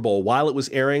the Super Bowl, while it was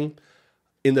airing,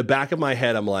 in the back of my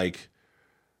head, I'm like,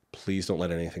 please don't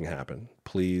let anything happen.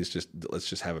 Please let's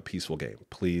just have a peaceful game.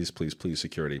 Please, please, please,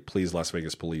 security. Please, Las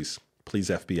Vegas police. Please,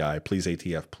 FBI. Please,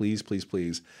 ATF. Please, please,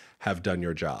 please have done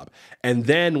your job. And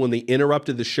then when they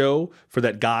interrupted the show for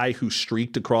that guy who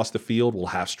streaked across the field, well,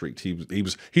 half streaked.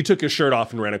 He took his shirt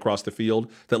off and ran across the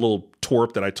field. That little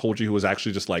twerp that I told you who was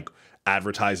actually just like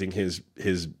advertising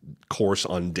his course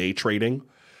on day trading.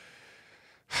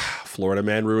 Florida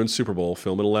man ruined Super Bowl,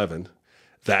 film at 11.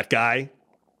 That guy,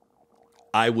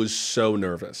 I was so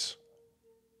nervous.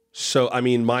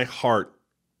 My heart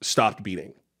stopped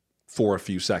beating for a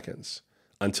few seconds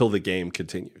until the game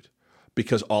continued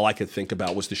because all I could think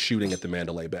about was the shooting at the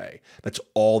Mandalay Bay. That's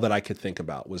all that I could think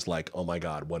about was like, oh my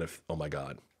God, oh my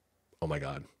God.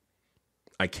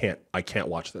 I can't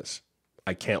watch this.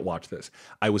 I can't watch this.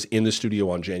 I was in the studio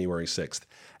on January 6th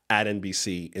at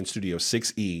NBC in Studio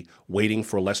 6E waiting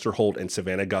for Lester Holt and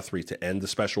Savannah Guthrie to end the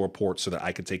special report so that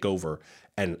I could take over,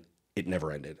 and it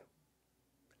never ended.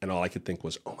 And all I could think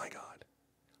was, oh my God,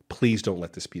 please don't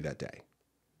let this be that day.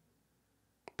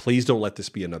 Please don't let this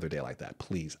be another day like that.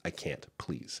 Please, I can't.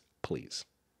 Please, please.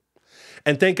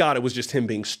 And thank God it was just him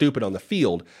being stupid on the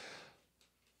field,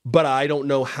 but I don't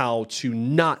know how to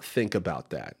not think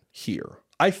about that here.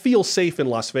 I feel safe in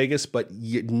Las Vegas, but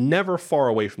never far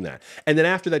away from that. And then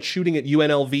after that shooting at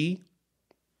UNLV,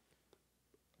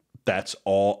 that's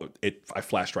all. I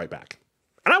flashed right back.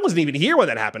 And I wasn't even here when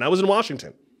that happened. I was in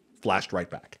Washington. Flashed right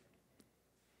back.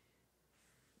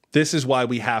 This is why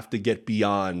we have to get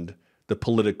beyond the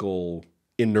political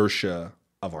inertia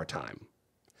of our time.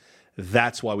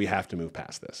 That's why we have to move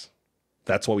past this.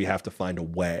 That's why we have to find a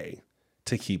way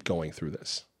to keep going through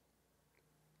this.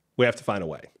 We have to find a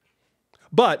way.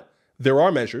 But there are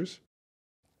measures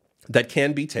that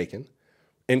can be taken,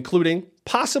 including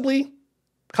possibly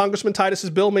Congressman Titus's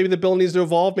bill. Maybe the bill needs to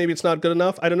evolve. Maybe it's not good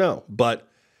enough. I don't know. But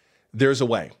there's a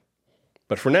way.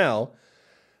 But for now,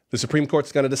 the Supreme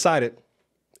Court's going to decide it.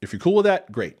 If you're cool with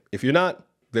that, great. If you're not,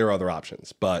 there are other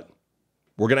options. But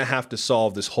we're going to have to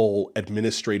solve this whole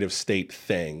administrative state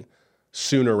thing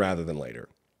sooner rather than later,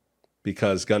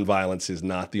 because gun violence is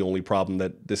not the only problem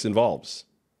that this involves.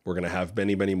 We're going to have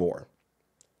many, many more.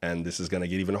 And this is going to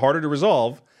get even harder to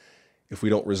resolve if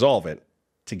we don't resolve it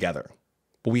together.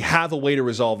 But we have a way to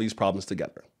resolve these problems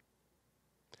together.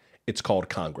 It's called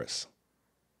Congress.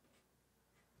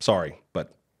 Sorry,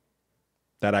 but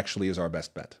that actually is our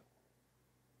best bet.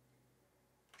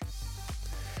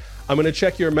 I'm going to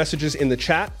check your messages in the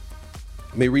chat.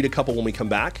 I may read a couple when we come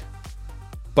back.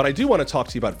 But I do want to talk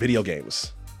to you about video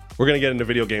games. We're going to get into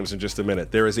video games in just a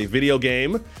minute. There is a video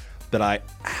game that I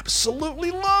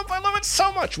absolutely love. I love it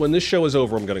so much. When this show is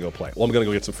over, I'm going to go play. Well, I'm going to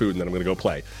go get some food and then I'm going to go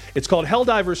play. It's called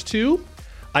Helldivers 2.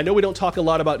 I know we don't talk a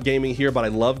lot about gaming here, but I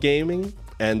love gaming.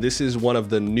 And this is one of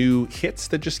the new hits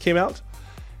that just came out.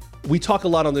 We talk a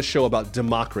lot on this show about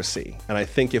democracy, and I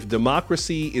think if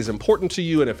democracy is important to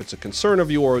you and if it's a concern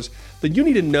of yours, then you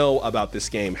need to know about this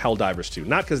game, Helldivers 2.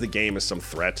 Not because the game is some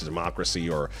threat to democracy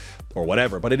or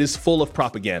whatever, but it is full of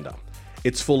propaganda.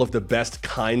 It's full of the best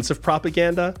kinds of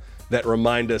propaganda that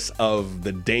remind us of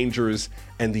the dangers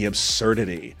and the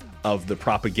absurdity of the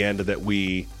propaganda that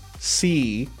we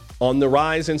see on the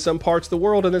rise in some parts of the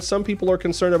world and that some people are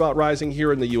concerned about rising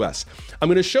here in the US. I'm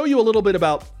going to show you a little bit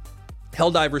about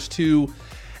Helldivers 2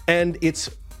 and its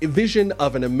vision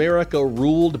of an America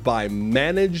ruled by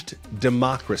managed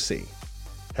democracy.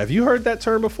 Have you heard that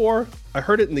term before? I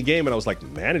heard it in the game and I was like,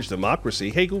 managed democracy?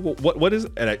 Hey Google, what is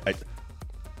it? And it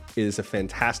is a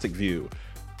fantastic view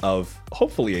of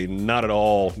hopefully a not at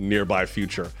all nearby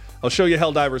future. I'll show you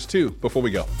Helldivers 2 before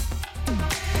we go.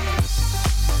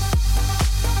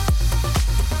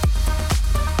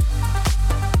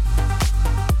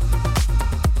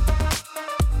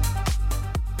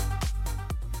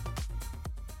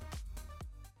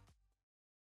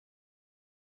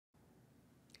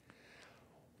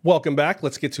 Welcome back.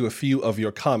 Let's get to a few of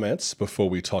your comments before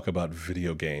we talk about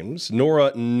video games.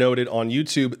 Nora noted on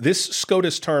YouTube, this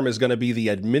SCOTUS term is going to be the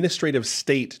administrative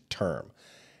state term.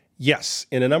 Yes,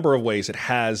 in a number of ways it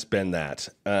has been that.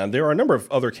 There are a number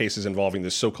of other cases involving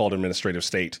this so-called administrative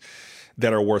state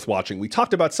that are worth watching. We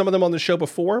talked about some of them on the show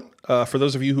before. For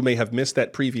those of you who may have missed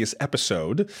that previous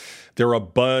episode, there are a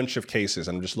bunch of cases.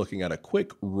 I'm just looking at a quick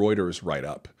Reuters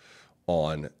write-up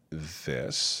on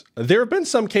this. There have been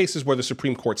some cases where the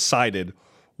Supreme Court sided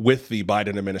with the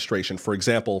Biden administration. For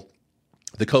example,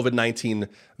 the COVID-19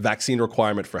 vaccine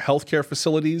requirement for healthcare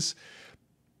facilities.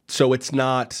 So it's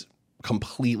not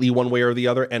completely one way or the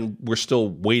other, and we're still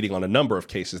waiting on a number of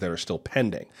cases that are still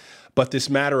pending. But this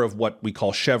matter of what we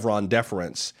call Chevron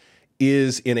deference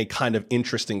is in a kind of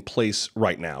interesting place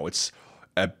right now. It's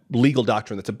a legal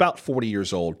doctrine that's about 40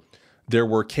 years old. There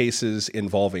were cases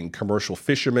involving commercial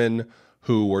fishermen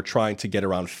who were trying to get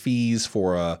around fees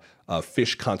for a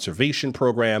fish conservation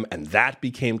program, and that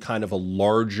became kind of a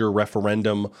larger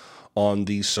referendum on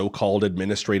the so-called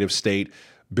administrative state.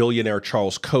 Billionaire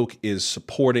Charles Koch is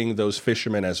supporting those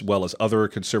fishermen as well as other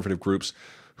conservative groups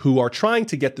who are trying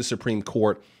to get the Supreme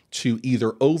Court to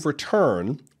either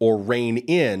overturn or rein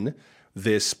in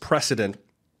this precedent,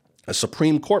 a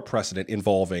Supreme Court precedent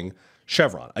involving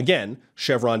Chevron. Again,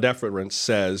 Chevron deference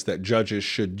says that judges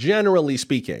should, generally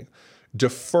speaking,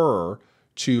 defer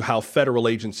to how federal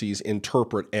agencies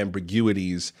interpret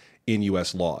ambiguities in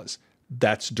U.S. laws.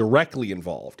 That's directly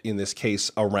involved in this case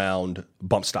around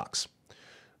bump stocks.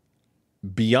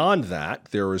 Beyond that,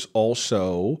 there is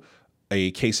also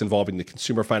a case involving the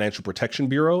Consumer Financial Protection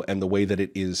Bureau and the way that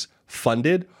it is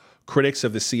funded. Critics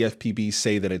of the CFPB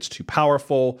say that it's too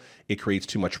powerful, it creates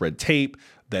too much red tape,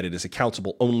 that it is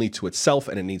accountable only to itself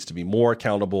and it needs to be more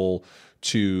accountable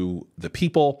to the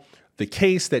people. The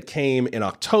case that came in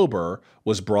October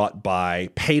was brought by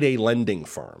payday lending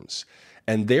firms,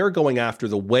 and they're going after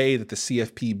the way that the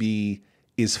CFPB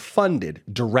is funded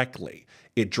directly.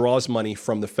 It draws money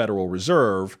from the Federal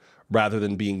Reserve rather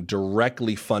than being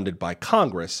directly funded by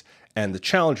Congress, and the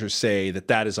challengers say that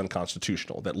that is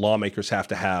unconstitutional, that lawmakers have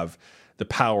to have the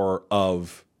power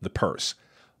of the purse.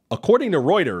 According to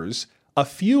Reuters, a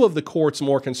few of the court's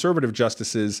more conservative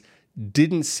justices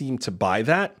didn't seem to buy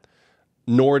that,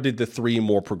 nor did the three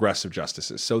more progressive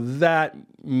justices. So that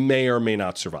may or may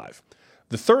not survive.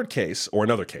 The third case, or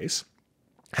another case,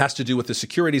 has to do with the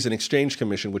Securities and Exchange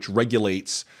Commission, which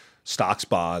regulates stocks,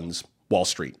 bonds, Wall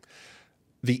Street.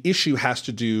 The issue has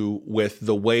to do with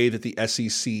the way that the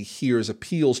SEC hears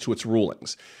appeals to its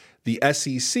rulings. The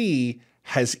SEC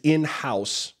has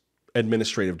in-house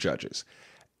administrative judges.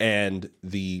 And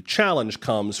the challenge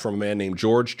comes from a man named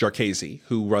George Jarchese,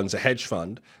 who runs a hedge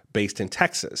fund based in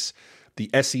Texas. The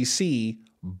SEC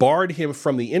barred him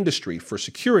from the industry for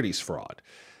securities fraud.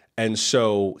 And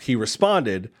so he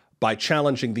responded by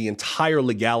challenging the entire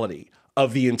legality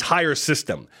of the entire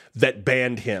system that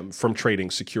banned him from trading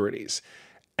securities.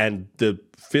 And the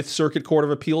Fifth Circuit Court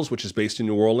of Appeals, which is based in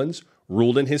New Orleans,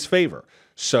 ruled in his favor.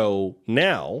 So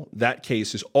now that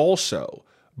case is also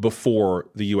before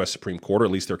the U.S. Supreme Court, or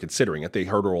at least they're considering it. They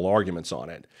heard oral arguments on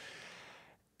it.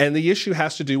 And the issue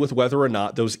has to do with whether or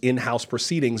not those in-house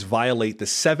proceedings violate the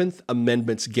Seventh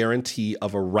Amendment's guarantee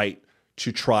of a right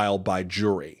to trial by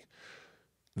jury.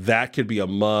 That could be a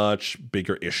much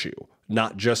bigger issue,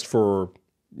 not just for,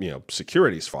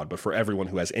 securities fraud, but for everyone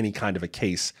who has any kind of a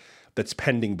case that's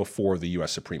pending before the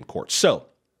U.S. Supreme Court. So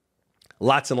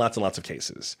lots and lots and lots of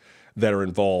cases that are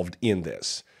involved in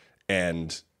this.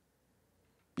 And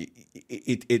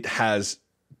it has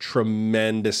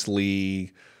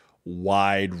tremendously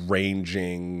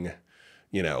wide-ranging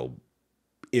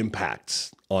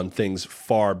impacts on things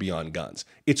far beyond guns.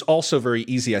 It's also very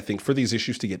easy, I think, for these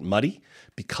issues to get muddy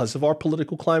because of our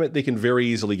political climate. They can very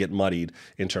easily get muddied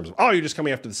in terms of, oh, you're just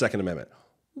coming after the Second Amendment.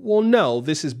 Well, no,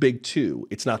 this is big too.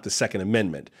 It's not the Second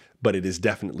Amendment, but it is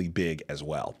definitely big as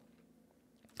well.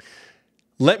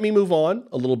 Let me move on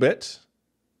a little bit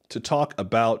to talk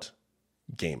about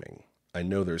gaming. I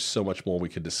know there's so much more we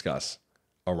could discuss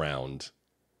around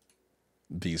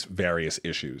these various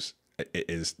issues. It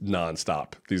is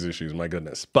nonstop, these issues, my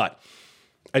goodness. But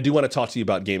I do want to talk to you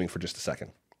about gaming for just a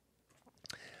second.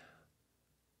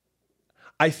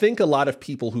 I think a lot of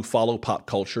people who follow pop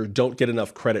culture don't get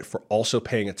enough credit for also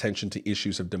paying attention to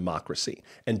issues of democracy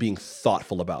and being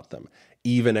thoughtful about them,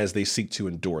 even as they seek to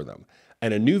endure them.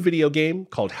 And a new video game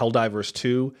called Helldivers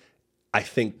 2, I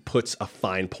think, puts a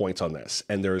fine point on this.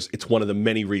 And it's one of the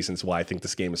many reasons why I think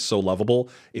this game is so lovable.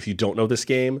 If you don't know this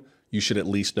game, you should at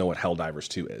least know what Helldivers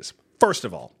 2 is. First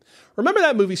of all, remember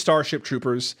that movie Starship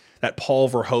Troopers? That Paul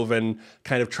Verhoeven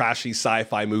kind of trashy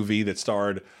sci-fi movie that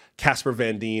starred Casper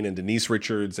Van Dien and Denise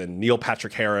Richards and Neil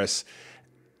Patrick Harris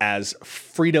as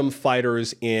freedom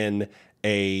fighters in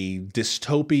a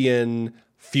dystopian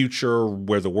future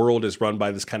where the world is run by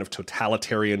this kind of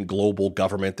totalitarian global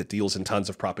government that deals in tons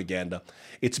of propaganda.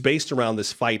 It's based around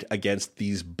this fight against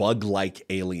these bug-like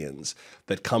aliens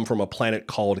that come from a planet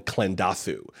called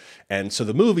Klendathu. And so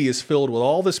the movie is filled with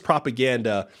all this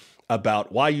propaganda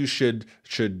about why you should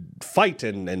fight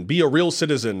and be a real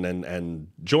citizen and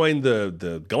join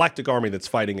the galactic army that's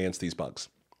fighting against these bugs.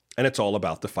 And it's all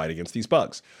about the fight against these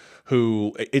bugs.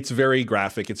 It's very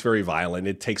graphic, it's very violent.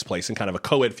 It takes place in kind of a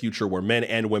co-ed future where men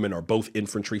and women are both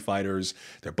infantry fighters.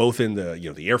 They're both in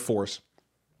the Air Force.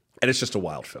 And it's just a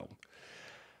wild film.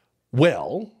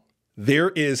 Well, there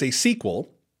is a sequel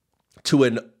to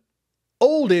an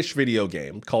oldish video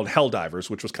game called Helldivers,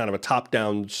 which was kind of a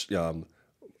top-down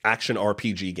action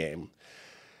RPG game.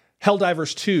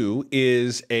 Helldivers 2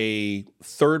 is a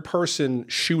third-person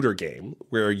shooter game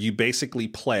where you basically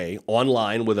play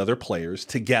online with other players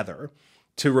together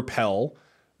to repel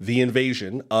the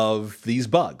invasion of these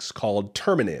bugs called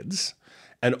Terminids,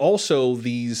 and also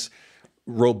these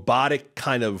robotic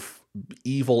kind of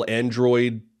evil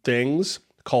android things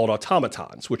called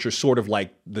automatons, which are sort of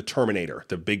like the Terminator,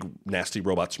 the big nasty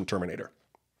robots from Terminator.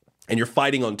 And you're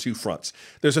fighting on two fronts.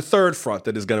 There's a third front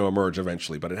that is going to emerge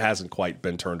eventually, but it hasn't quite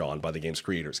been turned on by the game's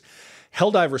creators.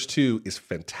 Helldivers 2 is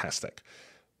fantastic.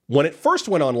 When it first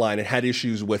went online, it had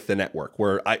issues with the network,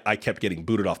 where I kept getting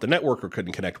booted off the network or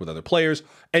couldn't connect with other players,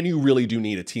 and you really do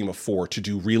need a team of 4 to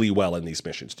do really well in these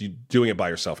missions. Doing it by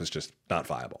yourself is just not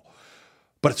viable.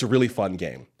 But it's a really fun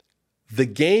game. The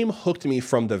game hooked me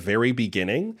from the very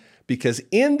beginning, because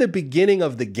in the beginning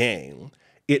of the game,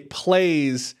 it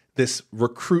plays this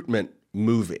recruitment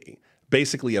movie,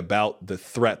 basically about the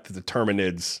threat that the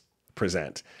Terminids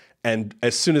present. And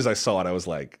as soon as I saw it, I was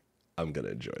like, I'm going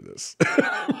to enjoy this.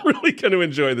 I'm really going to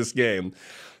enjoy this game.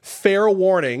 Fair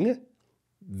warning,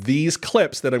 these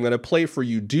clips that I'm going to play for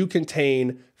you do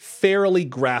contain fairly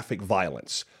graphic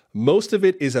violence. Most of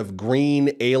it is of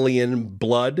green alien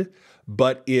blood,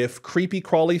 but if creepy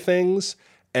crawly things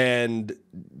and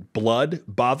blood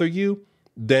bother you,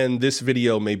 then this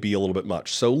video may be a little bit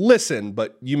much. So listen,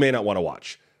 but you may not want to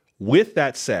watch. With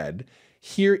that said,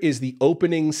 here is the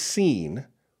opening scene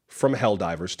from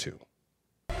Helldivers 2.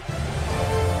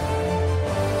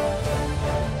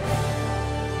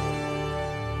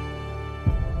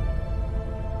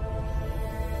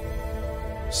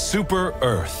 Super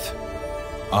Earth,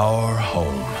 our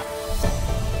home.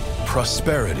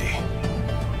 Prosperity.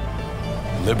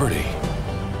 Liberty.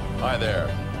 Hi there.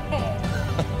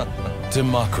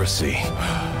 Democracy.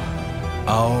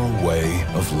 Our way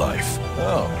of life.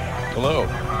 Oh, hello.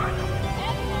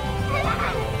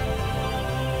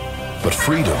 But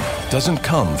freedom doesn't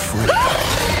come free.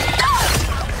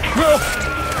 No!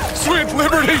 Sweet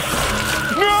liberty!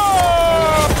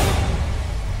 No!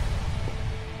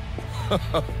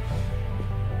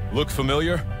 Look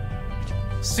familiar?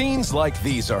 Scenes like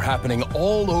these are happening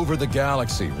all over the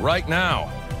galaxy right now.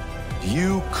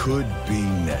 You could be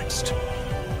next.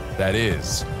 That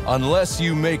is, unless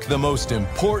you make the most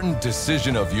important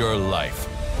decision of your life.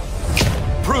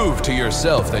 Prove to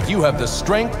yourself that you have the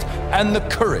strength and the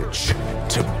courage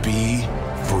to be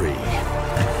free.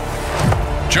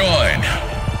 Join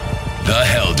the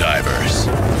Helldivers.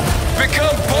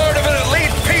 Become part of an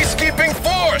elite peacekeeping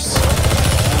force!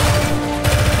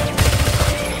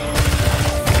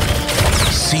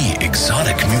 See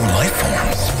exotic new life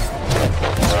forms.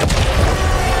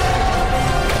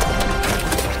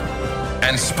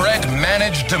 And spread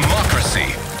managed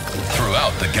democracy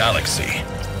throughout the galaxy.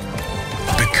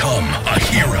 Become a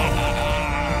hero.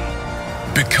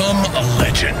 Become a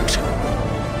legend.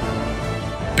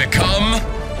 Become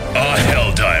a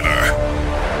Helldiver.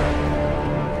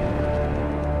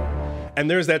 And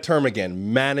there's that term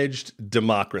again, managed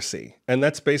democracy. And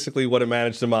that's basically what a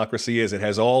managed democracy is. It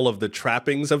has all of the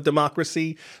trappings of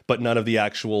democracy, but none of the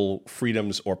actual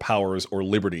freedoms or powers or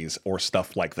liberties or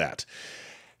stuff like that.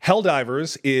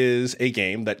 Helldivers is a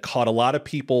game that caught a lot of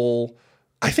people.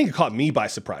 I think it caught me by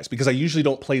surprise because I usually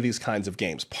don't play these kinds of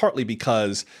games, partly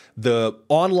because the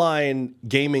online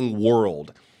gaming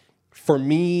world, for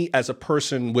me as a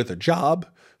person with a job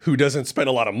who doesn't spend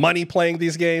a lot of money playing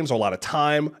these games or a lot of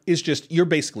time, is just, you're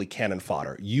basically cannon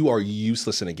fodder. You are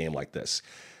useless in a game like this.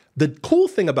 The cool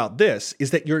thing about this is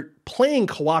that you're playing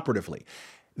cooperatively.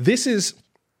 This is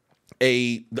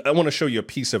I want to show you a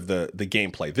piece of the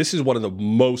gameplay. This is one of the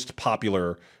most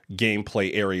popular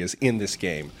gameplay areas in this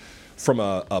game from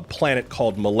a planet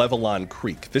called Malevelon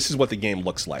Creek. This is what the game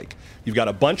looks like. You've got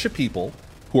a bunch of people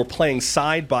who are playing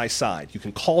side by side. You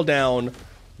can call down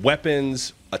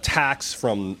weapons, attacks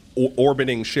from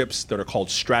orbiting ships that are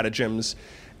called stratagems,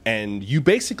 and you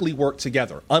basically work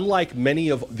together. Unlike many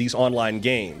of these online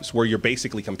games where you're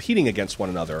basically competing against one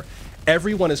another,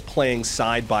 everyone is playing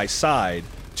side by side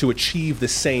to achieve the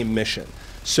same mission.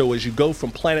 So as you go from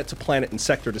planet to planet and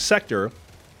sector to sector,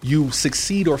 you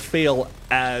succeed or fail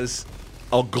as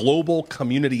a global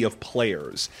community of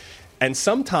players. And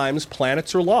sometimes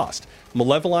planets are lost.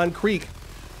 Malevelon Creek,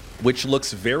 which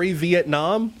looks very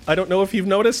Vietnam, I don't know if you've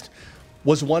noticed,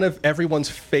 was one of everyone's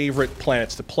favorite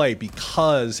planets to play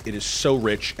because it is so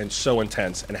rich and so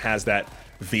intense and has that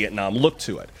Vietnam look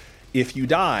to it. If you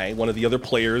die, one of the other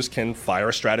players can fire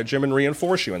a stratagem and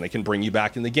reinforce you, and they can bring you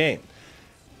back in the game.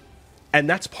 And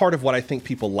that's part of what I think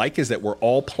people like, is that we're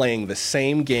all playing the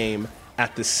same game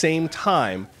at the same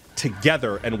time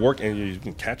together and work, and you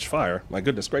can catch fire, my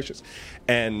goodness gracious.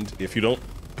 And if you don't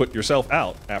put yourself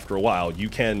out after a while, you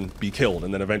can be killed,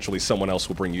 and then eventually someone else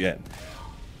will bring you in.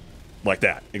 Like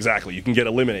that, exactly. You can get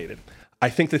eliminated. I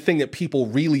think the thing that people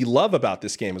really love about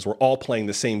this game is we're all playing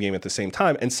the same game at the same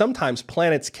time, and sometimes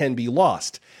planets can be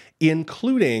lost,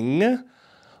 including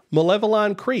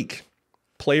Malevelon Creek.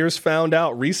 Players found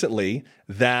out recently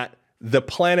that the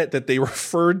planet that they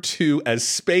referred to as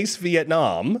Space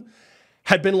Vietnam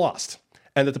had been lost,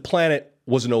 and that the planet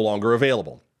was no longer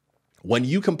available. When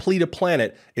you complete a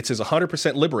planet, it says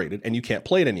 100% liberated, and you can't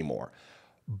play it anymore.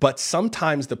 But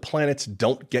sometimes the planets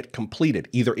don't get completed,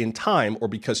 either in time or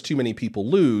because too many people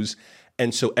lose,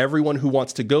 and so everyone who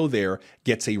wants to go there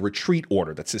gets a retreat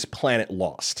order that says planet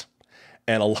lost.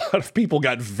 And a lot of people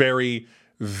got very,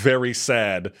 very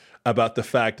sad about the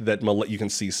fact that you can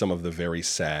see some of the very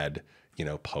sad,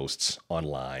 posts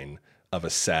online of a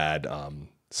sad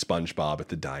SpongeBob at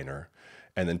the diner.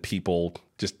 And then people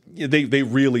just, they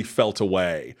really felt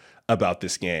away about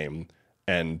this game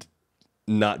and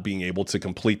not being able to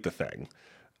complete the thing.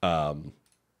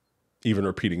 Even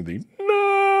repeating the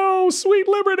 "No, sweet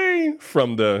liberty"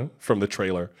 from the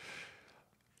trailer.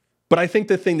 But I think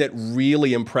the thing that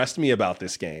really impressed me about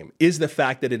this game is the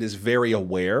fact that it is very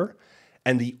aware,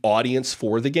 and the audience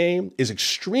for the game is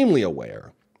extremely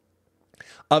aware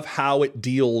of how it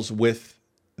deals with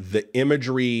the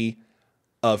imagery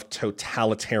of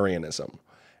totalitarianism,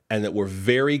 and that we're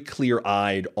very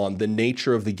clear-eyed on the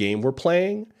nature of the game we're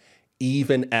playing,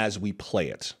 even as we play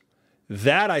it.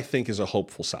 That, I think, is a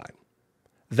hopeful sign.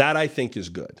 That, I think, is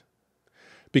good.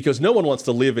 Because no one wants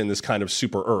to live in this kind of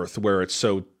super Earth where it's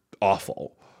so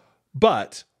awful.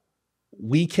 But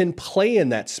we can play in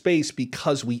that space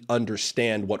because we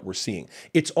understand what we're seeing.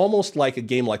 It's almost like a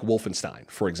game like Wolfenstein,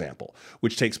 for example,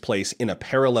 which takes place in a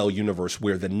parallel universe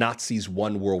where the Nazis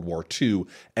won World War II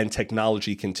and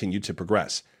technology continued to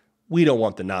progress. We don't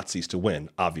want the Nazis to win,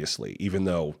 obviously, even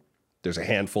though there's a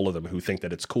handful of them who think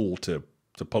that it's cool to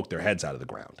poke their heads out of the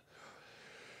ground.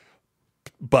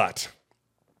 But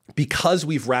because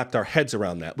we've wrapped our heads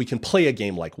around that, we can play a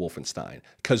game like Wolfenstein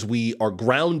because we are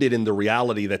grounded in the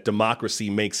reality that democracy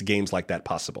makes games like that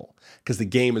possible, because the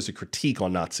game is a critique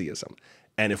on Nazism.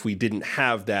 And if we didn't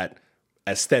have that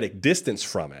aesthetic distance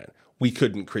from it, we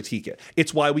couldn't critique it.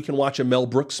 It's why we can watch a Mel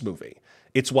Brooks movie.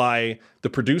 It's why the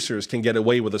producers can get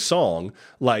away with a song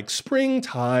like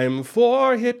 "Springtime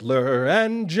for Hitler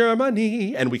and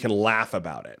Germany," and we can laugh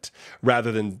about it,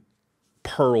 rather than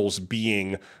pearls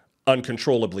being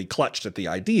uncontrollably clutched at the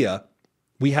idea.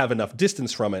 We have enough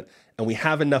distance from it, and we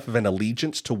have enough of an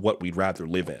allegiance to what we'd rather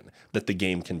live in, that the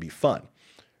game can be fun.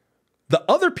 The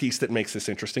other piece that makes this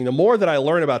interesting, the more that I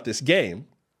learn about this game,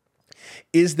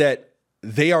 is that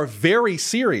they are very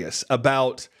serious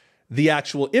about the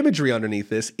actual imagery underneath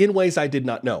this in ways I did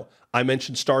not know. I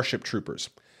mentioned Starship Troopers.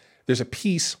 There's a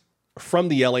piece from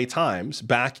the LA Times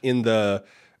back in the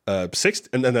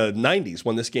 90s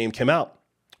when this game came out,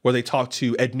 where they talked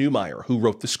to Ed Neumeyer, who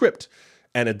wrote the script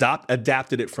and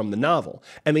adapted it from the novel.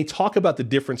 And they talk about the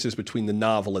differences between the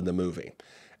novel and the movie.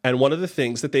 And one of the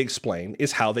things that they explain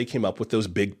is how they came up with those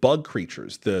big bug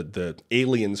creatures, the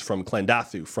aliens from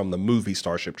Klendathu from the movie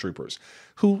Starship Troopers,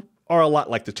 who are a lot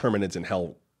like the Terminids in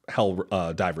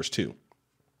Helldivers 2.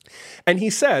 And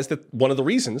he says that one of the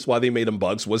reasons why they made him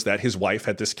bugs was that his wife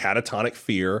had this catatonic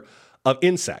fear of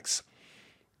insects.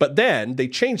 But then they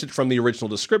changed it from the original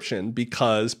description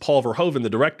because Paul Verhoeven, the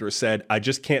director, said, I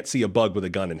just can't see a bug with a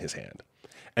gun in his hand.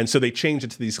 And so they changed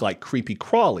it to these like creepy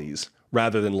crawlies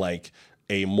rather than like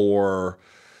a more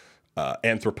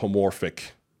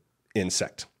anthropomorphic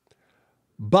insect.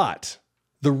 But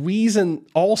the reason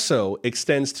also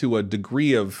extends to a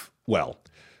degree of, well,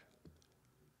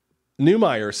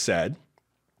 Neumeyer said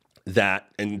that,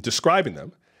 in describing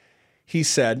them, he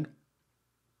said,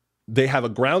 they have a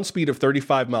ground speed of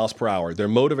 35 miles per hour. Their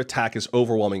mode of attack is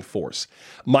overwhelming force.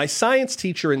 My science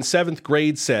teacher in 7th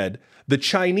grade said, the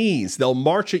Chinese, they'll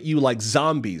march at you like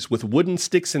zombies with wooden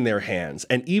sticks in their hands.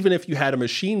 And even if you had a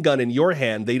machine gun in your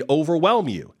hand, they'd overwhelm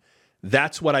you.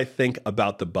 That's what I think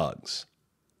about the bugs.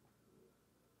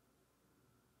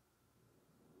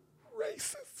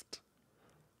 Racist.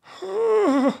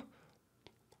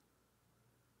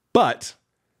 But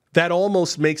that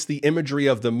almost makes the imagery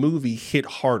of the movie hit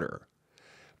harder.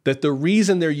 That the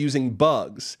reason they're using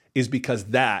bugs is because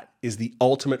that is the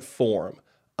ultimate form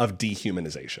of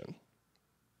dehumanization.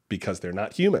 Because they're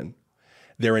not human.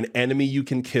 They're an enemy you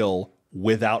can kill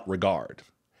without regard.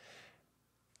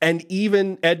 And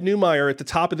even Ed Neumeyer at the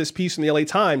top of this piece in the LA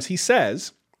Times, he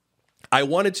says, I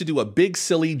wanted to do a big,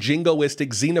 silly, jingoistic,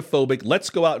 xenophobic, let's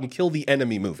go out and kill the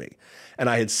enemy movie. And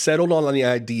I had settled on the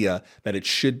idea that it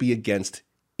should be against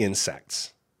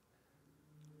insects.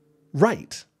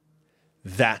 Right.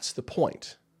 That's the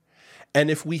point. And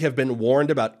if we have been warned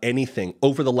about anything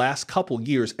over the last couple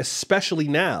years, especially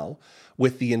now,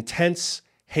 with the intense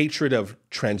hatred of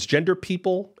transgender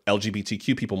people,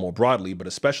 LGBTQ people more broadly, but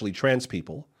especially trans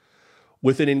people,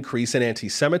 with an increase in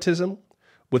anti-Semitism,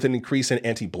 with an increase in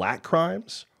anti-Black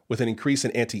crimes, with an increase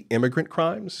in anti-immigrant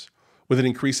crimes, with an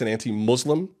increase in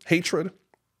anti-Muslim hatred,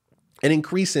 an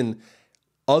increase in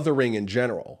othering in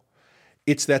general,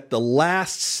 it's that the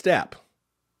last step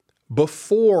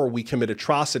before we commit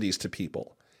atrocities to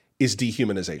people is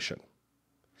dehumanization.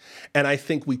 And I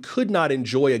think we could not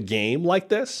enjoy a game like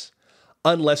this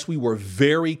unless we were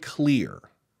very clear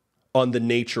on the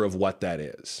nature of what that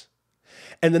is.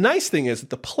 And the nice thing is that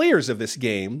the players of this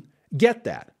game get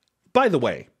that. By the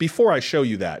way, before I show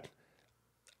you that,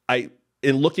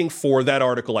 in looking for that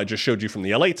article I just showed you from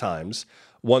the LA Times,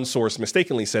 one source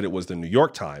mistakenly said it was the New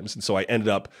York Times, and so I ended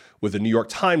up with a New York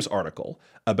Times article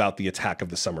about the attack of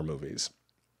the summer movies.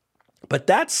 But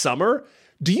that summer,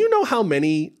 do you know how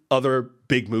many other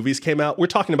big movies came out? We're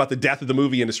talking about the death of the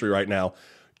movie industry right now.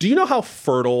 Do you know how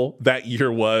fertile that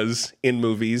year was in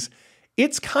movies?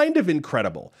 It's kind of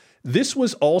incredible. This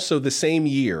was also the same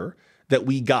year that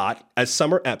we got, as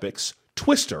summer epics,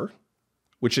 Twister,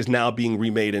 which is now being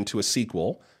remade into a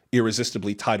sequel,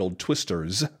 irresistibly titled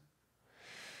Twisters.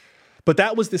 But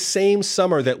that was the same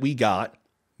summer that we got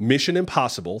Mission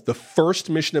Impossible, the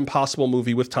first Mission Impossible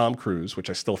movie with Tom Cruise, which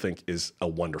I still think is a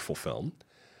wonderful film,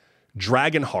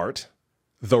 Dragonheart,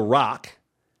 The Rock,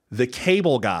 The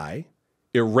Cable Guy,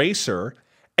 Eraser,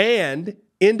 and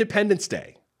Independence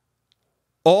Day.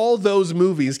 All those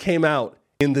movies came out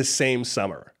in the same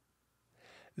summer.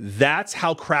 That's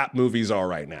how crap movies are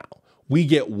right now. We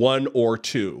get one or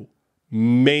two,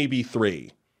 maybe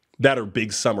three, that are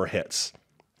big summer hits.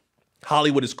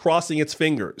 Hollywood is crossing its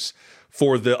fingers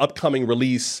for the upcoming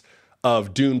release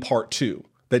of Dune Part 2,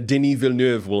 that Denis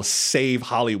Villeneuve will save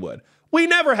Hollywood. We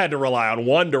never had to rely on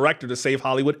one director to save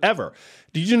Hollywood, ever.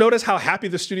 Did you notice how happy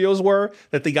the studios were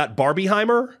that they got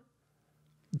Barbieheimer?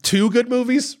 2 good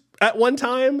movies at one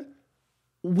time?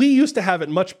 We used to have it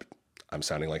much... I'm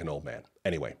sounding like an old man.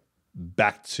 Anyway,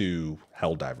 back to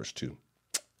Helldivers 2.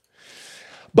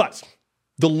 But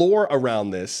the lore around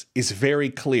this is very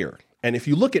clear. And if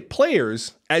you look at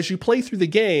players, as you play through the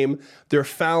game, they're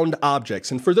found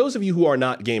objects. And for those of you who are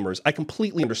not gamers, I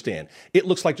completely understand. It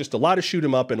looks like just a lot of shoot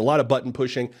 'em up and a lot of button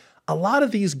pushing. A lot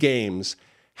of these games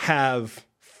have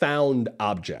found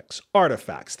objects,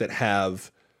 artifacts that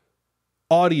have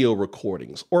audio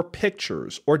recordings or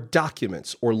pictures or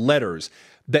documents or letters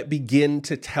that begin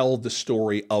to tell the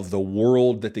story of the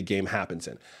world that the game happens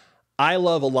in. I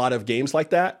love a lot of games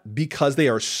like that because they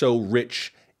are so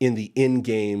rich in the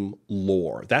in-game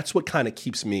lore. That's what kind of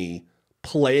keeps me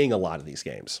playing a lot of these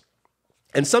games.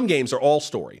 And some games are all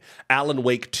story. Alan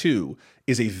Wake 2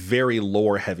 is a very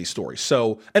lore-heavy story.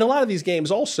 So, and a lot of these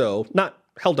games also, not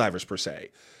Helldivers per se,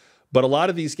 but a lot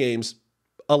of these games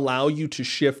allow you to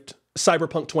shift.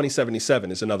 Cyberpunk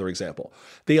 2077 is another example.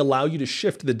 They allow you to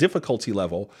shift the difficulty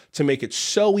level to make it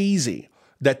so easy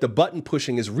that the button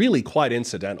pushing is really quite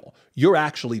incidental. You're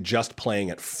actually just playing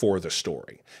it for the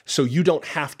story. So you don't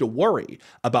have to worry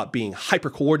about being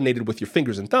hyper-coordinated with your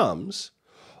fingers and thumbs.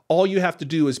 All you have to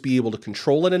do is be able to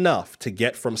control it enough to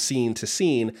get from scene to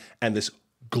scene, and this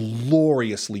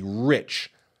gloriously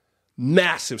rich,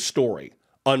 massive story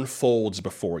unfolds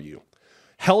before you.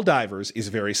 Helldivers is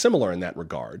very similar in that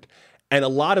regard, and a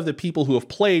lot of the people who have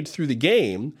played through the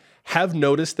game have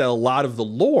noticed that a lot of the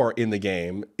lore in the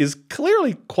game is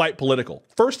clearly quite political.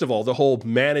 First of all, the whole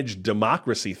managed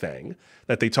democracy thing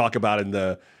that they talk about in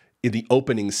the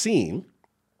opening scene.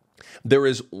 There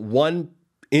is one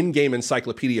in-game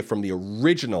encyclopedia from the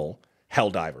original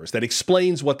Helldivers that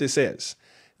explains what this is.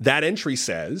 That entry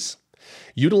says,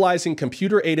 utilizing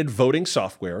computer-aided voting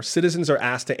software, citizens are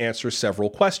asked to answer several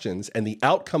questions, and the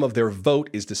outcome of their vote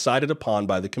is decided upon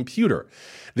by the computer.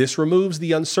 This removes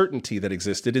the uncertainty that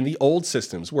existed in the old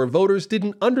systems, where voters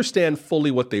didn't understand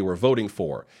fully what they were voting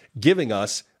for, giving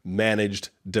us managed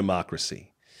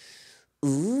democracy.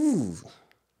 Ooh.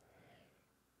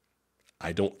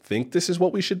 I don't think this is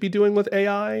what we should be doing with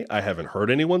AI. I haven't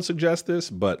heard anyone suggest this,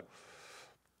 but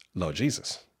Lord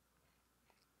Jesus.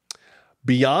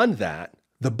 Beyond that,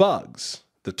 the bugs,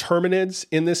 the Terminids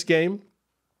in this game,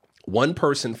 one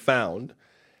person found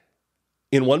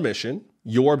in one mission,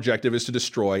 your objective is to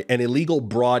destroy an illegal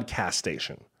broadcast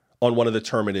station on one of the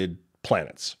Terminid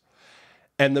planets.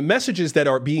 And the messages that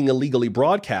are being illegally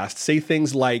broadcast say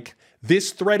things like,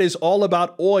 this threat is all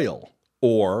about oil,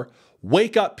 or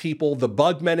wake up people, the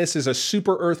bug menace is a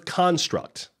super Earth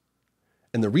construct.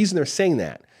 And the reason they're saying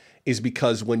that is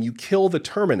because when you kill the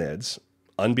Terminids,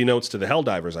 unbeknownst to the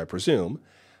Helldivers, I presume,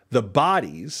 the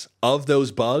bodies of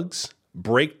those bugs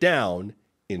break down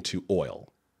into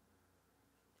oil.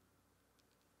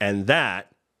 And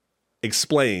that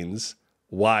explains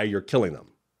why you're killing them.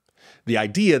 The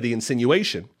idea, the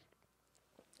insinuation,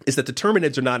 is that the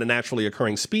Terminids are not a naturally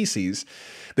occurring species.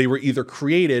 They were either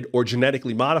created or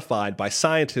genetically modified by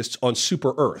scientists on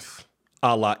Super Earth,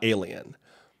 a la Alien,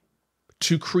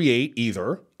 to create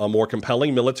either a more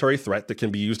compelling military threat that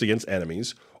can be used against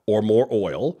enemies, or more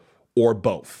oil, or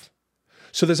both.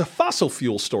 So there's a fossil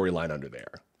fuel storyline under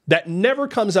there that never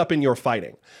comes up in your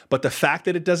fighting. But the fact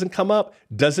that it doesn't come up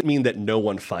doesn't mean that no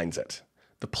one finds it.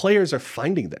 The players are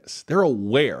finding this. They're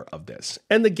aware of this.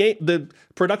 And the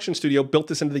production studio built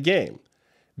this into the game.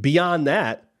 Beyond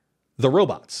that, the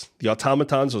robots, the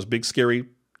automatons, those big, scary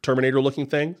Terminator-looking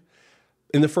things.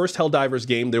 In the first Helldivers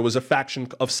game, there was a faction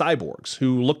of cyborgs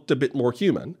who looked a bit more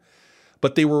human,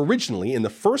 but they were originally, in the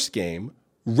first game,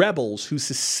 rebels who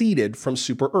seceded from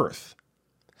Super Earth.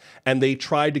 And they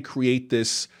tried to create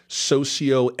this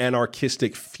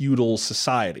socio-anarchistic feudal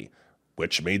society,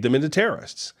 which made them into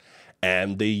terrorists.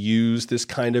 And they used this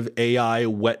kind of AI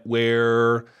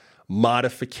wetware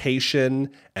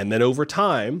modification, and then over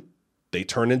time, they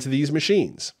turn into these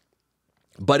machines.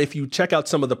 But if you check out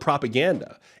some of the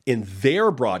propaganda in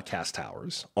their broadcast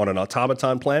towers on an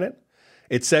automaton planet,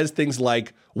 it says things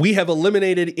like, we have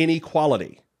eliminated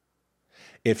inequality.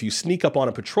 If you sneak up on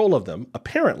a patrol of them,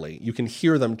 apparently you can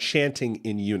hear them chanting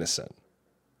in unison.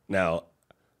 Now,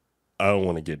 I don't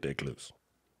want to get that close.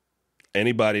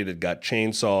 Anybody that got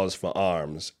chainsaws for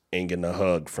arms ain't getting a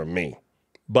hug from me.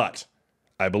 But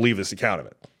I believe this account of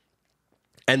it.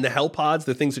 And the Hellpods,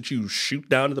 the things that you shoot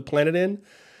down to the planet in,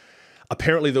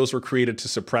 apparently those were created to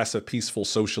suppress a peaceful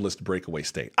socialist breakaway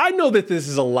state. I know that this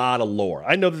is a lot of lore.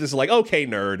 I know that this is like, okay,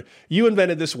 nerd, you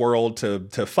invented this world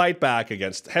to fight back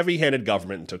against heavy-handed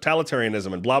government and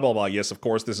totalitarianism and blah, blah, blah. Yes, of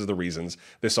course, this is the reasons.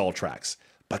 This all tracks.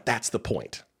 But that's the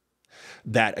point.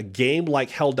 That a game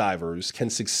like Helldivers can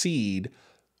succeed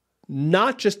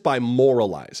not just by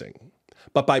moralizing,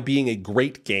 but by being a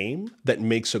great game that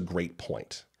makes a great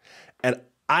point. And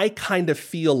I kind of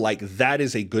feel like that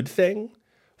is a good thing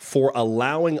for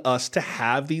allowing us to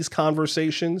have these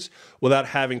conversations without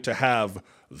having to have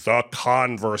the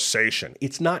conversation.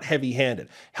 It's not heavy-handed.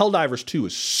 Helldivers 2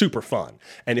 is super fun.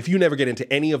 And if you never get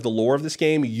into any of the lore of this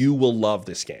game, you will love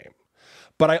this game.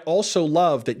 But I also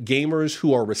love that gamers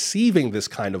who are receiving this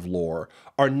kind of lore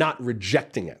are not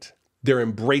rejecting it. They're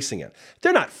embracing it.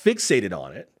 They're not fixated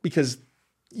on it because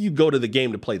you go to the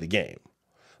game to play the game.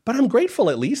 But I'm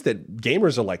grateful at least that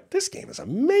gamers are like, this game is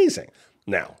amazing.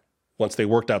 Now, once they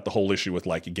worked out the whole issue with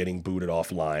like getting booted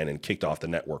offline and kicked off the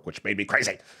network, which made me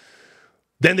crazy.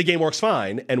 Then the game works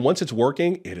fine. And once it's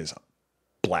working, it is a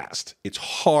blast. It's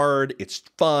hard. It's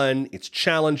fun. It's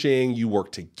challenging. You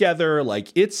work together.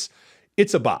 Like it's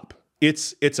a bop.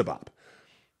 It's a bop.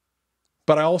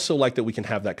 But I also like that we can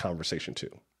have that conversation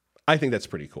too. I think that's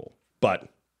pretty cool. But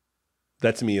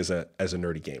that's me as a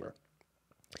nerdy gamer.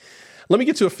 Let me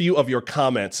get to a few of your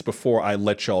comments before I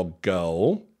let y'all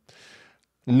go.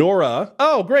 Nora,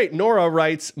 oh great, Nora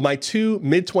writes, my 2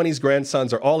 mid-20s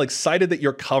grandsons are all excited that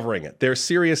you're covering it. They're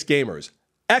serious gamers.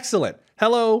 Excellent.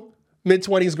 Hello,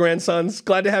 mid-20s grandsons.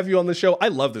 Glad to have you on the show. I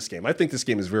love this game. I think this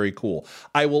game is very cool.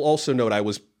 I will also note I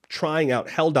was trying out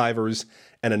Helldivers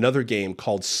and another game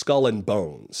called Skull and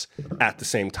Bones at the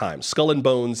same time. Skull and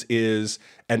Bones is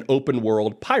an open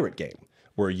world pirate game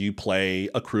where you play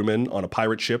a crewman on a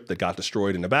pirate ship that got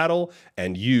destroyed in a battle,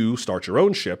 and you start your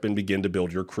own ship and begin to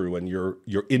build your crew and your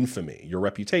infamy, your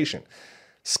reputation.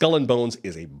 Skull and Bones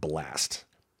is a blast.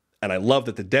 And I love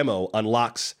that the demo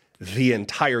unlocks the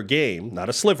entire game, not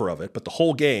a sliver of it, but the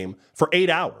whole game for 8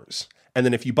 hours. And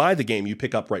then if you buy the game, you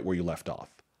pick up right where you left off.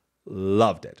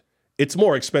 Loved it. It's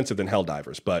more expensive than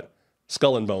Helldivers, but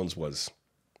Skull and Bones was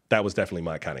definitely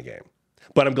my kind of game.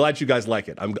 But I'm glad you guys like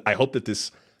it. I hope that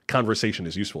this conversation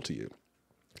is useful to you.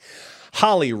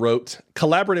 Holly wrote,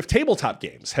 collaborative tabletop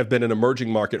games have been an emerging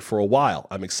market for a while.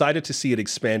 I'm excited to see it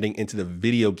expanding into the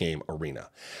video game arena.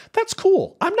 That's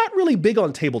cool. I'm not really big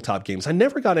on tabletop games. I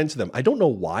never got into them. I don't know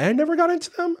why I never got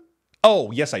into them.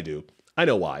 Oh, yes, I do. I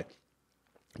know why.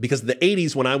 Because in the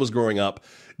 80s, when I was growing up,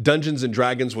 Dungeons and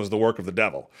Dragons was the work of the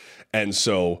devil. And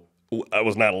so I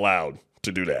was not allowed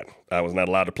to do that. I was not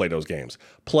allowed to play those games.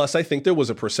 Plus, I think there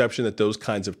was a perception that those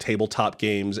kinds of tabletop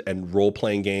games and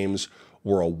role-playing games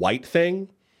were a white thing.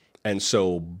 And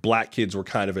so black kids were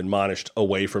kind of admonished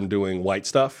away from doing white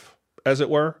stuff, as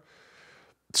it were.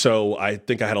 So I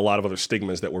think I had a lot of other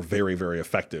stigmas that were very, very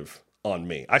effective on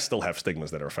me. I still have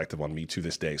stigmas that are effective on me to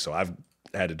this day. So I've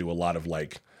had to do a lot of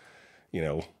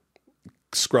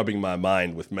scrubbing my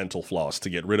mind with mental floss to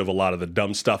get rid of a lot of the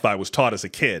dumb stuff I was taught as a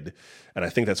kid. And I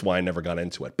think that's why I never got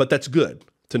into it. But that's good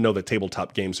to know that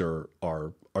tabletop games are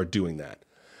doing that.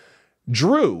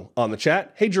 Drew on the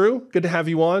chat. Hey, Drew, good to have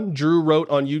you on. Drew wrote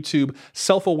on YouTube,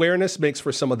 self-awareness makes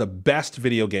for some of the best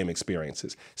video game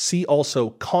experiences. See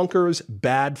also Conker's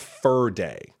Bad Fur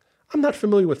Day. I'm not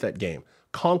familiar with that game.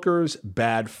 Conker's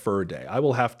Bad Fur Day.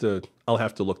 I'll have to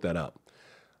look that up.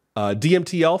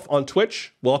 DMT Elf on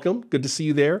Twitch, welcome. Good to see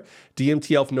you there.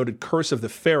 DMT Elf noted Curse of the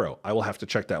Pharaoh. I will have to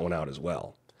check that one out as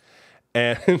well.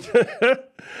 And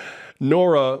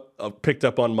Nora picked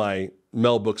up on my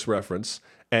Mel Brooks reference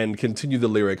and continued the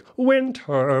lyric,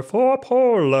 Winter for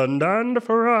Poland and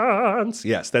France.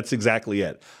 Yes, that's exactly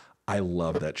it. I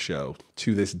love that show.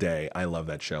 To this day, I love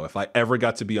that show. If I ever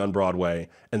got to be on Broadway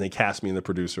and they cast me in the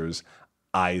producers,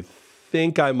 I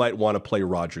think I might want to play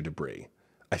Roger Debris.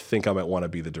 I think I might want to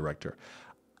be the director.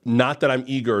 Not that I'm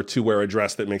eager to wear a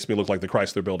dress that makes me look like the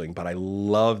Chrysler Building, but I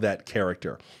love that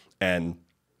character, and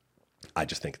I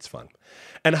just think it's fun.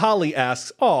 And Holly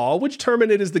asks, which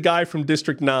Terminate is the guy from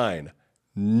District 9?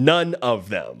 None of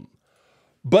them.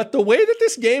 But the way that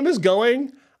this game is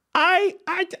going, I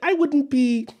wouldn't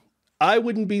be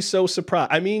so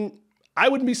surprised. I mean, I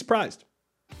wouldn't be surprised.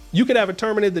 You could have a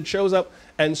Terminator that shows up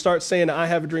and starts saying, I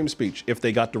have a dream speech, if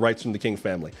they got the rights from the King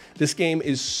family. This game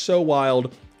is so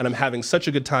wild, and I'm having such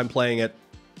a good time playing it.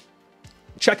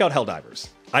 Check out Helldivers.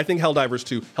 I think Helldivers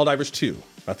 2,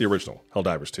 not the original,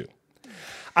 Helldivers 2.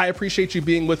 I appreciate you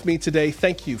being with me today.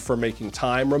 Thank you for making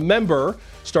time. Remember,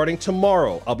 starting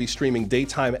tomorrow, I'll be streaming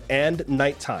daytime and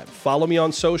nighttime. Follow me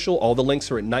on social. All the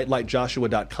links are at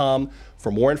nightlightjoshua.com.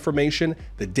 For more information,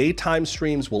 the daytime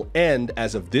streams will end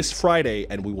as of this Friday,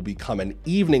 and we will become an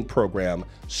evening program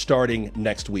starting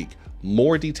next week.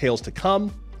 More details to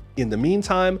come. In the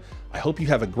meantime, I hope you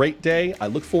have a great day. I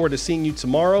look forward to seeing you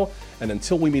tomorrow. And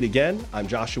until we meet again, I'm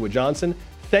Joshua Johnson.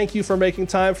 Thank you for making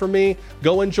time for me.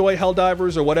 Go enjoy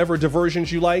Helldivers or whatever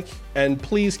diversions you like. And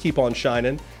please keep on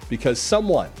shining, because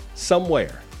someone,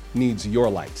 somewhere, needs your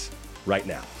light right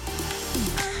now.